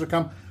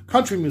 DSS.com,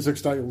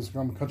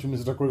 CountryMusics.com,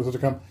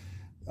 CountryMusic.com.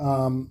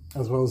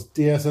 As well as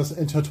DSS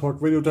Internet Talk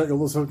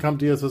Radio.com,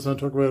 DSS Internet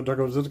Talk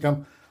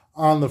Radio.com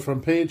on the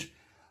front page.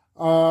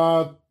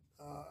 And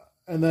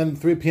then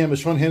 3 p.m. is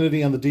Sean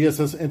Hannity on the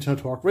DSS Internet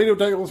Talk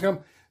Radio.com,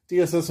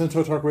 DSS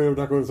Internet Talk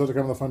Radio.com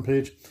on the front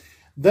page.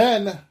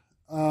 Then,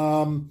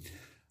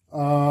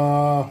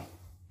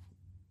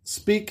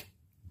 Speak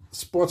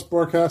Sports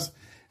Broadcast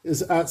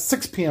is at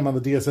 6 p.m. on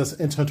the DSS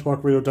Internet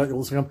Talk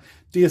Radio.com,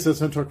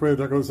 DSS Internet Talk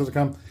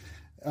Radio.com.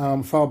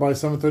 Followed by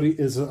 7:30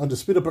 is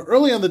Undisputed, but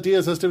early on the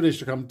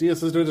DSS.com,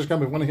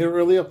 DSS.com, if you want to hear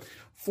earlier,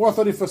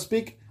 4:30 for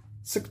Speak,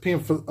 6 p.m.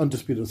 for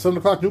Undisputed. 7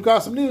 o'clock, new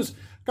gossip news,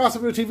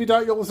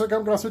 GossipRadioTV.com,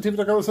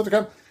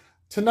 GossipRadioTV.com.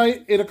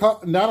 Tonight,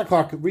 9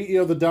 o'clock,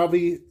 re-air the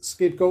Davi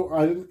Scapegoat.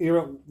 I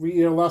didn't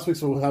re-air last week,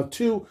 so we'll have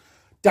 2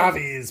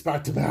 Davis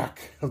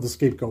back-to-back of the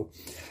Scapegoat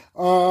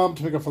to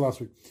make up for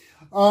last week.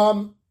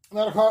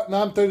 9 o'clock,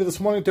 9:30 this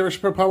morning, Derek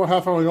Shapiro Power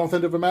Half Hour in North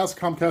Andover, Mass,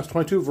 Comcast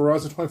 22,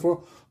 Verizon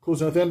 24,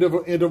 closing North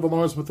Andover,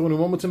 Lawrence, Bethune, and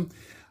Wilmington.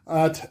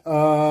 At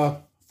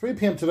 3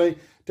 p.m. today,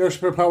 Derek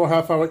Shapiro Power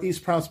Half Hour,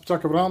 East Province,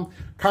 Pawtucket, Rhode Island,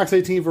 Cox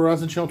 18,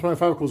 Verizon Channel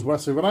 25, closing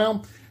Wesley, Rhode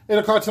Island. 8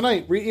 o'clock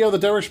tonight, re-air the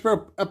Derek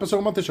Shapiro episode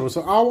of Monthly Show. It's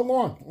an hour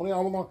long, only an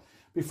hour long.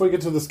 Before you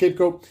get to the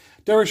Scapegoat,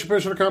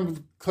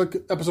 DerekShapiro.com, click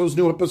new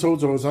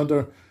episodes, or it's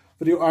under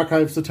Video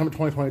Archive, September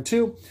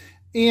 2022.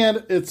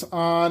 And it's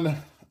on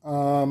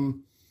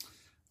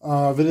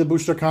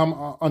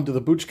VinnyTheBooch.com under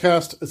the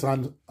Boochcast. It's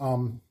on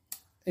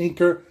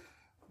Anchor.fm,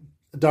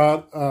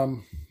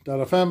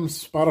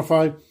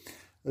 Spotify.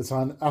 It's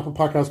on Apple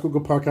Podcasts, Google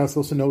Podcasts,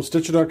 Listen Notes,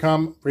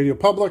 Stitcher.com, Radio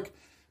Public,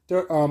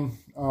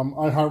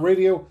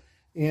 iHeartRadio,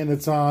 and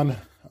it's on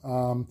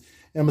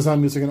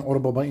Amazon Music and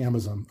Audible by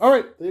Amazon. All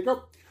right, there you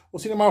go. We'll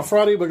see you tomorrow,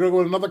 Friday. We're going to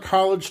go to another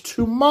college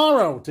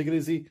tomorrow. Take it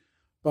easy.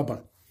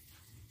 Bye-bye.